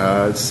working on.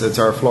 It's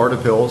our Florida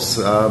Pils.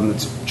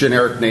 It's a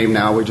generic name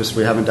now. We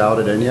haven't dialed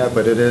it in yet,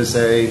 but it is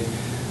it's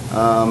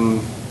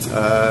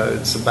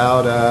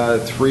about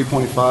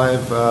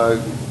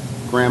 3.5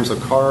 grams of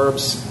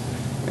carbs,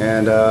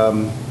 and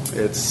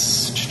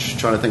it's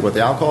trying to think what the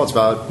alcohol. It's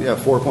about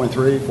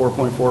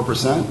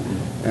 4.4%,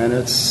 and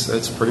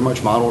it's pretty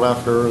much modeled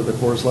after the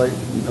Coors Light,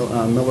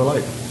 Miller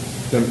Lite.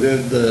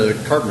 The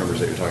carb numbers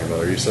that you're talking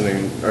about, are you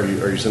sending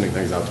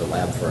things out to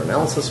lab for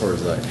analysis, or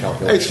is that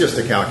calculated? It's just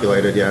a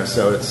calculated, yeah.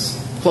 So it's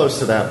close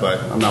to that,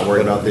 but I'm not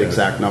worried about the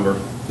exact number.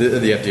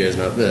 The FDA is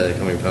not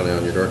coming pounding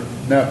on your door?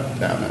 No.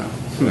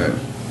 All right.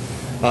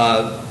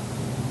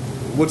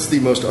 What's the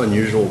most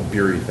unusual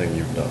beery thing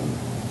you've done?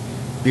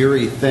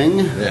 Beery thing?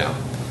 Yeah.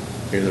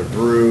 Either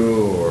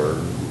brew or...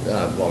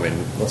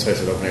 let's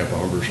face it, opening up a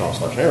homebrew shop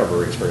 / nano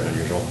brewery is very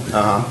unusual.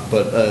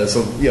 But, let's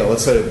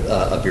say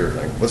a beer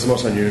thing. What's the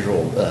most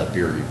unusual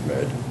beer you've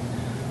made?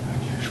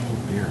 Unusual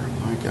beer?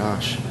 My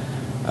gosh.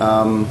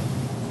 I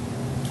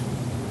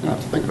have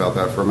to think about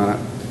that for a minute.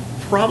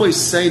 Probably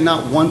say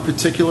not one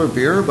particular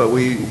beer, but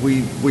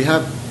we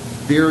have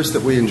beers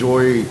that we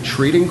enjoy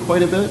treating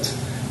quite a bit.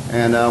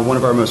 And one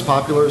of our most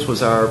populars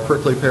was our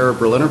Prickly Pear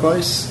Berliner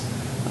Weiss,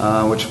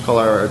 which we call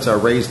it's our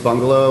raised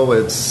bungalow.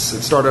 It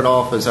started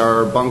off as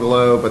our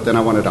bungalow, but then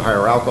I wanted a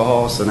higher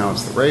alcohol, so now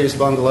it's the raised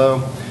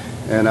bungalow.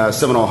 And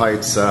Seminole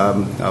Heights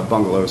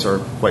bungalows are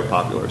quite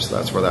popular, so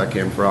that's where that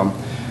came from.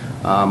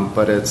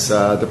 But it's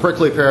the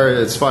Prickly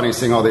Pear. It's funny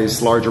seeing all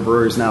these larger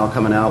breweries now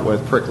coming out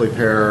with Prickly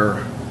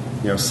Pear,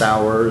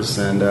 sours,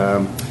 and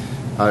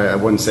I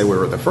wouldn't say we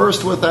were the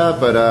first with that,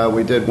 but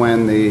we did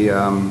win the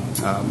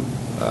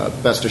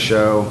Best of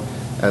Show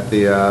at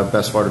the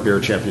Best Barter Beer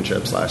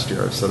Championships last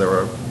year. So there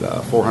were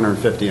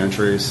 450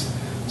 entries.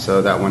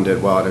 So that one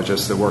did well. It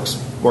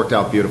worked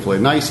out beautifully.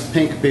 Nice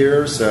pink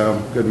beer,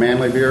 so good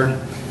manly beer,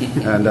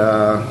 and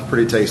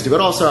pretty tasty.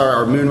 But also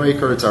our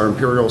Moonraker, it's our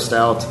Imperial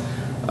Stout.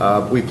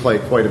 We play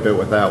quite a bit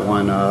with that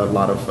one. A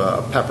lot of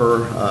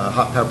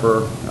hot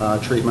pepper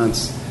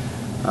treatments,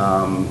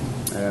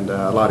 and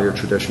a lot of your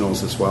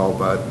traditionals as well.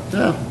 But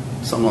yeah,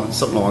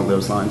 something along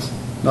those lines.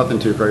 Nothing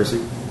too crazy.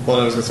 Well,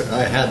 I was going to say,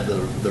 I had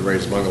the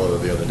raised bungalow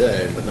the other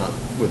day, but not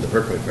with the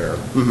Prickly Pear.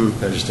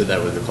 Mm-hmm. I just did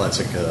that with the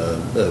classic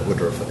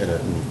Woodruff in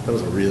it, and that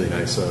was a really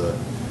nice,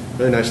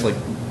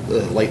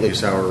 lightly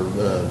sour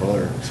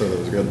Berliner, so that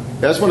was good.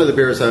 That's one of the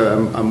beers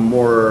I'm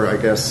more, I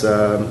guess,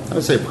 I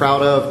would say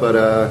proud of, but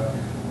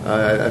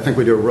I think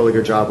we do a really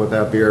good job with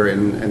that beer.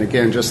 And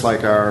again, just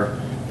like our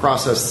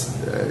process,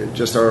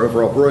 just our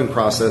overall brewing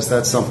process,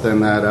 that's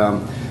something that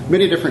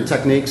many different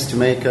techniques to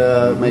make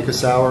a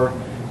sour.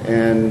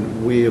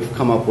 And we have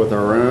come up with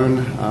our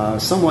own,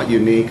 somewhat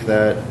unique,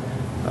 that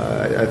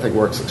I think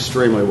works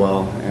extremely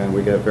well, and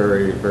we get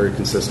very, very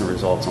consistent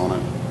results on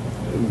it.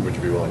 Would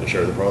you be willing to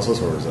share the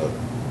process, or is that?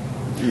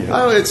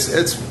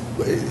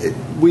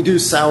 We do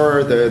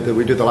sour.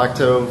 We do the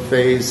lacto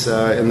phase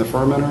in the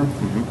fermenter.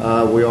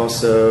 Mm-hmm. We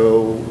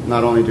also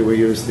not only do we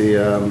use the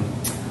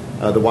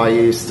Y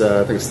yeast.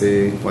 I think it's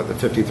the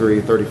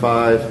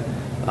 5335.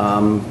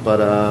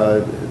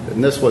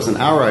 And this wasn't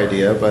our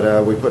idea,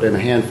 but we put in a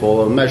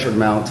handful, a measured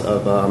amount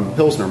of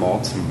Pilsner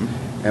malt, mm-hmm.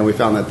 and we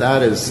found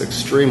that is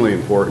extremely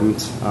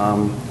important.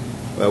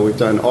 We've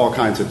done all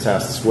kinds of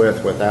tests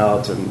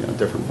without, and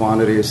different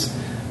quantities.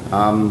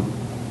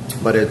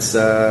 But it's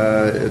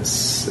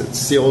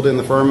sealed in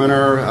the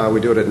fermenter.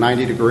 We do it at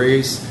 90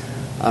 degrees.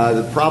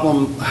 The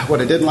problem,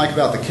 what I didn't like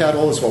about the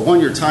kettle is, well, one,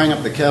 you're tying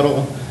up the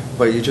kettle,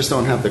 but you just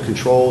don't have the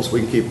controls.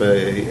 We can keep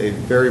a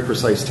very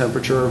precise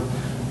temperature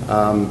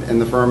in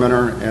the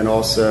fermenter, and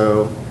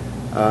also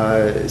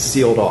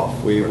sealed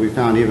off. We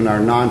found even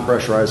our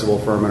non-pressurizable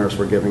fermenters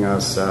were giving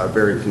us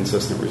very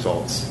consistent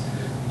results.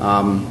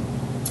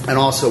 And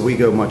also we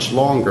go much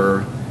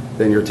longer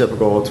than your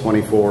typical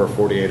 24 or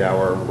 48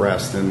 hour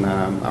rest, and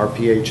our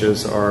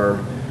pHs are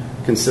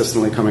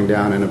consistently coming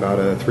down in about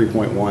a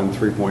 3.1,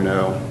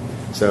 3.0.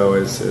 So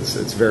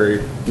it's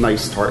very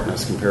nice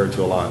tartness compared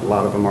to a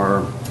lot of them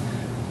are.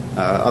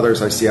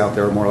 Others I see out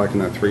there are more like in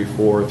the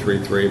 3.4,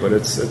 3.3, but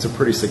it's a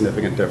pretty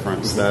significant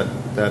difference, that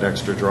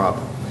extra drop.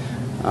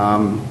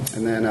 And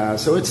then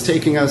so it's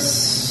taking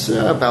us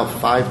about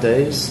 5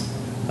 days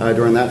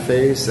during that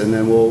phase, and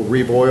then we'll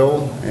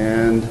reboil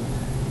and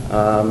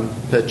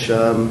pitch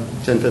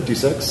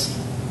 1056,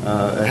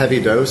 a heavy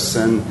dose,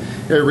 and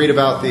read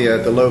about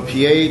the low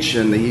pH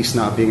and the yeast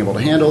not being able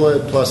to handle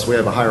it. Plus, we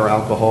have a higher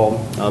alcohol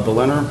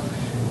Berliner,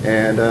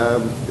 and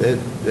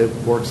it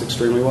works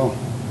extremely well.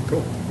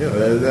 Cool.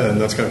 Yeah, and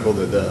that's kind of cool.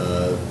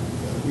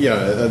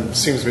 There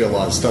seems to be a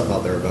lot of stuff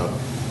out there about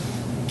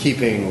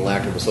keeping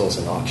lactobacillus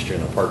and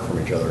oxygen apart from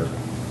each other.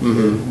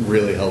 Mm-hmm. It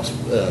really helps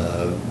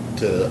to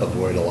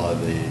avoid a lot of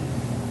the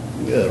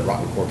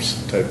rotten corpse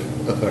type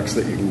effects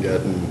that you can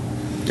get. And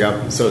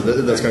yep. So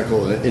that's kind of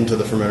cool. Into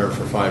the fermenter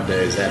for 5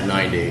 days at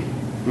 90,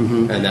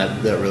 mm-hmm. and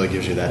that really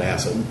gives you that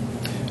acid.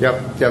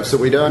 Yep. So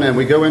we go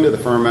into the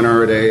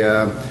fermenter at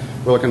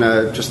we're looking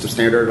at just a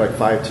standard like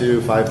 5.2,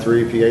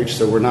 5.3 pH.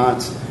 So we're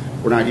not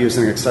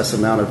using an excessive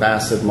amount of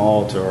acid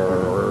malt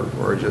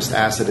or just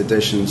acid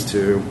additions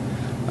to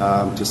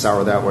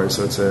sour that way.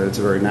 So it's a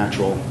very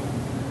natural,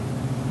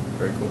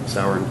 very cool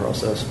souring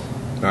process.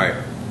 All right.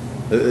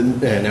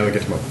 And now we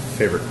get to my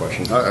favorite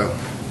question. Uh-oh.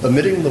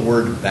 Omitting the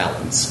word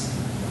balance.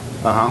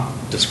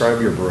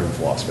 Describe your brewing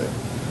philosophy.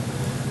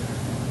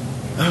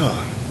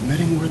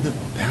 Omitting the word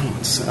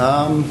balance.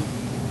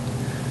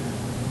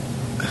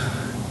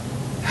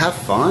 Have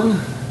fun.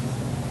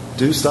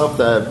 Do stuff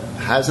that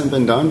hasn't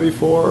been done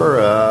before.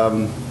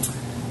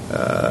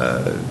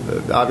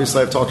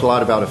 Obviously, I've talked a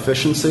lot about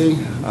efficiency,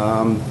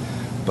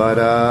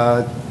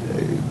 but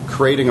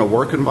creating a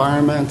work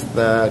environment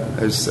that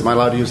is. Am I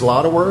allowed to use a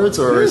lot of words,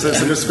 or is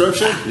this a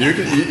description? You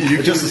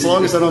can just as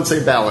long as I don't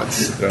say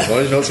balance. As long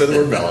as you don't say the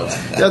word balance.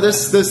 Yeah,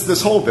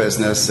 this whole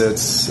business,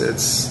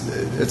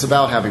 it's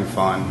about having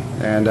fun,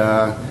 and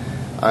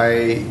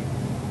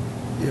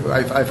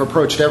I've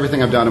approached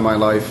everything I've done in my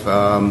life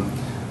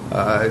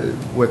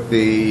with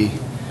the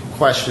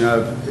question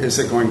of, is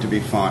it going to be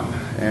fun?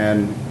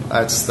 And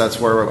that's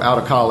where, out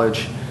of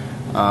college,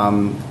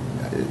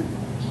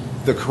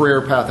 the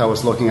career path I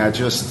was looking at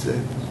just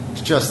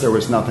just there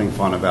was nothing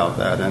fun about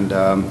that. And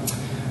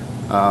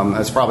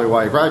that's probably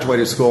why I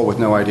graduated school with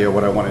no idea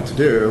what I wanted to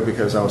do,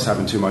 because I was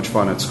having too much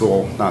fun at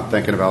school, not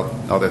thinking about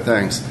other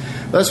things.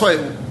 That's why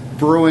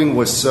brewing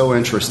was so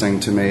interesting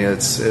to me.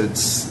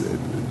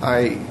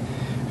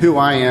 Who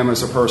I am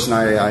as a person.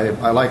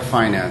 I like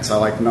finance. I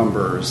like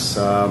numbers.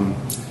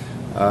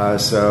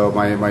 So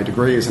my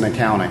degree is in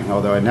accounting,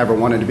 although I never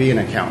wanted to be an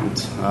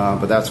accountant.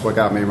 But that's what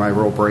got me my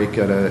real break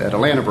at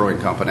Atlanta Brewing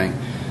Company.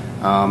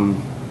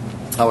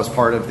 I was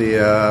part of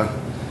the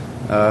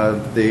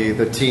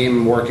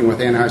team working with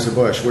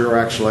Anheuser-Busch. We were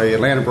actually,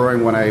 Atlanta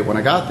Brewing, when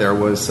I got there,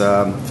 was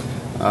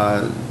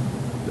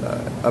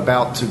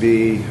about to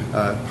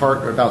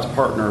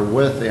partner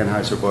with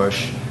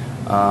Anheuser-Busch,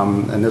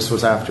 and this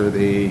was after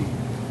the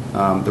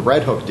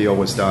Red Hook deal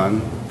was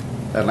done.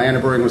 Atlanta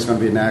Brewing was going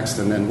to be next,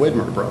 and then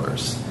Widmer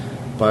Brothers.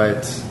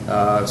 But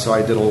so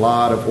I did a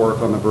lot of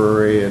work on the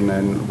brewery, and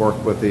then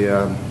worked with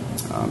the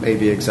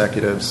AB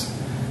executives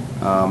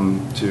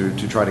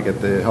to try to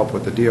get the help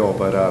with the deal.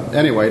 But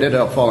anyway, it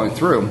ended up falling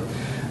through.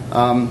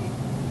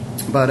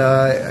 But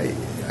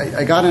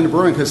I got into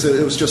brewing because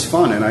it was just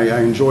fun, and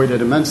I enjoyed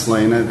it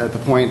immensely. And at the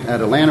point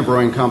at Atlanta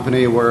Brewing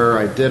Company where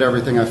I did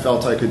everything I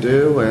felt I could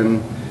do,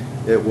 and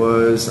I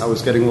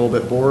was getting a little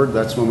bit bored.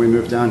 That's when we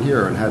moved down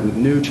here and had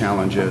new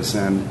challenges.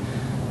 And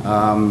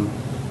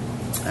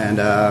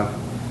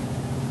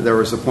there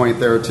was a point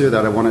there too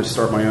that I wanted to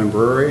start my own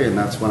brewery, and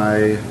that's when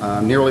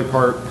I nearly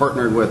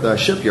partnered with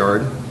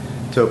Shipyard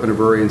to open a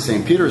brewery in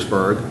St.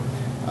 Petersburg.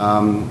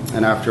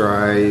 And after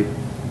I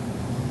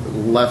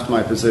left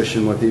my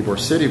position with Ybor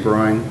City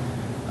Brewing,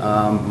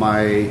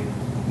 my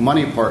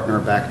money partner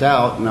backed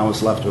out, and I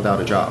was left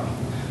without a job.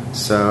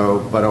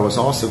 But I was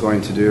also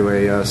going to do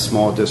a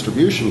small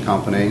distribution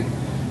company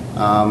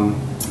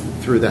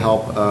through the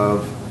help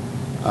of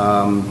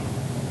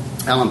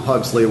Alan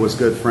Pugsley was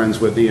good friends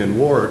with Ian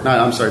Ward.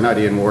 Not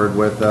Ian Ward,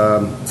 with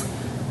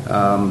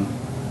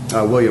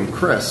William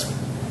Crisp.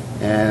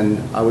 And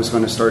I was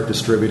going to start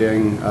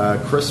distributing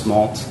crisp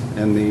malt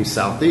in the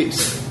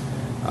Southeast.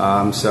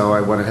 So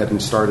I went ahead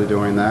and started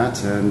doing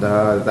that, and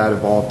that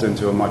evolved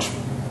into a much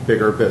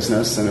bigger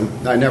business.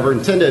 And I never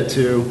intended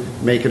to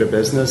make it a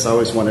business. I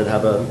always wanted to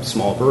have a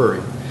small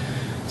brewery.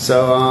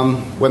 So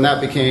when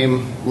that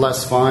became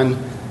less fun,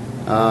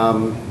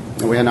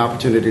 and we had an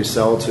opportunity to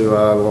sell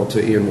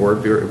to Ian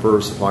Ward,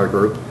 Brewer Supply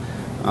Group.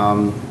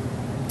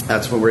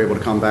 That's when we were able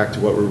to come back to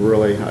what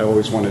I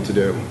always wanted to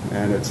do,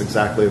 and it's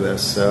exactly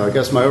this. So I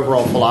guess my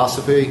overall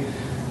philosophy,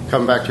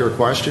 coming back to your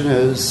question,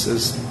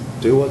 is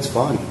do what's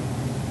fun.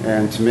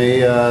 And to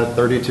me,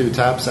 32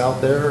 taps out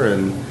there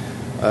and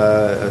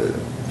a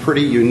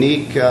pretty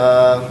unique,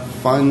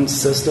 fun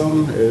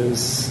system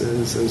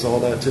is all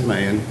that to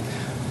me. And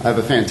I have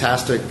a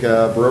fantastic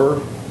brewer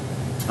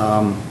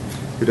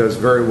who does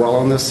very well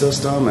on this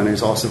system, and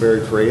he's also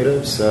very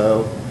creative.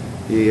 So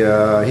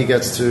he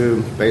gets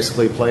to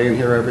basically play in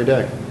here every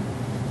day.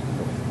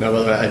 Now,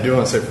 I do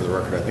want to say for the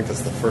record, I think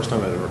that's the first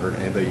time I've ever heard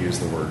anybody use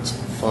the words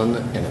fun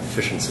and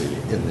efficiency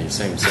in the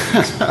same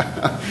sentence.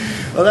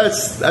 Well,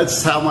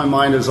 that's how my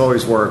mind has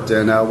always worked.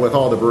 And with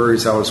all the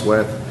breweries I was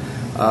with,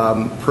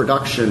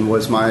 production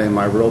was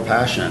my real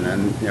passion.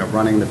 And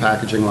running the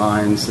packaging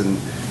lines and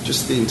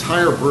just the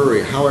entire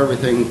brewery, how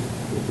everything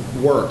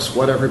works,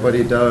 what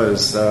everybody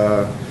does.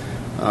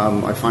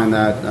 I find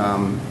that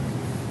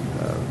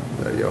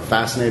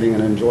fascinating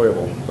and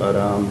enjoyable. But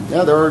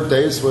there are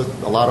days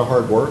with a lot of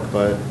hard work.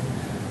 But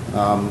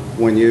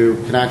when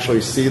you can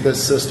actually see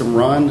this system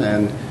run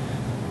and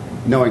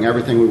knowing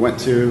everything we went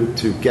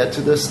to get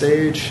to this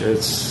stage,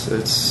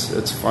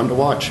 it's fun to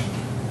watch.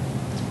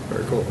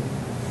 Very cool.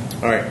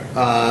 All right,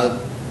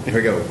 here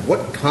we go.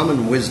 What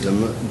common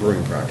wisdom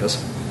brewing practice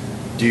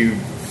do you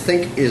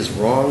think is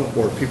wrong,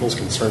 or people's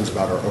concerns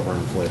about are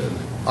overinflated?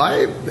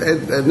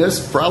 And this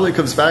probably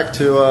comes back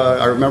to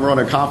I remember on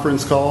a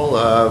conference call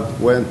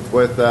when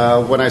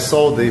I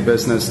sold the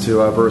business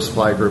to Brewer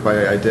Supply Group.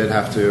 I did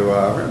have to.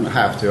 I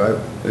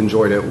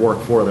enjoyed it.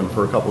 Worked for them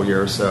for a couple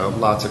years. So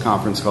lots of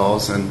conference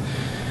calls, and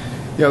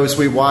as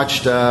we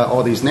watched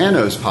all these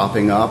nanos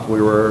popping up,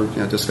 we were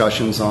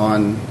discussions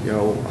on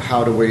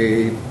how do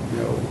we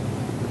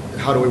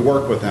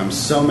work with them.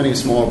 So many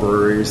small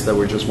breweries that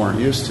we just weren't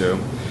used to.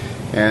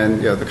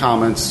 And the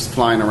comments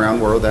flying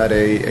around were that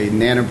a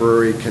nano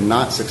brewery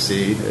cannot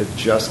succeed. It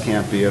just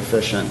can't be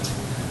efficient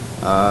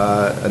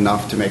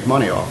enough to make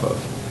money off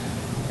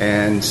of.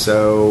 And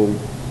so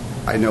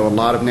I know a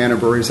lot of nano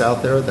breweries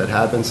out there that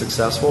have been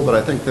successful, but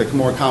I think the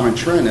more common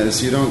trend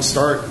is you don't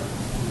start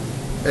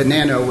a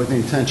nano with the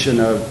intention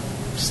of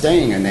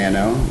staying a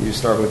nano. You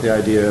start with the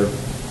idea of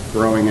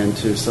growing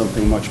into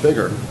something much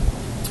bigger.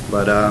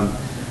 But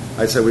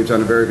I'd say we've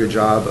done a very good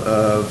job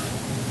of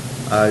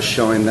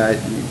showing that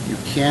you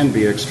can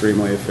be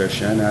extremely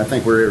efficient. And I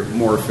think we're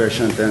more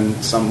efficient than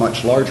some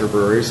much larger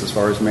breweries as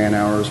far as man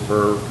hours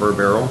per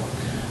barrel.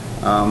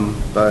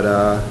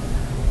 But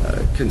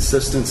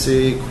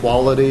consistency,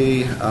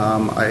 quality,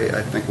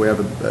 I think we have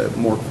a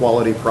more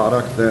quality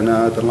product than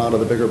a lot of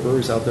the bigger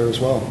breweries out there as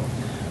well.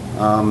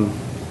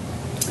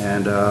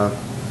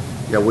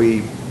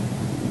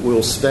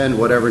 we'll spend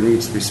whatever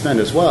needs to be spent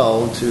as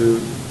well to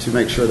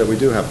make sure that we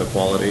do have the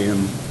quality.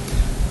 And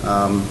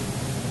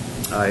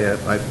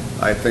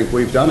I think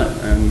we've done it,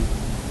 and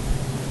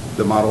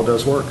the model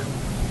does work.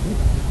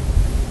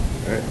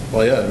 All right.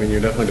 Well, yeah, I mean, you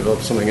definitely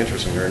developed something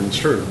interesting here, and it's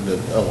true that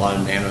a lot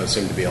of nanos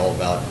seem to be all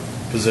about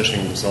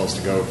positioning themselves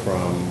to go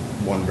from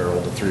 1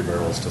 barrel to 3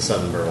 barrels to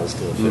 7 barrels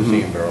to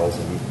 15 barrels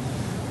and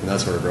that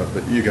sort of growth.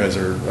 But you guys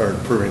are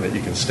proving that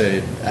you can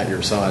stay at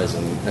your size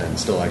and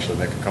still actually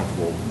make a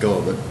comfortable go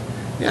of it.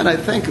 Yeah, and I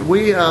think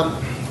when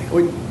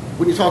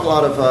you talk a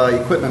lot of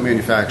equipment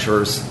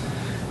manufacturers,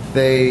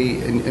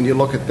 and you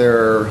look at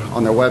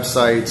on their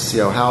websites,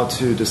 how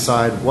to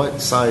decide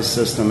what size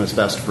system is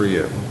best for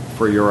you,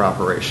 for your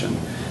operation.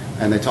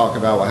 And they talk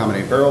about, well, how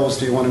many barrels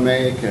do you want to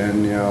make,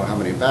 and how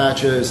many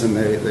batches, and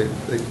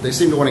they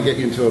seem to want to get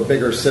you into a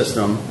bigger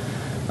system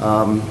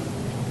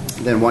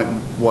than what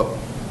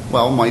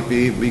might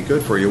be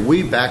good for you.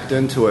 We backed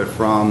into it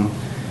from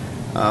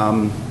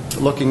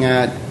looking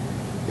at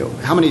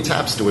how many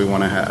taps do we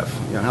want to have,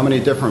 how many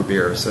different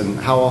beers, and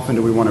how often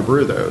do we want to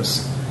brew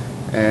those,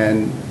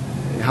 and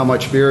how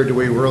much beer do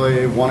we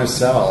really want to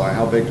sell, and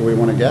how big do we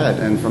want to get.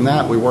 And from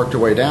that, we worked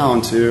our way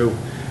down to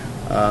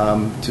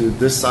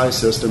this size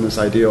system is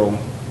ideal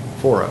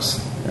for us.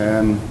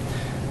 And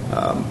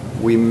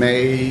we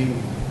may,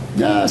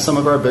 some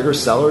of our bigger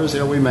sellers,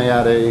 we may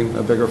add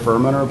a bigger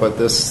fermenter, but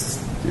this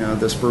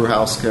brew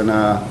house can,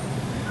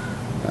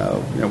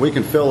 we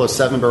can fill a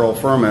 7-barrel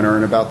fermenter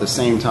in about the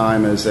same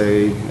time as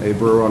a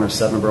brewer on a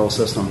 7-barrel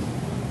system.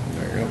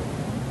 There you go.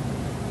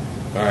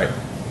 All right.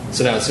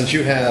 So now, since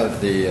you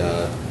have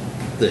the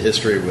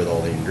history with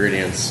all the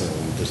ingredients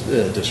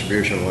and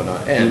distribution and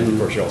whatnot, and of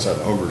course you also have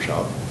a homebrew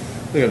shop,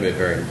 it's going to be a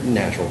very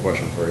natural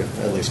question for you,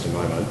 at least in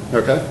my mind.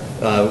 Okay.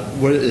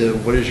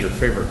 What is your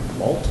favorite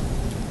malt,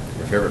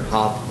 your favorite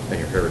hop, and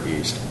your favorite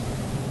yeast?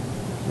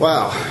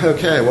 Wow.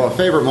 Okay. Well,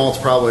 favorite malt's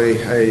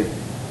probably I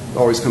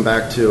always come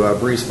back to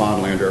Briess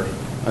Bonlander.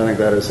 I think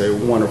that is a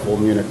wonderful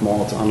Munich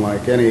malt,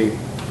 unlike any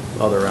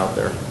other out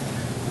there.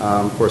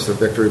 Of course, the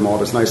Victory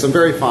malt is nice. I'm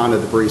very fond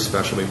of the Briess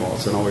specialty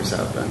malts, and always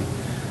have been.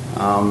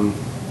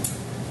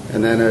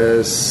 And then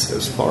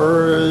as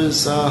far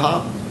as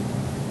hop,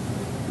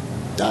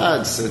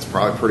 it's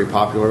probably pretty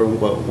popular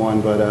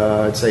one, but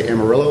I'd say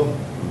Amarillo.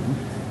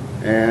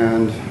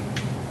 And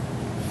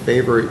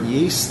favorite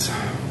yeast.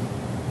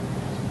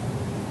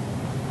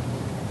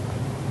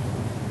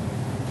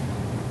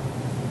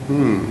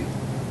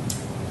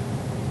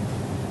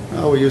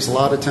 Oh, we use a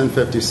lot of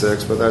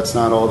 1056, but that's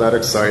not all that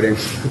exciting.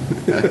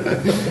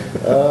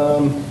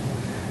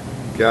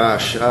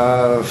 Gosh.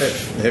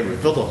 Hey,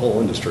 we've built a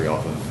whole industry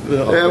off of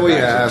yeah, we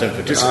have.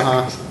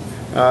 1056.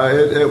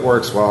 It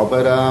works well,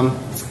 but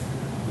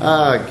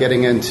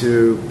getting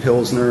into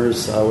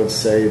Pilsners, I would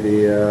say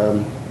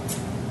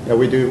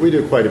we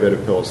do quite a bit of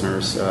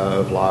Pilsners,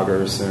 of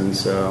lagers, and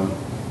so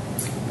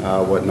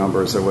what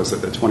numbers was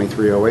it? The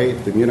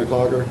 2308, the Munich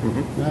lager.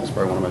 That's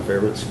probably one of my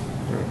favorites.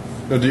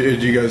 Now, do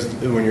you guys,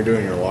 when you're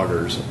doing your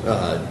lagers,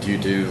 do you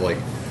do like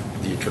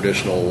the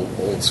traditional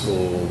old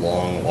school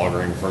long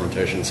lagering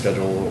fermentation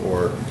schedule,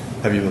 or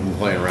have you been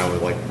playing around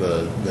with like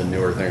the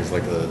newer things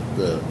like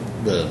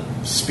the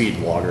speed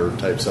lager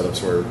type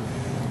setups where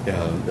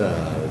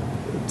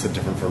it's a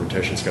different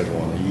fermentation schedule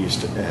on the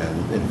yeast,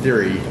 and in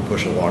theory you can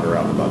push a lager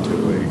out in about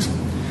 2 weeks?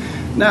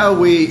 No,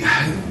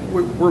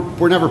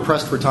 we're never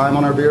pressed for time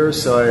on our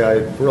beers, so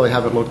I really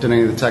haven't looked at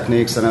any of the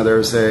techniques. I know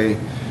there's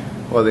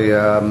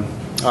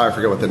I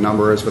forget what the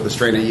number is, but the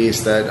strain of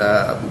yeast that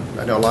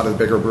I know a lot of the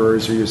bigger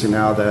breweries are using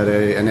now, that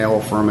an ale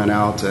will ferment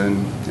out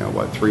in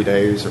 3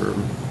 days, or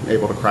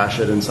able to crash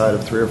it inside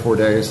of 3 or 4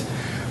 days.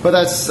 But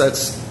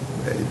that's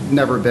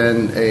never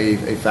been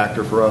a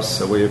factor for us.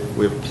 So we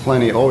have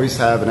plenty, always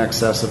have an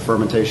excess of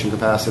fermentation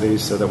capacity,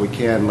 so that we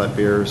can let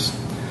beers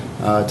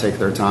take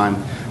their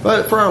time.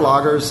 But for our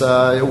lagers,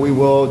 we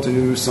will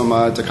do some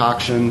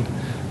decoction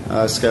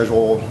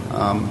schedule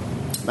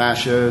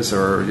mashes,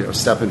 or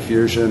step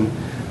infusion.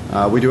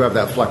 We do have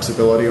that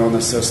flexibility on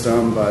the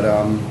system, but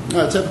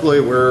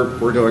typically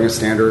we're doing a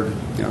standard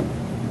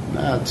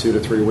 2 to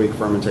 3 week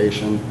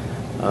fermentation,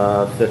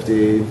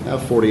 48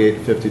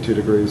 to 52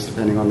 degrees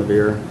depending on the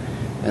beer.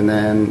 And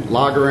then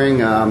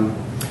lagering,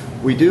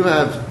 we do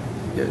have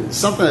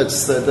something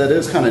that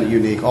is kind of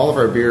unique. All of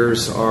our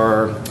beers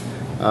are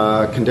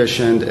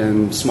conditioned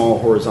in small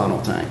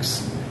horizontal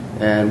tanks,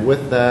 and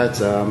with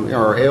that,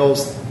 our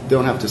ales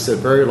don't have to sit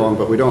very long,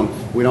 but we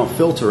don't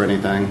filter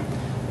anything.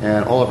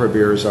 And all of our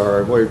beers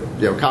are,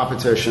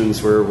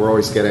 competitions. We're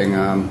always getting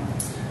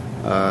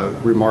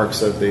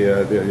remarks of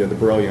the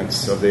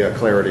brilliance of the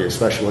clarity,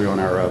 especially on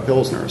our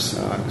pilsners.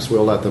 Because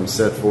we'll let them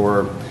sit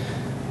for,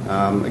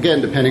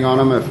 again, depending on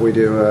them. If we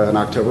do an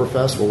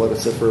Oktoberfest, we'll let it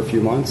sit for a few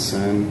months,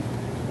 and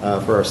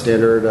for our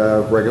standard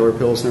regular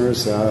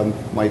pilsners,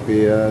 might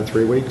be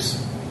 3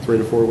 weeks, 3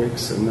 to 4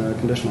 weeks in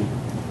conditioning.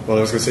 Well, I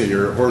was going to say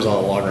your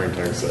horizontal lagering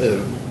tanks.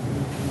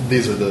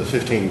 These are the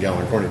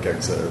 15-gallon corny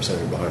kegs that are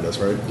sitting behind us,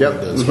 right?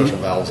 Yep. The special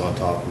valves on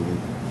top. And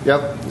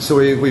Yep. So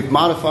we've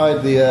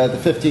modified the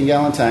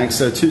 15-gallon tanks,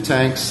 so 2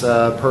 tanks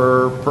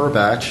per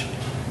batch,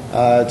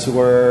 to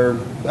where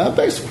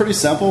basically pretty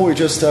simple.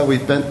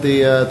 We've bent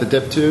the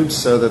dip tubes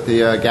so that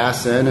the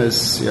gas in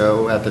is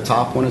at the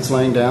top when it's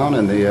laying down,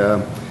 and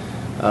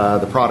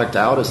the product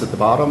out is at the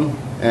bottom.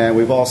 And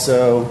we've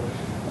also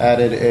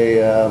added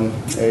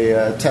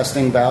a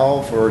testing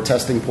valve or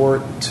testing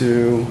port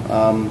to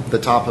the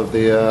top of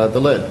the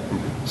lid.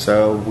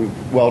 So we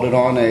welded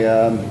on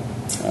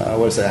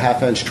a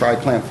half-inch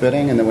tri-clamp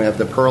fitting, and then we have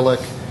the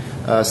Perlick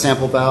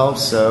sample valve.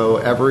 So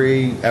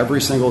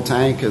every single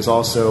tank is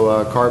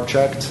also carb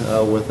checked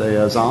with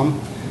a ZOM.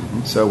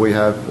 Mm-hmm. So we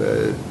have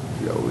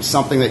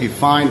something that you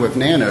find with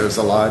nanos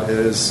a lot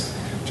is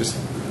just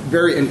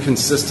very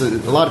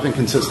inconsistent, a lot of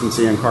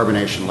inconsistency in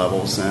carbonation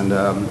levels, and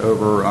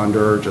over,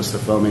 under, just a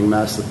foaming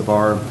mess at the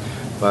bar.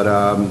 But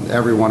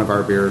every one of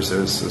our beers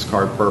is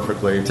carved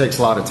perfectly. It takes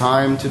a lot of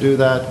time to do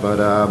that, but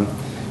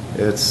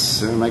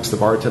it makes the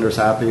bartenders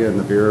happy, and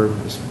the beer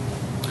just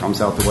comes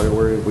out the way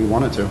we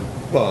want it to.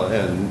 Well,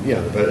 and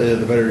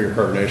the better your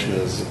carbonation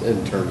is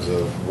in terms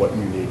of what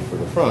you need for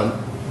the front,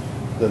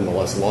 then the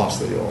less loss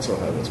that you also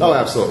have as well. Oh,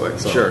 absolutely.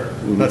 So sure.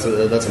 That's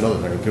another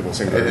thing that people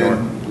seem to ignore.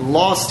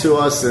 Loss to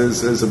us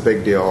is a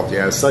big deal.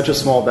 Yeah, it's such a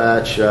small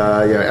batch.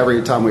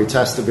 Every time we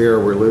test a beer,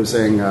 we're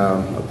losing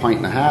a pint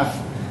and a half,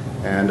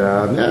 and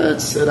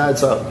it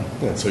adds up.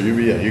 Yeah, so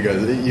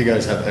you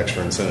guys have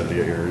extra incentive to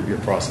get your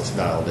process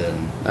dialed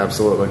in.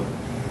 Absolutely.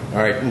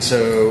 All right, and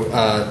so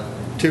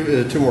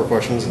two more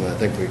questions, and I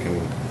think we can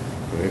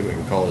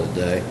call it a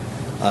day.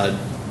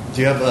 Do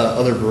you have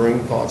other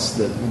brewing thoughts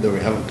that we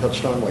haven't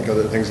touched on, like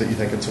other things that you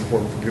think it's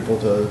important for people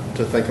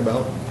to think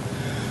about?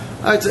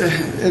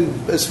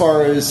 As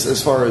far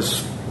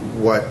as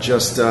what,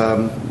 just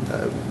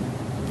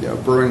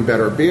brewing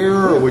better beer,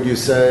 or would you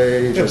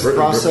say just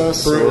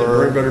process?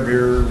 Brewing better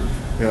beer.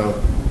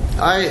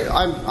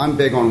 I'm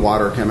big on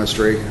water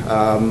chemistry.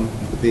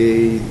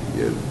 The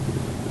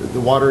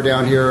water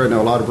down here, I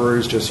know a lot of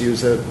breweries just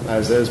use it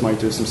as is, might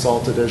do some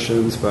salt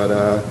additions,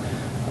 but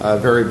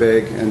very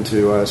big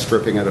into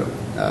stripping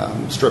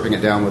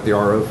it down with the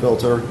RO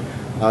filter.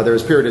 There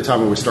was a period of time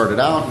when we started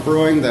out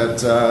brewing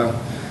that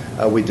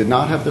we did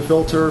not have the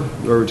filter.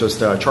 We were just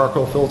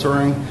charcoal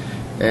filtering,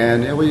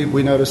 and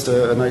we noticed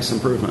a nice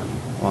improvement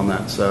on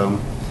that. So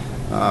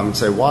I'd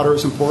say water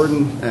is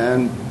important,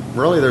 and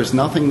really there's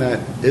nothing that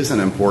isn't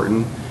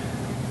important.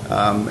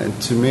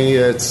 And to me,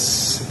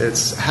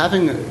 it's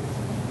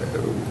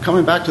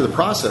coming back to the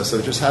process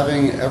of just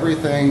having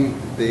everything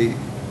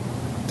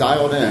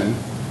dialed in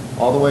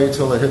all the way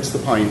till it hits the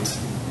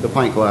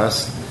pint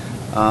glass,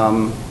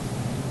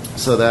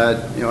 so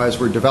that as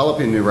we're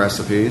developing new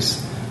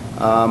recipes,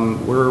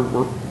 we're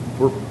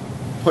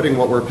putting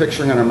what we're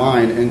picturing in our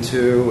mind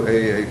into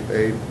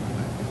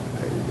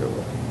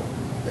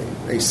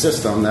a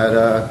system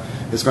that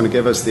is going to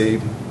give us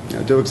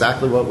do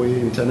exactly what we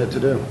intended to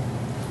do.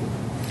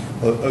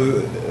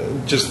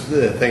 Just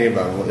thinking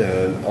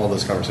about all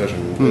this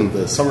conversation,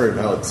 the summary of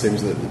how it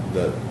seems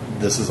that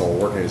this is all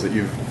working is that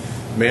you've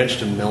managed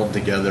to meld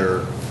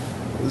together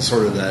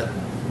sort of that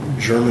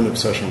German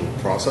obsession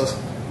with process,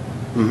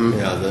 and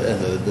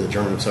the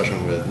German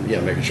obsession with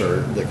making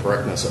sure the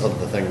correctness of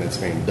the thing that's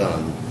being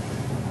done,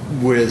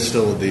 with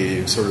still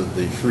the sort of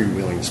the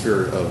freewheeling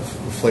spirit of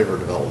flavor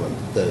development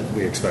that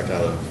we expect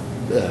out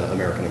of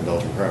American and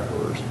Belgian craft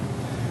brewers.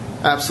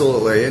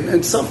 Absolutely,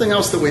 and something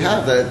else that we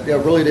have that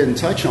really didn't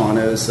touch on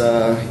is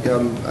I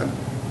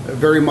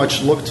very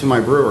much look to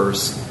my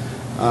brewers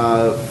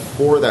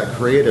for that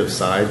creative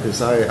side,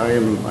 because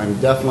I'm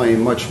definitely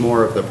much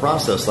more of the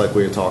process, like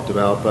we had talked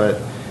about,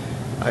 but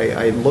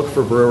I look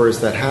for brewers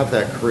that have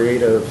that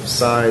creative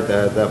side,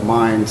 that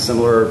mind,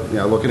 similar,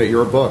 looking at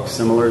your book,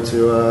 similar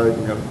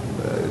to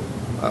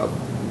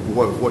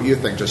what you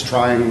think, just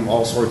trying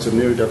all sorts of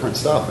new, different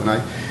stuff, and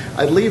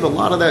I leave a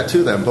lot of that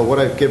to them, but what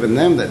I've given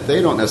them that they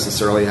don't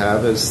necessarily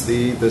have is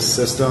the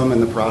system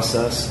and the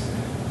process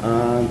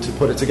to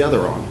put it together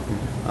on.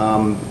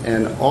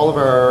 And all of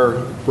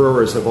our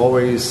brewers have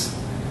always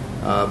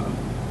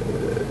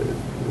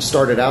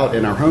started out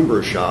in our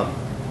homebrew shop,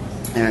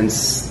 and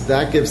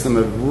that gives them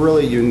a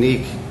really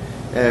unique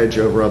edge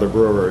over other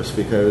brewers,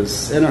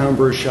 because in a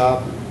homebrew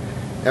shop,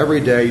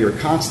 every day you're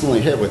constantly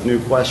hit with new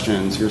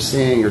questions.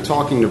 You're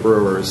talking to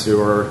brewers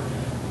who are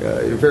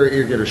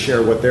very eager to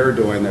share what they're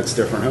doing that's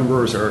different.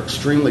 Homebrewers are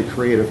extremely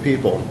creative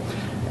people,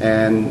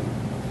 and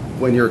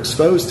when you're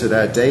exposed to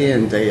that day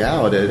in, day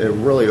out, it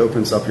really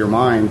opens up your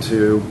mind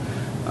to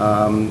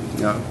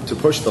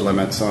push the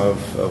limits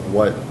of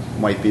what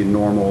might be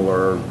normal,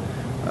 or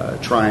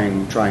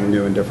trying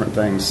new and different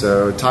things.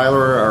 So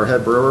Tyler, our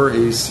head brewer,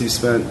 he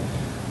spent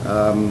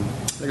I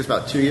think it's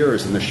about 2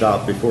 years in the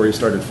shop before he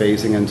started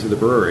phasing into the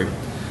brewery.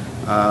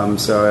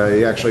 So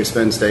he actually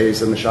spends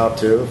days in the shop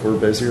too. If we're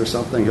busy or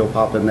something, he'll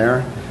pop in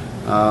there.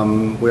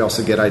 We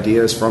also get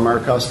ideas from our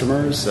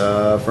customers,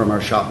 from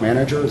our shop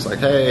managers, like,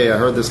 hey, I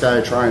heard this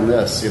guy trying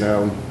this,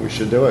 we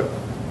should do it.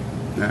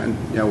 And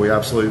we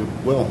absolutely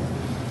will.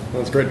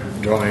 Well, that's great,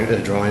 drawing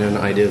in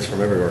ideas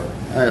from everywhere.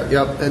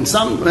 Yep.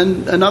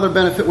 And another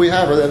benefit we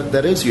have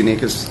that is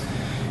unique is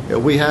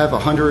we have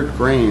 100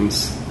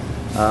 grains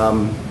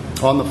on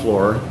the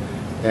floor,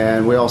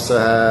 and we also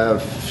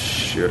have,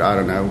 I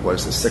don't know, what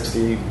is it,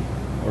 60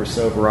 or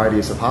so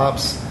varieties of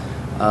hops.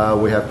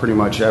 We have pretty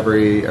much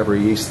every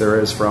yeast there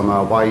is from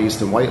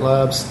Wyeast and White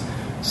Labs.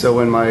 So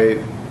when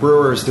my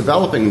brewer is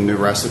developing a new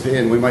recipe,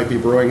 and we might be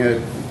brewing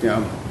it,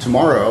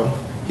 tomorrow,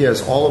 he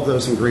has all of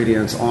those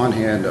ingredients on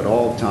hand at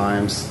all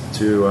times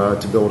to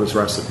build his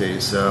recipe.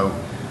 So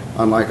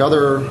unlike a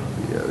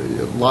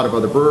lot of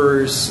other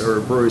breweries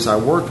or breweries I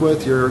worked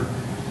with, you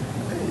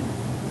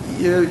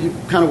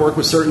kind of work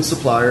with certain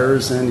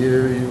suppliers, and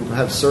you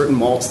have certain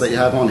malts that you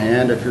have on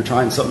hand if you're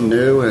trying something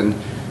new, and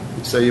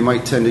so you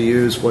might tend to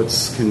use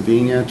what's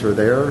convenient or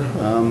there.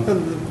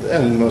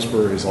 And most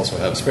breweries also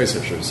have space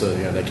issues, so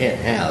they can't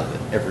have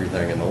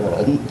everything in the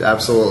world.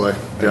 Absolutely.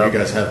 And you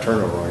guys have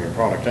turnover on your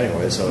product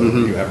anyway, so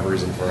you have a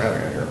reason for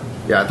having it here.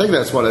 Yeah, I think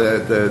that's one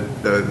of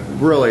the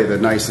really the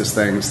nicest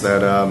things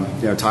that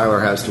Tyler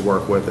has to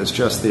work with is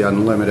just the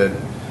unlimited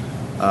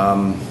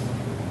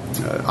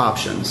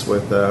options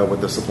with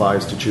the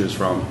supplies to choose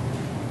from.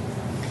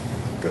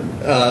 Good.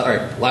 All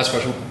right, last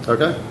question.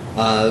 Okay.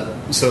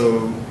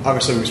 So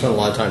obviously we spent a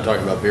lot of time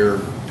talking about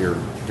beer,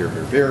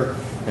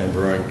 and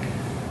brewing.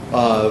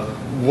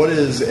 What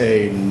is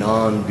a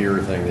non-beer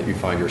thing that you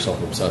find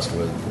yourself obsessed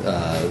with?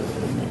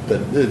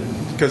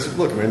 Because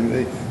look, I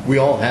mean, we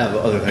all have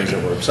other things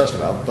that we're obsessed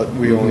about, but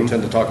we only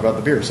tend to talk about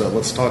the beer. So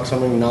let's talk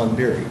something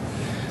non-beery.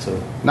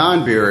 So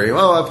non-beery.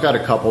 Well, I've got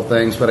a couple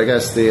things, but I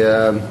guess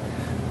the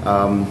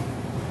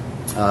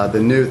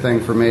new thing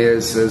for me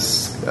is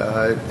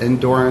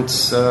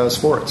endurance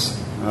sports.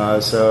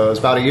 So it was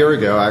about a year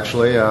ago,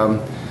 actually.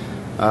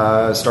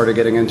 Started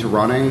getting into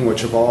running,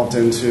 which evolved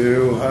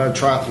into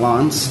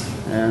triathlons,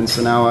 and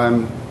so now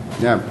I'm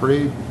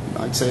pretty,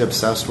 I'd say,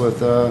 obsessed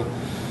with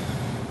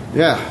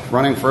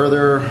running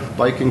further,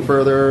 biking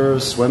further,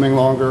 swimming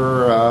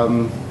longer.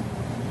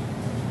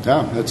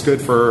 It's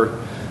good for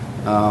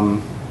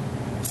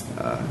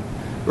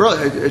really.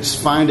 I just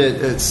find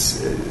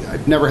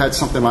I've never had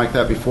something like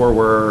that before,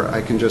 where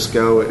I can just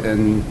go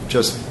and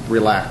just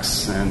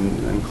relax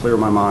and clear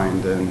my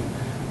mind, and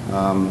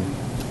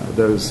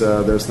those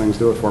things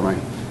do it for me.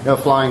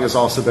 Flying has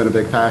also been a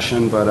big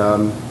passion, but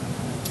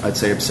I'd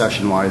say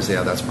obsession-wise,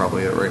 that's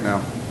probably it right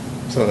now.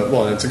 So,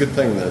 well, it's a good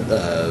thing that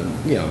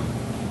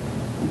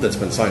that's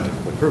been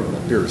scientifically proven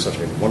that beer is such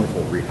a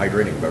wonderful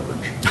rehydrating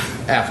beverage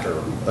after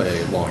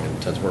a long,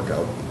 intense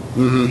workout.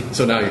 Mm-hmm.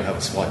 So now you have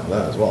a supply for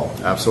that as well.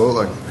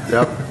 Absolutely.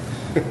 Yep.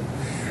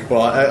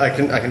 Well, I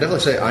can definitely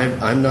say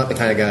I'm not the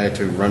kind of guy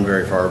to run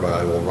very far, but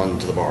I will run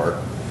to the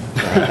bar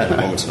at a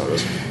moment's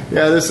notice.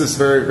 Yeah, this is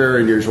very,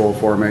 very unusual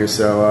for me.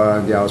 So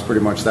I was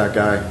pretty much that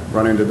guy,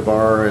 running to the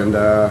bar, and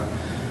I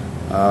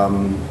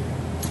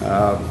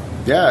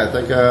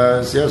think it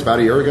was about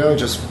a year ago.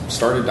 Just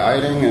started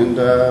dieting, and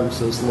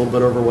so I was a little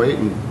bit overweight,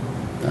 and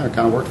it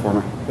kind of worked for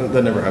me.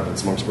 That never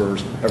happens amongst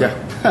brewers. Ever.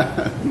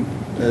 Yeah.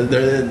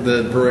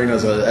 The brewing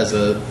as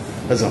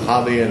a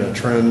hobby and a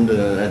trend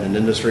and an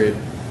industry,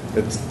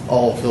 it's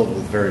all filled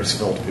with very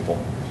skilled people.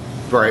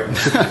 Right.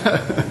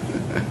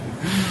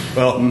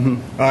 Well, all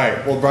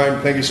right. Well,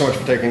 Brian, thank you so much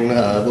for taking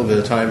a little bit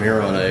of time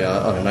here on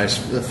a nice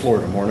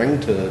Florida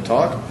morning to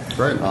talk.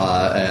 Great.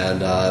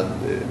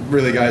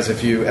 Really, guys,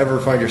 if you ever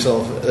find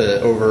yourself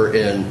over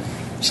in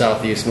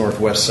southeast,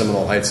 northwest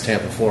Seminole Heights,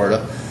 Tampa,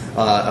 Florida,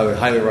 I would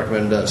highly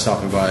recommend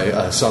stopping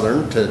by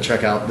Southern to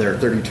check out their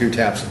 32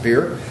 taps of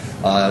beer.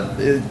 Hard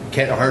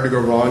to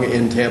go wrong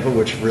in Tampa,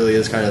 which really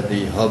is kind of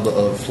the hub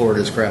of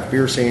Florida's craft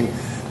beer scene.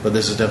 But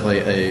this is definitely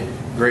a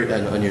great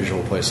and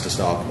unusual place to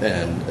stop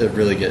and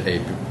really get a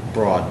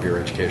broad beer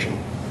education.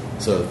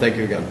 So thank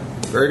you again.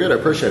 Very good. I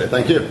appreciate it.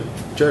 Thank you.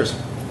 Cheers.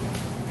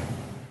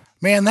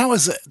 Man, that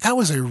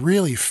was a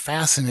really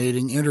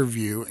fascinating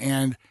interview,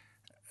 and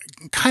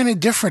kind of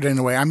different in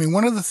a way. I mean,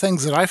 one of the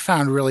things that I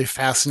found really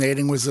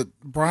fascinating was that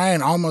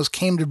Brian almost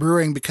came to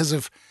brewing because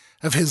of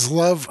his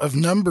love of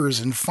numbers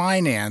and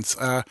finance.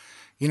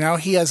 He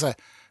has a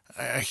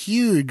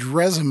huge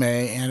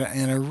resume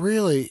and a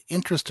really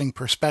interesting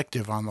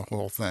perspective on the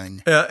whole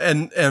thing.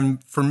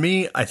 And for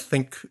me, I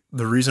think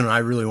the reason I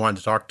really wanted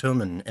to talk to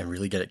him and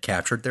really get it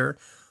captured there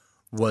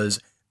was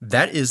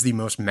that is the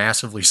most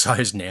massively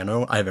sized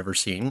nano I've ever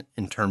seen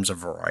in terms of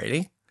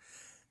variety.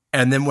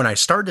 And then when I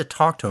started to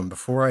talk to him,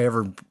 before I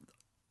ever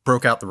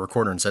broke out the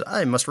recorder and said,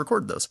 I must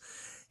record this,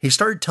 he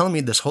started telling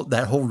me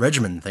that whole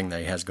regimen thing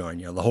that he has going,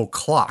 the whole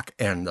clock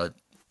and the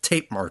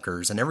tape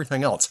markers and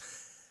everything else.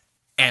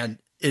 And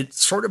it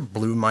sort of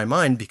blew my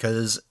mind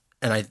because,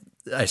 and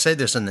I say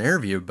this in the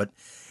interview, but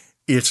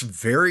it's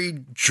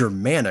very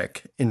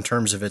Germanic in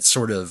terms of its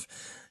sort of,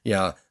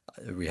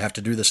 we have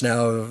to do this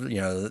now,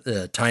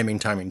 timing,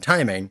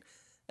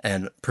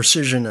 and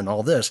precision and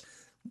all this.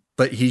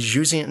 But he's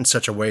using it in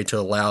such a way to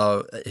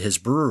allow his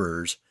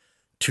brewers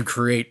to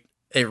create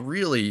a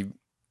really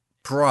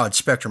broad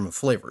spectrum of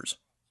flavors.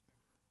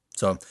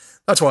 So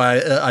that's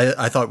why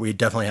I thought we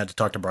definitely had to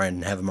talk to Brian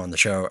and have him on the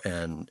show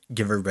and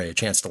give everybody a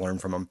chance to learn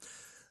from him.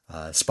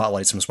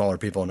 spotlight some smaller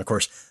people. And of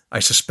course, I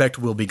suspect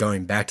we'll be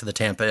going back to the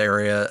Tampa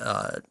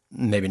area,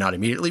 maybe not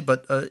immediately,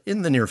 but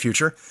in the near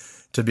future,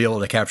 to be able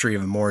to capture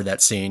even more of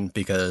that scene,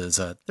 because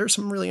there's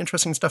some really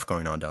interesting stuff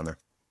going on down there.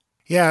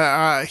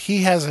 Yeah,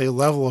 he has a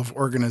level of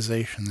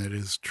organization that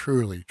is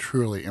truly,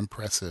 truly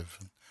impressive.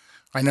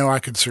 I know I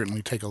could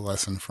certainly take a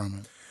lesson from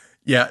it.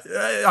 Yeah,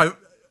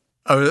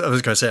 I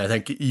was going to say, I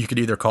think you could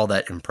either call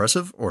that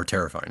impressive or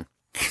terrifying.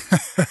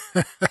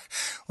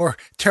 Or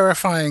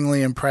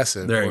terrifyingly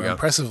impressive. There you or go.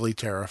 Impressively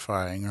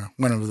terrifying, or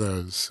one of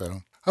those.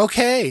 So,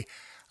 okay.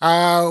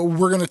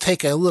 We're going to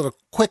take a little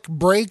quick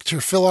break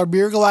to fill our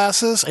beer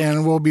glasses,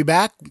 and we'll be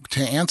back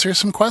to answer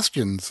some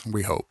questions,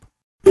 we hope.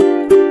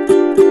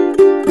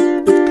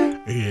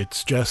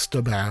 It's just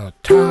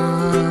about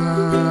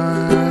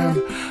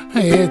time.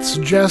 It's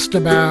just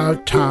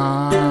about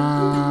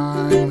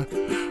time.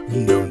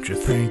 Don't you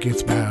think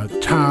it's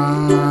about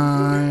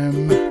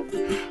time?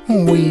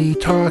 We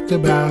talked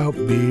about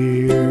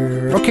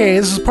beer. Okay,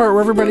 this is the part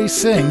where everybody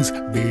sings.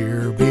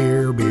 Beer,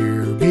 beer,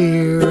 beer,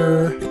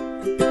 beer.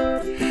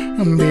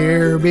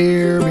 Beer,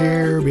 beer,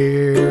 beer,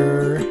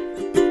 beer.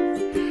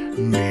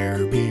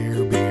 Beer,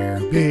 beer, beer,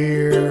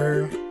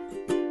 beer.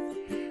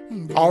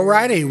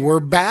 Alrighty, we're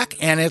back,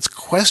 and it's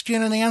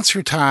question and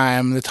answer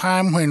time. The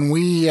time when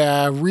we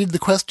read the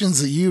questions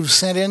that you've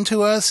sent in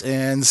to us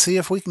and see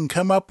if we can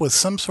come up with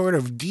some sort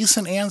of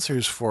decent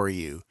answers for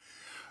you.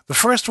 The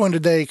first one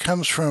today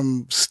comes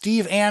from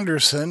Steve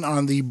Anderson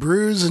on the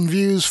Brews and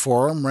Views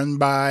forum run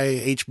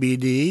by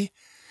HBD.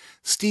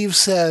 Steve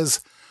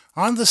says,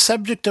 on the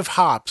subject of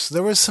hops,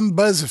 there was some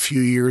buzz a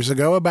few years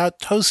ago about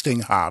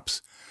toasting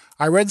hops.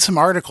 I read some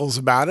articles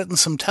about it and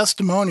some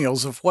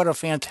testimonials of what a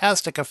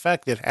fantastic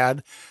effect it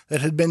had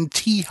that had been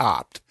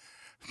tea-hopped.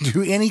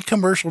 Do any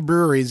commercial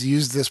breweries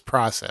use this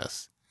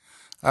process?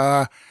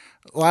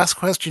 Last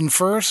question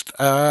first.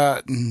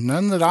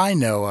 None that I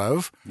know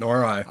of.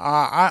 Nor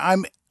I.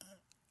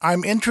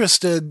 I'm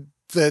interested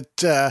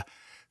that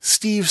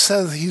Steve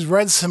says he's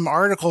read some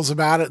articles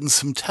about it and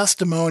some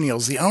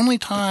testimonials. The only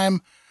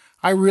time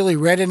I really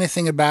read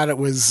anything about it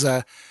was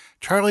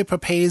Charlie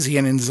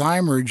Papazian in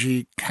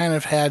Zymergy kind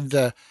of had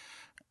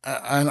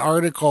an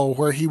article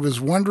where he was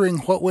wondering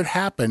what would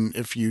happen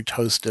if you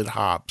toasted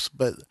hops.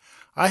 But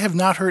I have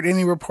not heard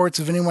any reports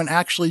of anyone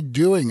actually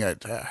doing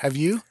it. Have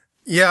you?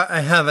 Yeah, I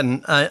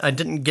haven't. I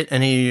didn't get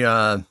any...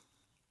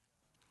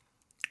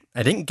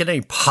 I didn't get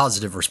any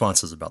positive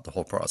responses about the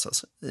whole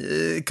process,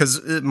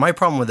 because my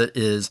problem with it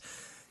is,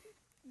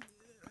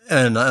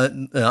 and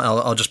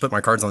I'll just put my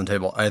cards on the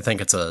table. I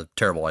think it's a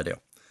terrible idea,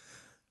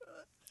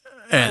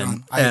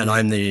 and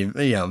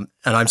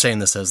I'm saying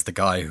this as the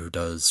guy who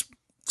does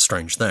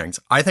strange things.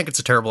 I think it's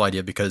a terrible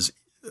idea because,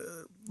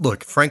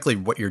 look, frankly,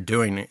 what you're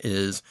doing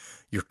is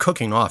you're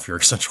cooking off your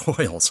essential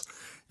oils.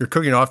 You're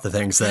cooking off the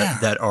things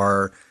that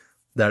are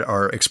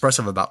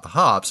expressive about the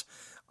hops.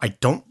 I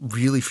don't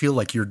really feel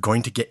like you're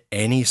going to get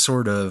any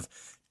sort of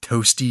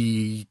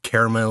toasty,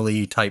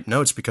 caramelly type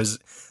notes because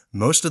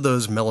most of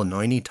those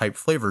melanoiny type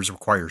flavors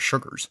require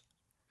sugars.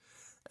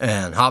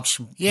 And hops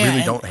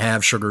really don't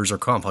have sugars or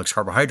complex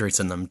carbohydrates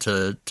in them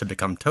to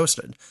become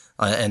toasted.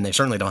 And they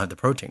certainly don't have the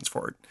proteins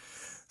for it.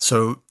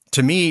 So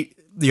to me,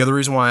 the other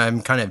reason why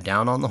I'm kind of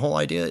down on the whole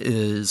idea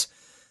is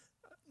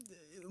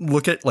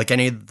look at like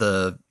any of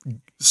the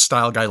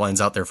style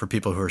guidelines out there for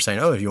people who are saying,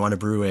 oh, if you want to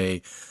brew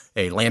a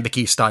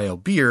Lambic style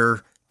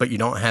beer, but you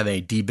don't have a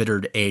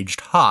debittered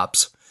aged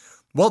hops,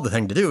 well, the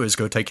thing to do is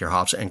go take your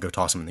hops and go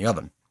toss them in the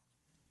oven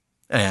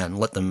and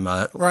let them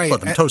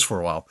toast for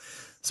a while.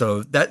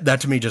 So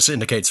that to me just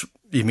indicates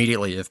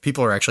immediately if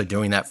people are actually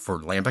doing that for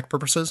Lambic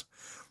purposes,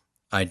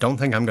 I don't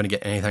think I'm going to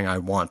get anything I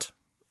want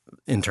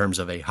in terms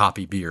of a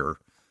hoppy beer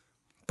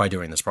by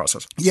doing this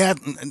process. Yeah.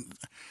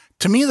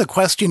 To me, the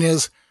question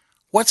is,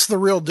 what's the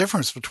real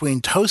difference between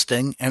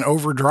toasting and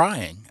over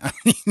drying? I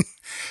mean,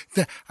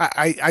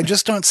 I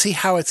just don't see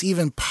how it's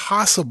even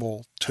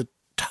possible to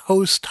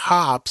toast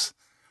hops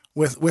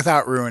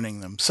without ruining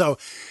them. So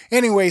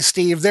anyway,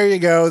 Steve, there you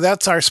go.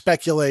 That's our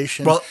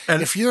speculation. Well,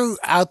 and if you're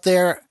out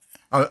there,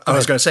 I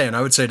was going to say, and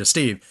I would say to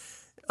Steve,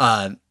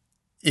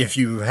 if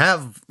you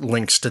have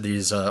links to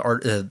these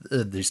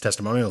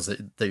testimonials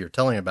that you're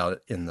telling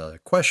about in the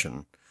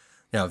question,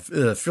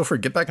 feel free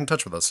to get back in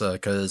touch with us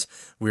because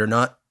we are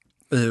not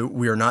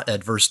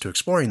adverse to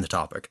exploring the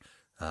topic.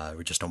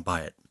 We just don't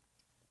buy it.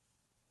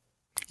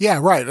 Yeah,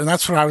 right. And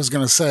that's what I was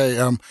going to say.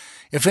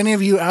 If any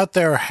of you out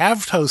there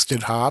have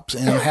toasted hops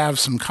and have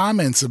some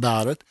comments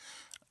about it,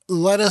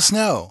 let us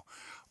know.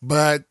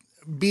 But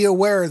be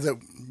aware that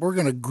we're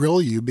going to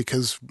grill you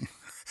because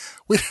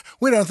we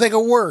don't think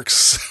it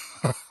works.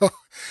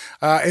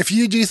 If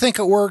you do think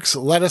it works,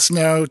 let us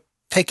know.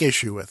 Take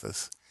issue with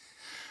us.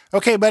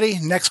 Okay, buddy,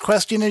 next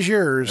question is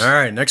yours. All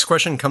right, next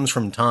question comes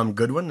from Tom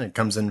Goodwin. It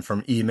comes in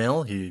from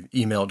email. He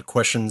emailed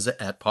questions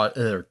at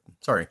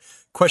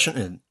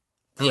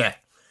yeah.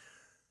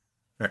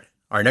 All right.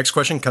 Our next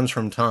question comes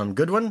from Tom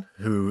Goodwin,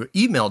 who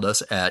emailed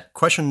us at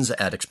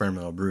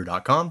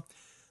questions@experimentalbrew.com. And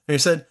he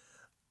said,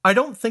 I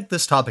don't think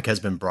this topic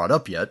has been brought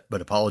up yet, but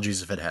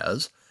apologies if it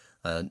has.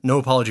 No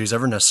apologies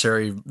ever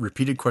necessary.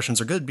 Repeated questions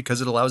are good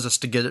because it allows us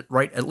to get it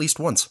right at least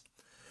once.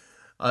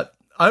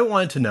 I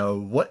wanted to know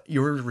what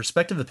your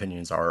respective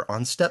opinions are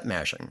on step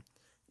mashing.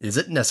 Is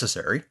it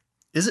necessary?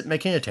 Is it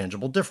making a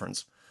tangible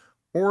difference?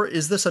 Or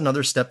is this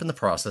another step in the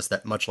process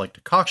that, much like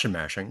decoction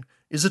mashing,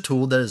 is a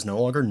tool that is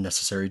no longer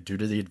necessary due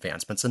to the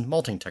advancements in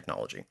malting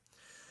technology?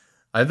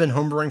 I've been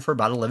homebrewing for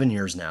about 11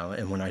 years now,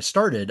 and when I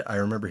started, I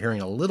remember hearing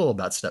a little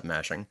about step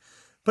mashing,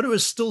 but it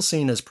was still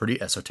seen as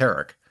pretty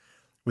esoteric.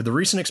 With the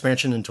recent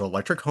expansion into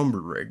electric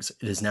homebrew rigs,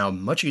 it is now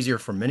much easier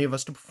for many of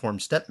us to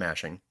perform step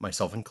mashing,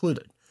 myself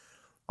included.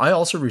 I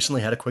also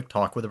recently had a quick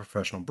talk with a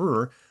professional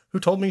brewer who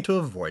told me to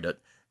avoid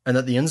it, and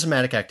that the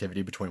enzymatic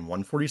activity between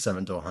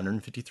 147 to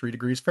 153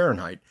 degrees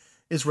Fahrenheit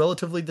is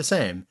relatively the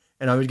same,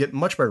 and I would get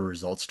much better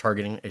results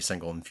targeting a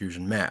single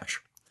infusion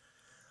mash.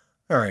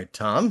 Alright,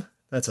 Tom,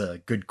 that's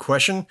a good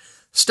question.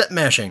 Step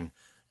mashing.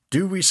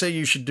 Do we say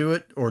you should do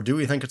it, or do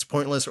we think it's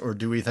pointless, or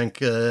do we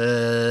think,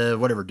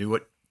 whatever, do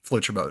what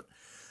floats your boat?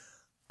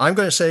 I'm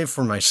going to say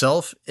for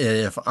myself,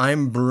 if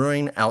I'm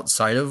brewing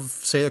outside of,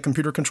 say, a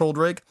computer-controlled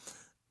rig,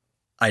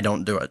 I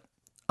don't do it.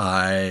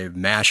 I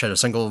mash at a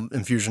single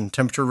infusion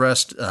temperature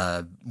rest,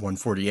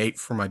 148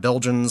 for my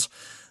Belgians,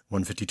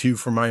 152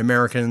 for my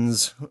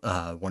Americans,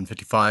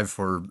 155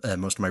 for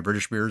most of my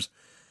British beers.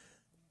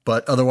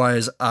 But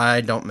otherwise,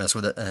 I don't mess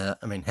with it.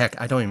 Heck,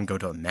 I don't even go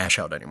to a mash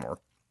out anymore.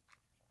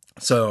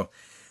 So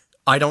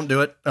I don't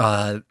do it.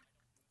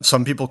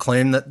 Some people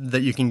claim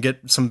that you can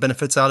get some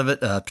benefits out of it,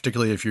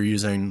 particularly if you're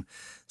using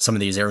some of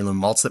these heirloom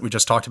malts that we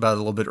just talked about a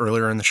little bit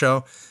earlier in the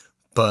show.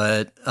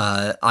 But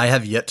I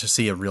have yet to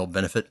see a real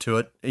benefit to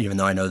it, even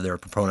though I know there are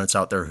proponents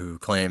out there who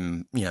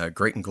claim,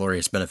 great and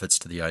glorious benefits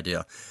to the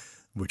idea,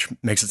 which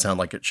makes it sound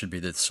like it should be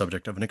the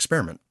subject of an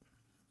experiment.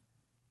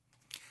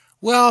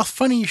 Well,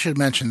 funny you should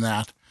mention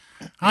that.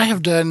 I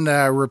have done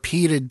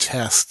repeated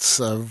tests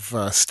of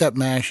step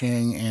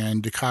mashing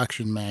and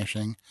decoction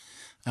mashing,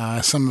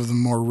 some of them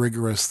more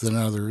rigorous than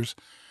others.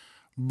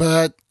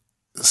 But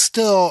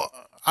still,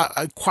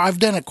 I've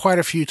done it quite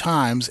a few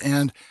times,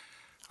 and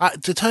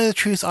to tell you the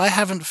truth, I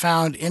haven't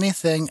found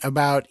anything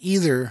about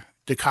either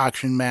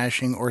decoction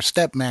mashing or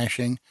step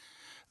mashing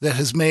that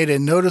has made a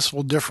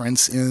noticeable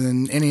difference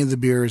in any of the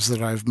beers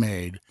that I've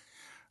made.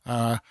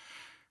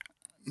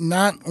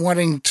 Not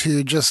wanting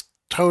to just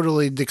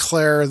totally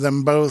declare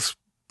them both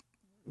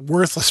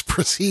worthless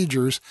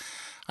procedures,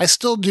 I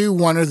still do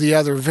one or the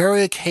other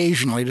very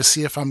occasionally to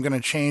see if I'm going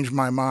to change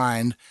my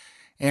mind,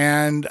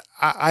 and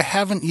I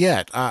haven't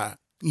yet.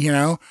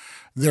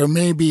 There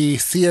may be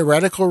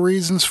theoretical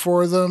reasons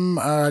for them.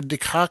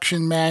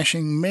 Decoction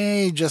mashing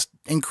may just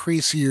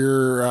increase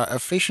your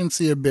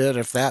efficiency a bit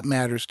if that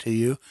matters to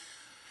you.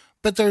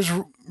 But there's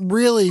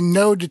really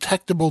no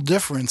detectable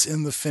difference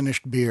in the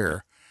finished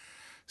beer.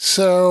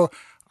 So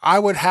I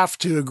would have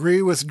to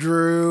agree with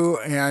Drew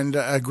and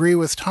agree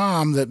with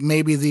Tom that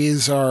maybe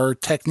these are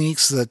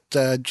techniques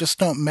that just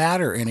don't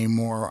matter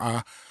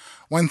anymore.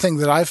 One thing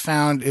that I've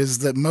found is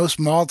that most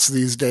malts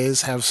these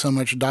days have so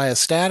much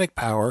diastatic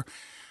power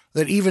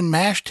that even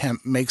mash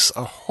temp makes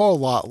a whole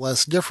lot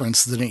less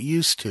difference than it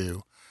used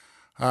to.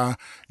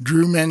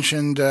 Drew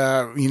mentioned,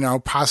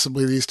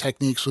 possibly these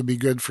techniques would be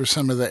good for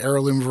some of the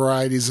heirloom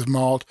varieties of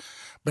malt.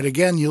 But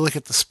again, you look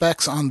at the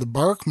specs on the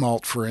bark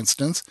malt, for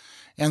instance,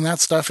 and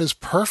that stuff is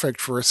perfect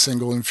for a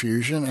single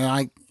infusion.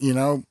 And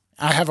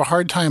I have a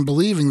hard time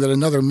believing that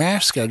another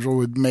mash schedule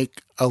would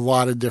make a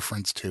lot of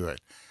difference to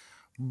it.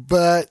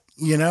 But,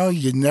 you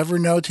never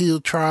know till you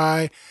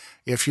try.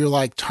 If you're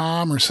like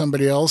Tom or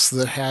somebody else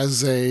that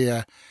has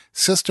a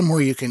system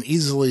where you can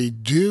easily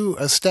do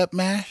a step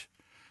mash,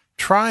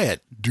 try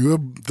it.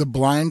 Do the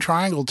blind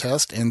triangle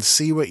test and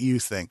see what you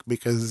think,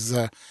 because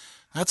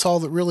that's all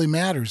that really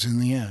matters in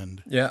the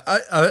end. Yeah,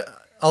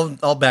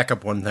 I'll back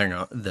up one thing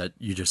that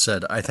you just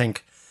said. I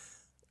think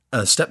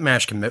a step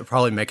mash can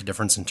probably make a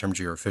difference in terms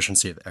of your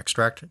efficiency of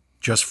extract,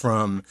 just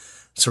from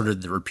sort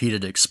of the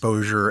repeated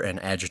exposure and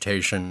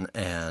agitation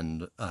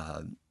and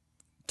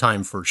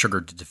time for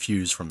sugar to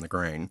diffuse from the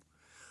grain.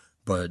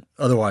 But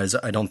otherwise,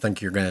 I don't think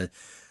you're going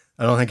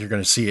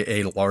to see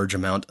a large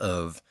amount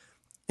of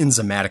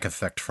enzymatic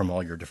effect from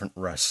all your different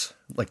rests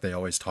like they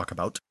always talk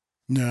about.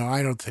 No,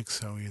 I don't think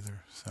so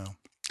either. So,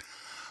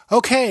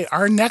 okay,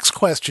 our next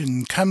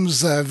question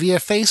comes via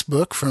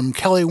Facebook from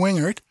Kelly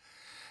Wingert.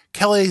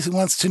 Kelly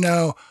wants to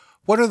know,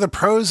 what are the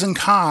pros and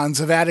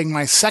cons of adding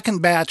my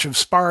second batch of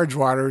sparge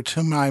water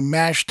to my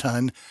mash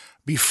tun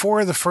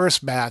before the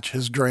first batch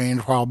has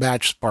drained while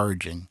batch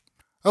sparging?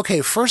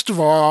 Okay, first of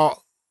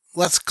all,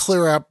 let's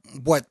clear up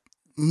what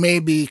may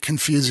be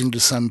confusing to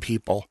some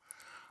people.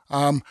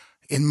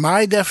 In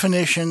my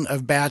definition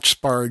of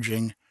batch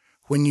sparging,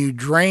 when you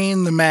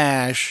drain the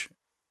mash,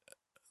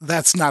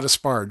 that's not a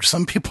sparge.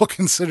 Some people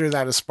consider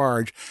that a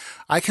sparge.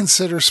 I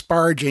consider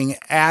sparging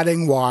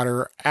adding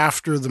water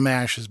after the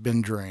mash has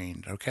been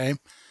drained, okay?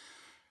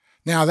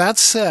 Now, that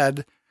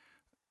said,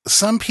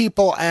 some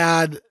people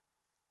add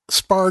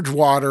sparge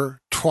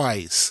water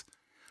twice.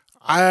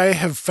 I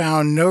have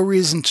found no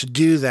reason to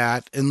do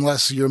that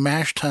unless your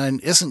mash tun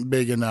isn't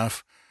big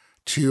enough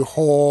to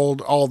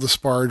hold all the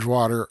sparge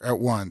water at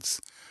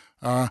once.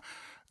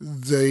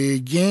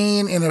 The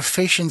gain in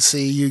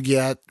efficiency you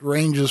get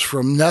ranges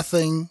from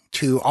nothing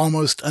to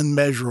almost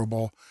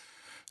unmeasurable.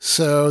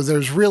 So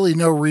there's really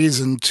no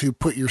reason to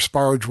put your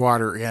sparge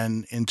water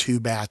in 2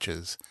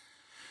 batches.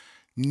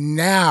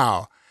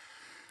 Now,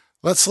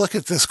 let's look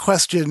at this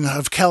question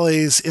of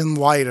Kelly's in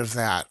light of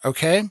that,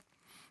 okay?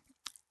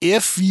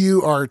 If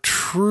you are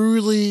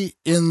truly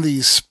in the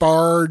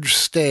sparge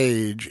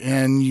stage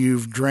and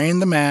you've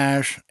drained the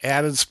mash,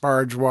 added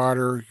sparge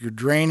water, you're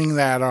draining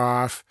that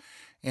off,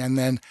 and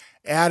then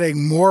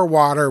adding more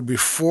water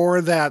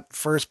before that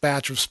first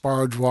batch of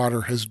sparge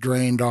water has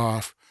drained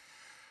off,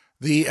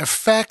 the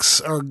effects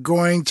are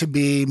going to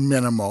be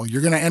minimal.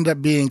 You're going to end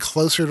up being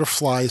closer to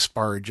fly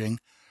sparging.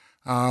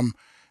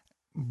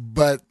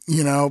 But,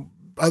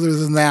 other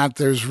than that,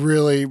 there's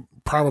really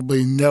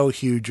probably no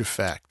huge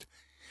effect.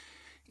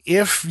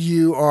 If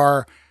you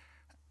are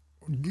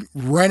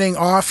running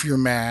off your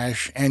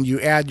mash and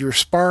you add your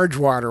sparge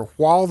water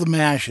while the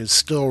mash is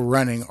still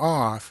running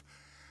off,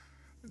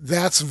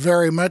 that's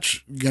very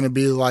much going to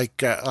be like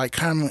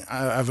kind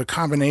of a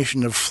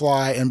combination of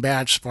fly and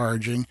batch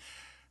sparging.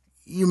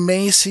 You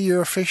may see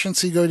your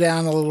efficiency go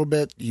down a little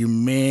bit. You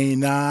may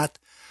not.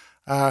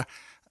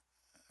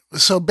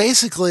 So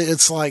basically,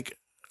 it's like,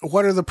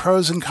 what are the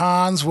pros and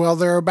cons? Well,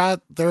 they're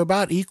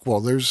about equal.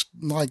 There's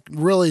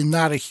really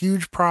not a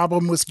huge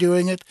problem with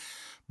doing it,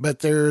 but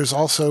there's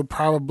also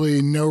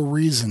probably no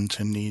reason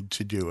to need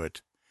to do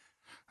it.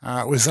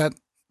 Was that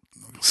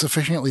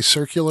sufficiently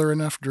circular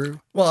enough,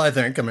 Drew? Well, I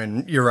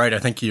mean, you're right. I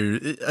think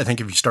if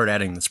you start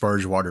adding the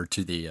sparge water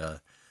to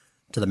the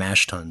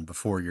mash tun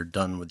before you're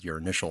done with your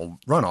initial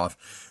runoff,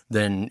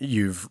 then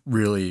you've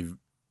really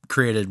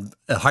created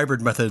a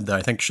hybrid method that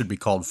I think should be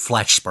called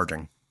flash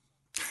sparging.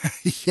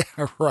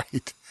 Yeah,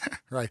 right.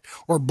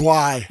 Or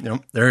bly.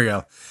 Yep, there you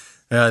go.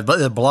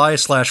 But bly /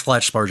 flash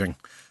sparging.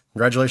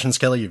 Congratulations,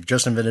 Kelly. You've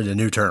just invented a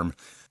new term.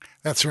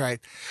 That's right.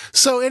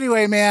 So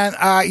anyway, man,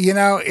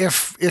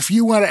 if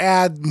you want to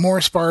add more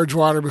sparge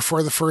water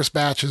before the first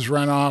batch is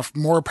run off,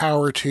 more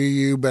power to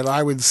you. But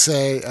I would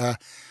say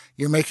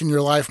you're making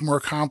your life more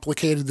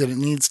complicated than it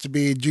needs to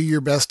be. Do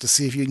your best to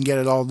see if you can get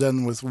it all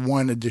done with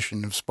one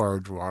addition of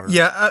sparge water.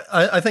 Yeah,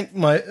 I think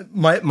my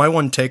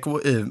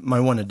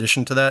one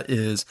addition to that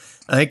is,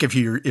 I think if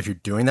you're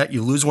doing that,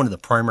 you lose one of the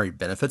primary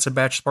benefits of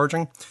batch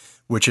sparging,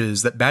 which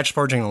is that batch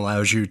sparging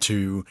allows you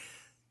to,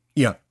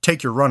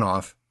 take your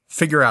runoff,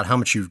 figure out how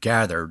much you've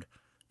gathered,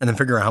 and then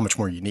figure out how much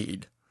more you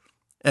need,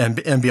 and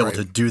be able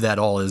to do that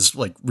all as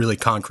like really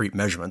concrete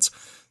measurements.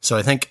 So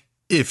I think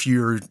if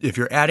you're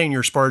adding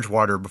your sparge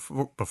water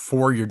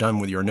before you're done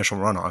with your initial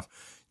runoff,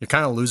 you're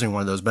kind of losing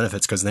one of those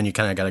benefits, because then you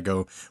kind of got to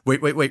go,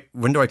 wait,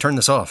 when do I turn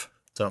this off?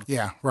 So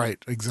yeah,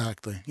 right,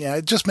 exactly. Yeah,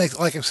 it just makes,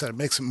 like I said, it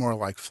makes it more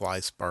like fly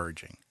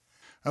sparging.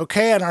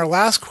 Okay, and our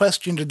last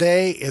question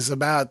today is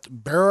about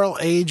barrel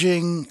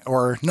aging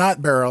or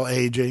not barrel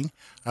aging,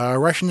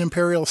 Russian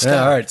Imperial Stout.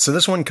 Yeah, all right, so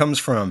this one comes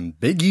from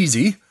Big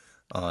Easy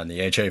on the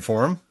HA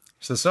forum.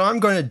 So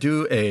I'm going to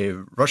do a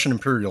Russian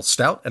Imperial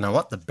Stout, and I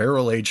want the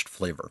barrel-aged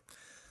flavor.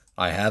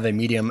 I have a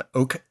medium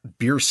oak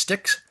beer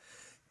sticks.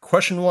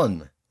 Question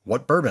 1,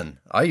 what bourbon?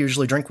 I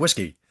usually drink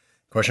whiskey.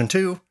 Question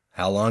 2,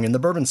 how long in the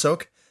bourbon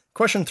soak?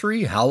 Question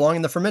 3, how long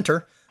in the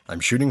fermenter? I'm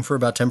shooting for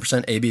about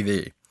 10%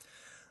 ABV.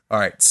 All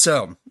right,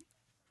 so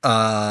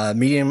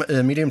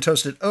medium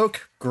toasted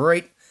oak,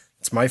 great.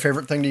 It's my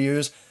favorite thing to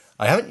use.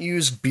 I haven't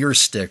used beer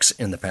sticks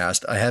in the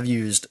past. I have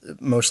used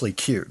mostly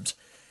cubes.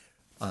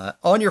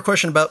 On your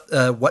question about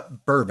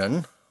what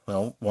bourbon,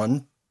 well,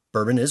 one,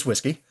 bourbon is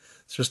whiskey.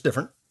 It's just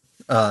different.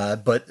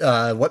 But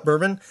what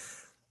bourbon?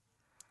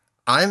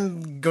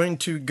 I'm going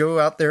to go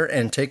out there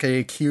and take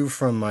a cue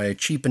from my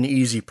cheap and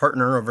easy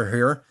partner over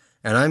here,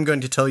 and I'm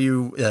going to tell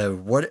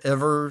you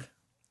whatever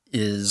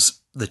is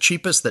the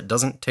cheapest that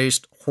doesn't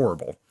taste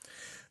horrible.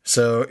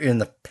 So in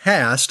the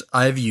past,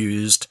 I've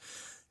used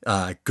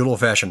good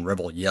old-fashioned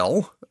Rebel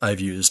Yell.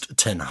 I've used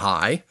 10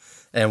 High.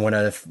 And when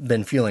I've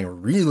been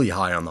feeling really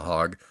high on the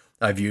hog,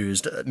 I've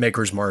used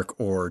Maker's Mark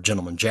or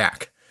Gentleman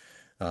Jack.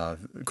 Of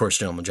course,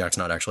 Gentleman Jack's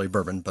not actually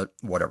bourbon, but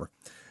whatever.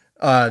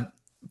 But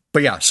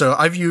yeah, so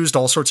I've used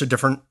all sorts of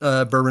different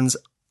bourbons.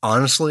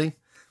 Honestly,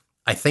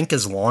 I think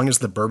as long as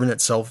the bourbon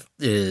itself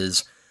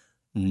is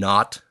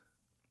not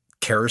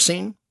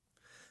kerosene,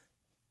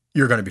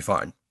 you're going to be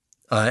fine.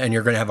 And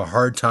you're going to have a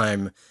hard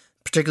time,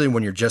 particularly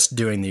when you're just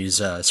doing these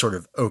sort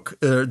of oak,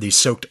 these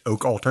soaked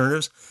oak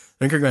alternatives. I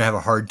think you're going to have a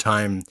hard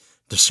time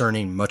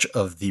discerning much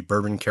of the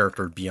bourbon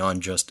character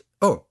beyond just,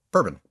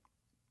 bourbon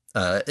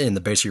in the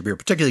base of your beer,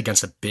 particularly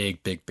against a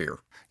big beer.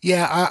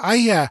 Yeah,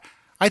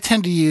 I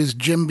tend to use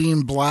Jim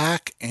Beam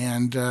Black,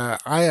 and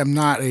I am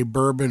not a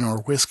bourbon or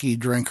whiskey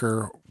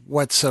drinker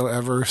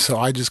whatsoever, so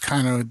I just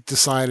kind of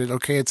decided,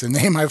 okay, it's a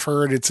name I've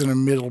heard, it's in a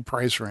middle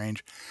price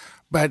range.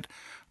 But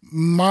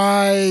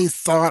my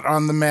thought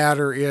on the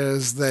matter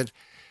is that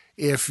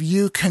if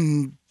you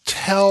can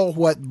tell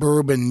what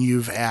bourbon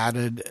you've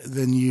added,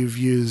 then you've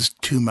used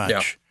too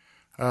much.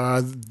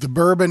 The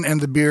bourbon and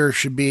the beer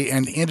should be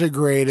an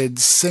integrated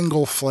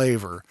single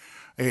flavor.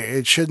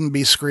 It shouldn't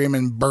be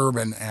screaming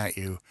bourbon at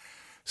you.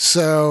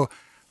 So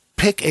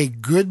pick a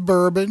good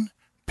bourbon,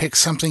 pick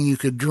something you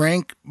could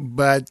drink,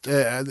 but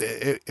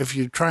if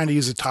you're trying to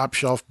use a top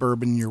shelf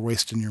bourbon, you're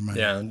wasting your money.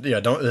 Yeah.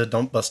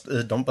 Don't bust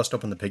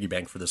open the piggy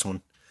bank for this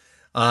one.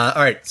 All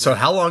right. So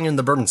how long in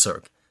the bourbon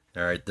soak?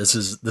 All right. This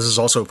is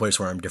also a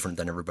place where I'm different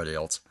than everybody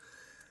else.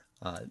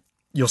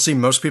 You'll see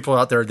most people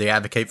out there, they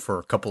advocate for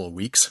a couple of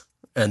weeks.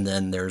 And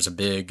then there's a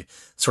big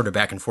sort of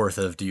back and forth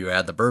of, do you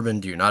add the bourbon?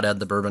 Do you not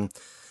add the bourbon?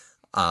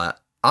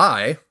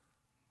 I,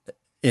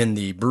 in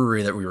the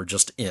brewery that we were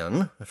just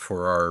in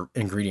for our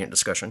ingredient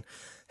discussion,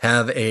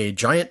 have a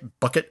giant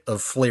bucket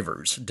of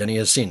flavors. Denny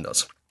has seen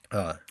this.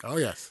 Oh,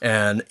 yes.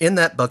 And in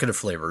that bucket of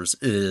flavors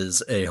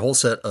is a whole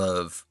set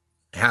of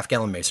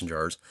half-gallon mason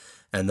jars.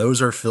 And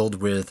those are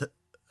filled with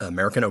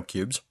American oak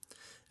cubes.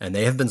 And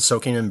they have been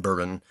soaking in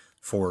bourbon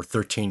for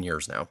 13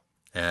 years now.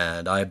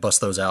 And I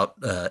bust those out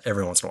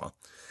every once in a while.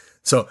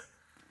 So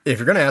if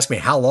you're going to ask me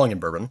how long in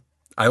bourbon,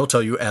 I will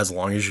tell you as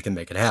long as you can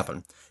make it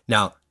happen.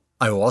 Now,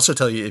 I will also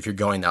tell you if you're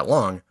going that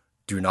long,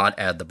 do not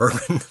add the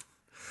bourbon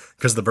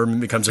because the bourbon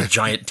becomes a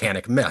giant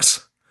tannic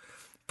mess.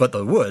 But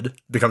the wood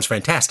becomes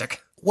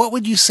fantastic. What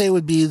would you say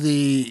would be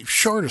the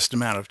shortest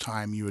amount of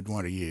time you would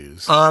want to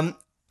use?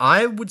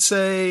 I would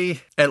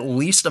say at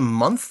least a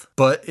month,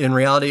 but in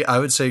reality, I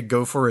would say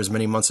go for as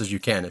many months as you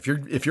can. If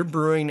you're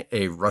brewing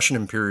a Russian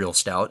Imperial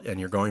Stout and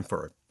you're going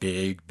for a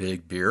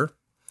big beer,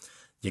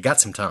 you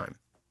got some time.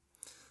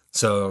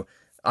 So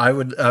I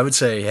would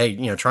say, hey,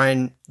 try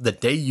and the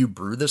day you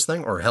brew this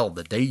thing, or hell,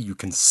 the day you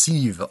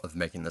conceive of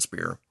making this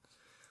beer,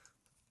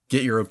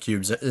 get your oak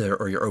cubes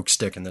or your oak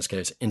stick in this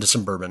case into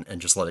some bourbon and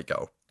just let it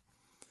go.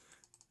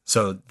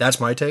 So that's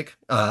my take.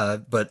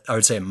 But I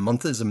would say a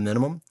month is a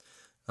minimum.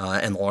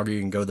 And the longer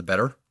you can go, the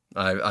better.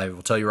 I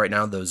will tell you right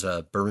now, those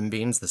bourbon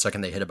beans, the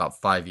second they hit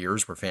about 5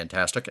 years, were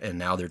fantastic. And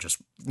now they're just,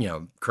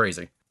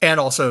 crazy. And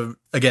also,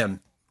 again,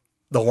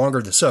 the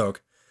longer the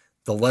soak,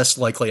 the less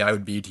likely I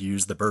would be to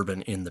use the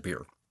bourbon in the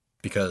beer.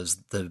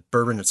 Because the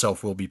bourbon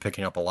itself will be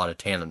picking up a lot of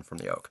tannin from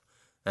the oak.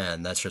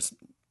 And that's just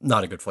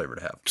not a good flavor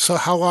to have. So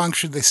how long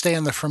should they stay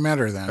in the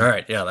fermenter then? All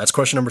right, yeah, that's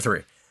question number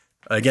 3.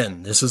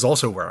 Again, this is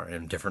also where I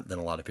am different than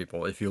a lot of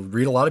people. If you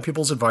read a lot of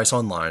people's advice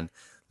online,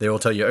 they will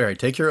tell you, all right,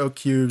 take your oak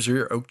cubes or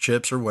your oak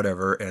chips or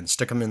whatever and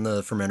stick them in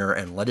the fermenter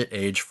and let it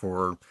age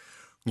for,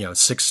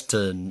 6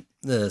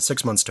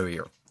 months to a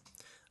year.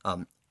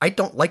 I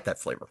don't like that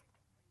flavor.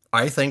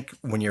 I think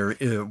when you're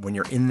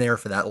in there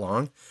for that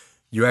long,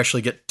 you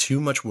actually get too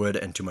much wood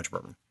and too much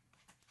bourbon.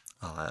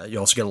 You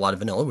also get a lot of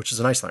vanilla, which is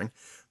a nice thing.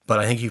 But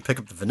I think you pick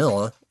up the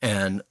vanilla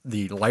and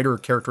the lighter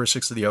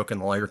characteristics of the oak and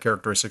the lighter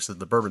characteristics of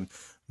the bourbon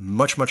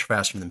much, much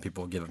faster than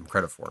people give them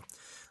credit for.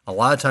 A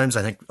lot of times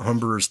I think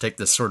homebrewers take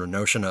this sort of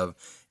notion of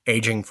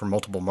aging for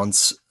multiple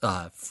months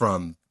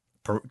from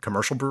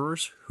commercial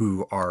brewers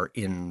who are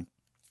in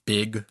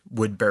big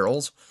wood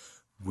barrels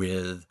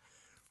with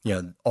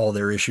all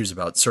their issues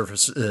about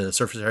surface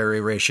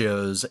area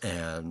ratios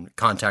and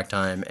contact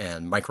time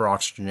and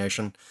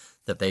micro-oxygenation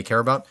that they care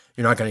about.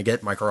 You're not going to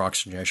get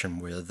micro-oxygenation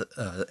with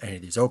any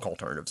of these oak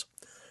alternatives.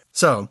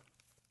 So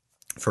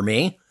for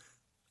me,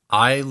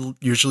 I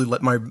usually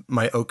let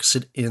my oak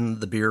sit in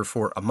the beer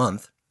for a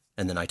month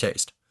and then I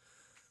taste.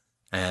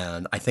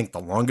 And I think the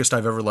longest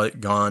I've ever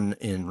gone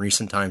in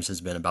recent times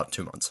has been about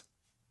 2 months.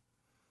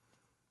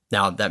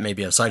 Now, that may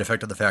be a side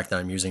effect of the fact that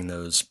I'm using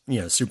those,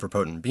 super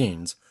potent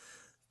beans.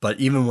 But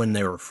even when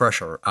they were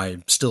fresher,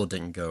 I still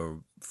didn't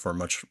go for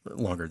much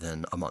longer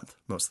than a month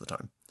most of the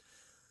time.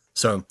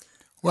 So,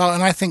 well,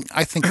 and I think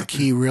the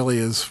key really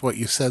is what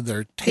you said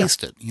there.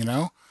 Taste it,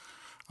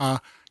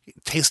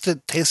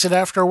 taste it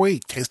after a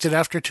week, taste it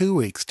after 2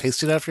 weeks,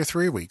 taste it after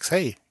 3 weeks.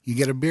 Hey, you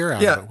get a beer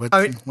out of it.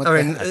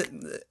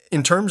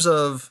 In terms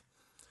of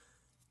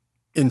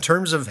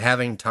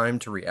having time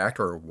to react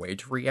or a way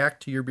to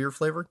react to your beer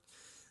flavor,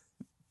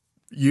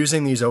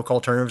 using these oak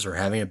alternatives or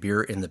having a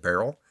beer in the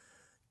barrel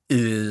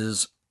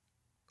is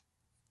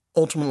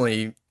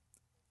ultimately,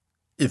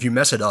 if you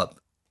mess it up,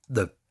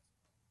 the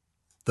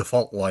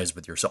fault lies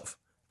with yourself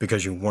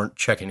because you weren't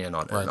checking in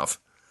on it enough.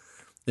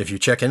 If you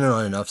check in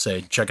on it enough,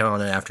 say check in on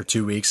it after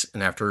 2 weeks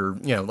and after,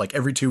 like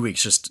every 2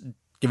 weeks, just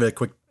give it a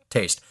quick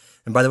taste.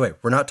 And by the way,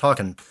 we're not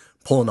talking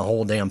pulling a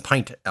whole damn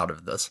pint out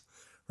of this.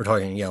 We're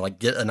talking, like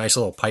get a nice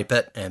little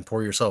pipette and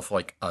pour yourself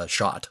like a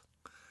shot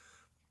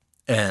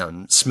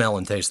and smell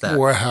and taste that.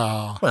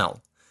 Wow.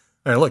 Well,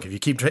 I mean, look, if you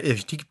keep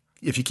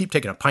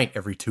taking a pint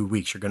every 2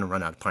 weeks, you're going to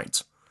run out of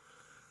pints.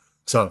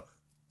 So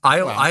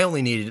I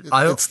only need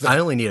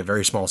a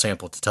very small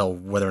sample to tell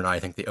whether or not I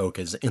think the oak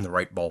is in the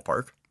right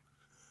ballpark.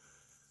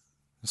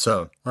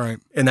 So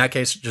in that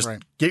case, just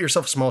get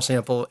yourself a small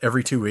sample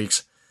every 2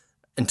 weeks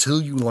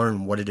until you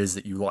learn what it is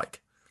that you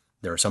like.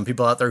 There are some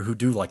people out there who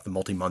do like the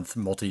multi-month,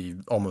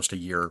 almost a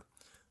year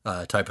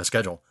type of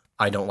schedule.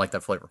 I don't like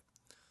that flavor.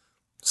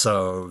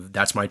 So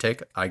that's my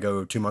take. I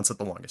go 2 months at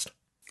the longest.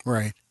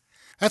 Right.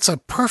 That's a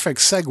perfect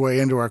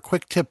segue into our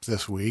quick tip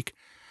this week.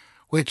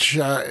 which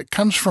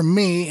comes from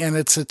me, and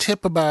it's a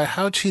tip about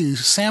how to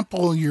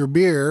sample your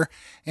beer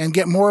and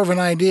get more of an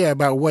idea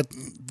about what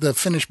the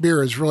finished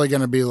beer is really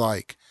going to be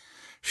like.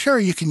 Sure,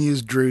 you can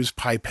use Drew's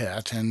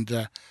pipette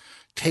and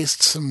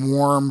taste some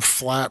warm,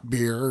 flat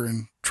beer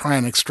and try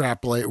and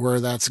extrapolate where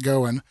that's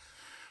going.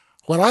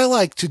 What I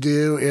like to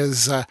do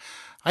is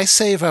I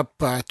save up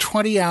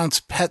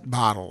 20-ounce PET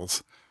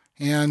bottles.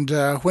 And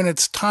when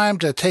it's time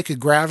to take a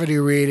gravity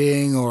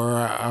reading or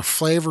a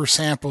flavor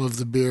sample of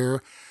the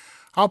beer,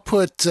 I'll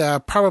put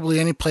probably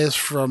any place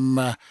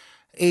from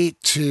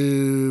 8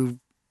 to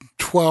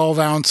 12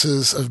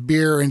 ounces of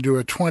beer into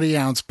a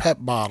 20-ounce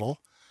PET bottle,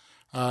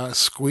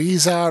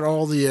 squeeze out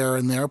all the air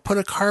in there, put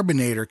a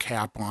carbonator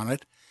cap on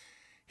it,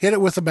 hit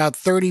it with about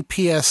 30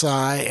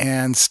 psi,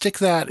 and stick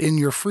that in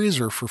your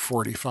freezer for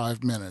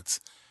 45 minutes.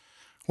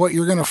 What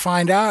you're going to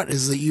find out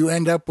is that you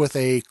end up with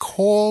a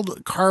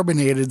cold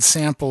carbonated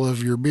sample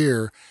of your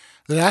beer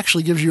that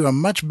actually gives you a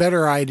much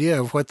better idea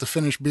of what the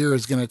finished beer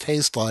is going to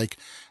taste like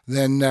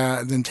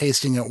than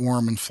tasting it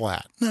warm and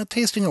flat. Now,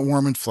 tasting it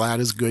warm and flat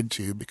is good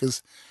too,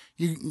 because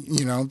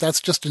you know that's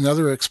just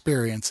another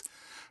experience.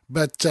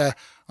 But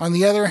on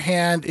the other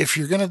hand, if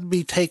you're going to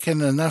be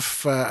taking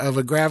enough of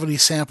a gravity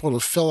sample to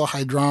fill a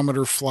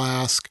hydrometer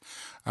flask,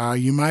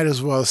 you might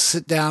as well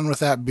sit down with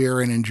that beer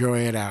and enjoy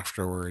it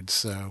afterwards.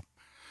 So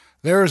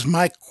there's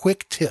my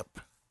quick tip.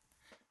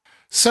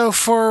 So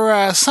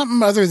for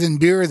something other than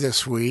beer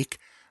this week,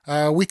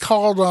 we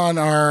called on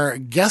our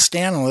guest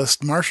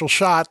analyst, Marshall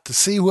Schott, to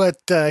see what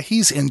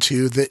he's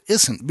into that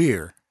isn't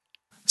beer.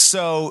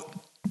 So,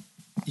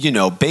 you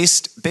know,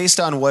 based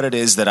on what it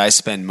is that I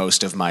spend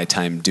most of my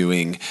time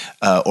doing,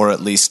 or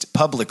at least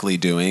publicly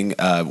doing,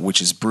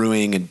 which is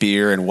brewing and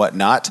beer and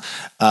whatnot,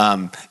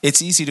 it's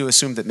easy to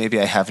assume that maybe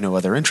I have no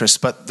other interests.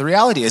 But the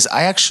reality is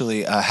I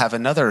actually have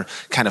another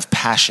kind of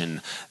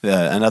passion,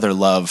 another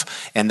love,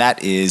 and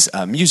that is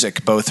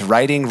music, both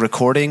writing,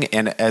 recording,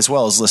 and as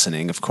well as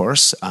listening, of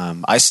course.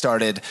 I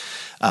started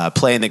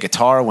playing the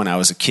guitar when I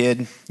was a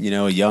kid, you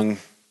know, a young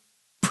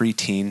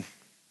preteen.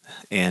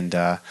 And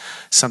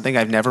something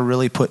I've never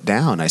really put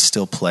down. I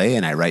still play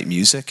and I write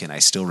music and I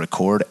still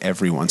record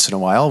every once in a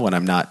while when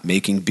I'm not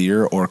making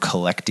beer or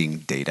collecting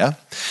data.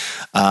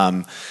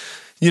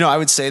 You know, I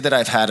would say that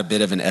I've had a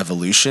bit of an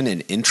evolution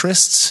in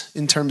interests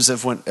in terms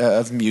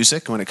of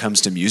music when it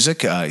comes to music.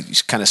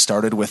 Kind of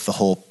started with the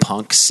whole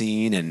punk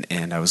scene,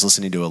 and I was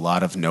listening to a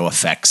lot of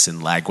NoFX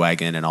and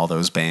Lagwagon and all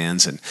those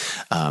bands, and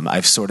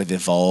I've sort of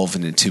evolved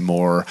into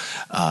more,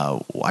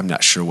 I'm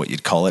not sure what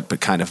you'd call it,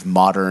 but kind of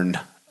modern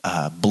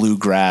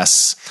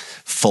bluegrass,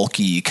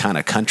 folky kind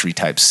of country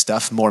type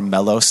stuff, more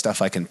mellow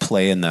stuff I can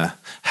play in the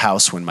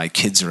house when my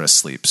kids are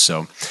asleep.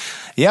 So,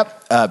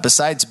 yep,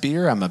 besides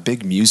beer, I'm a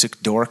big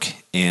music dork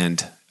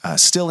and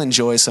still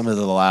enjoy some of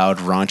the loud,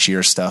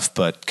 raunchier stuff,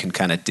 but can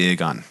kind of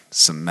dig on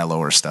some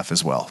mellower stuff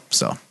as well.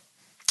 So,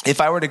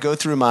 if I were to go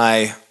through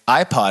my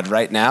iPod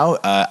right now,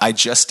 I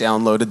just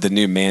downloaded the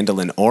new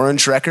Mandolin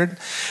Orange record.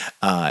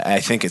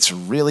 I think it's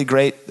really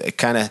great.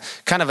 Kind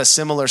of a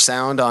similar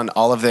sound on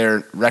all of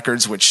their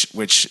records,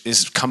 which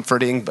is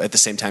comforting, but at the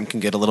same time can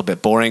get a little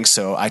bit boring.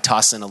 So I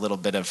toss in a little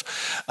bit of.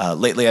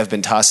 Lately, I've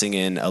been tossing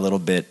in a little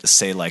bit,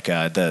 say like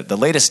the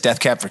latest Death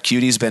Cab for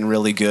Cutie's been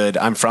really good.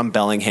 I'm from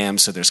Bellingham,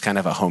 so there's kind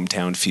of a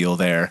hometown feel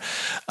there.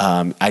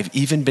 I've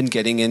even been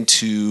getting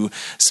into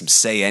some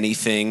Say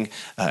Anything,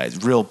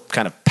 real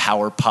kind of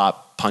power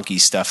pop, punky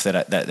stuff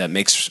that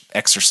makes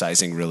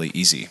exercising really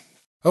easy.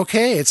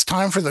 Okay, it's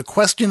time for the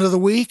question of the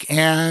week,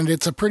 and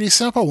it's a pretty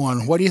simple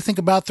one. What do you think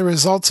about the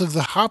results of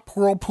the Hop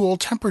Whirlpool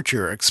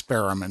temperature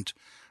experiment?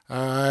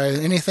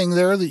 Anything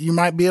there that you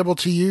might be able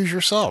to use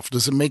yourself?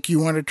 Does it make you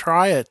want to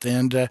try it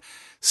and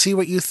see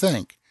what you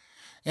think?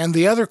 And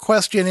the other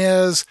question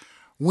is,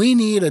 we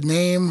need a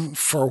name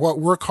for what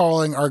we're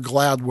calling our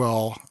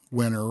Gladwell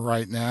winner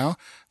right now.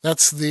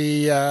 That's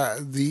the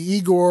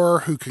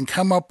Igor who can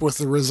come up with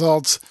the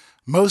results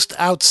most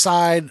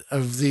outside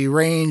of the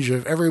range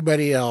of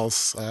everybody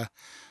else.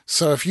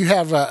 So if you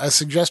have a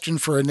suggestion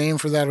for a name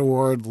for that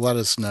award, let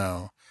us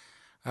know.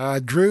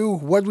 Drew,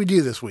 what did we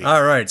do this week?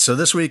 All right. So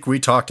this week we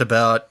talked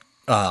about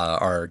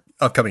our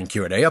upcoming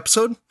Q&A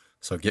episode.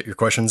 So get your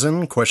questions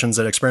in,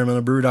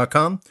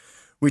 questions@experimentalbrew.com.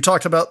 We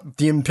talked about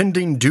the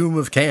impending doom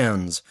of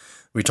cans.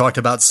 We talked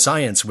about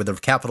science with a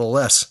capital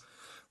S.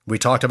 We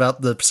talked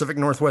about the Pacific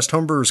Northwest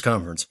Homebrewers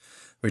Conference.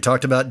 We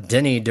talked about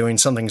Denny doing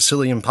something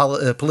silly and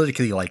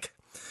politically like.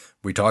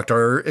 We talked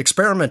our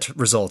experiment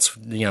results,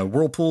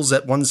 whirlpools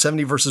at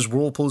 170 versus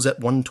whirlpools at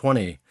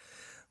 120.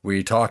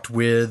 We talked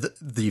with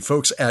the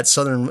folks at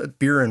Southern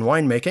Beer and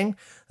Winemaking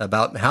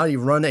about how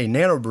you run a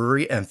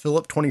nanobrewery and fill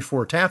up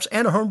 24 taps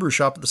and a homebrew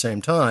shop at the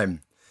same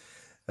time.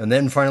 And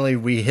then finally,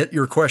 we hit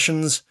your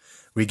questions.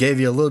 We gave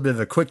you a little bit of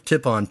a quick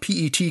tip on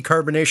PET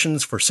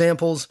carbonations for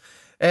samples,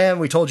 and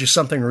we told you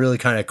something really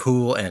kind of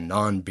cool and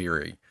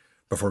non-beery.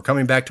 Before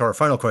coming back to our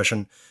final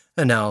question,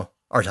 and now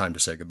our time to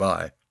say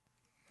goodbye.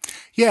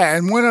 Yeah,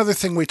 and one other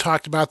thing we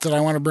talked about that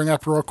I want to bring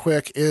up real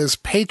quick is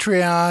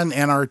Patreon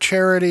and our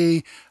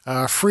charity,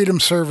 Freedom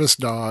Service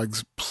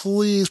Dogs.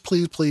 Please,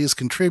 please, please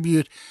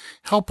contribute.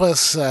 Help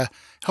us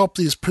help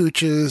these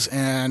pooches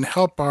and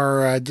help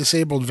our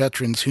disabled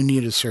veterans who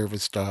need a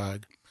service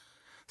dog.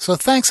 So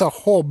thanks a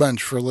whole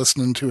bunch for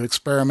listening to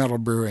Experimental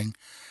Brewing.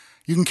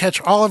 You can catch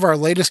all of our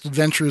latest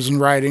adventures and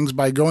writings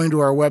by going to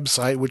our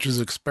website, which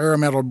is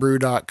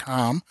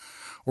experimentalbrew.com.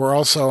 We're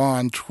also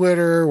on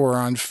Twitter, we're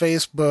on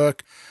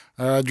Facebook.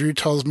 Drew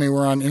tells me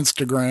we're on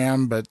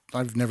Instagram, but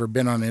I've never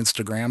been on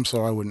Instagram,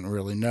 so I wouldn't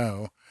really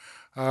know.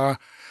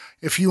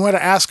 If you want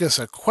to ask us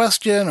a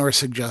question or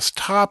suggest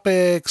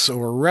topics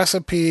or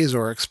recipes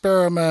or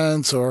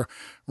experiments or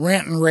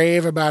rant and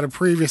rave about a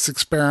previous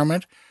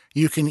experiment,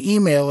 you can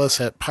email us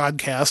at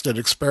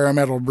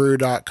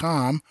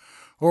podcast@experimentalbrew.com.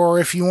 Or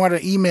if you want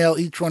to email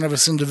each one of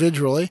us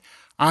individually,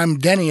 I'm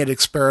Denny at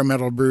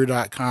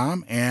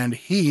experimentalbrew.com and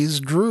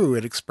he's Drew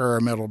at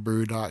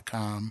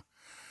experimentalbrew.com.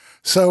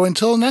 So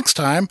until next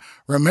time,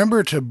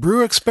 remember to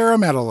brew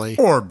experimentally.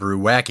 Or brew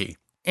wacky.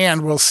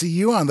 And we'll see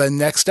you on the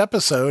next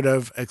episode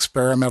of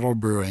Experimental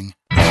Brewing.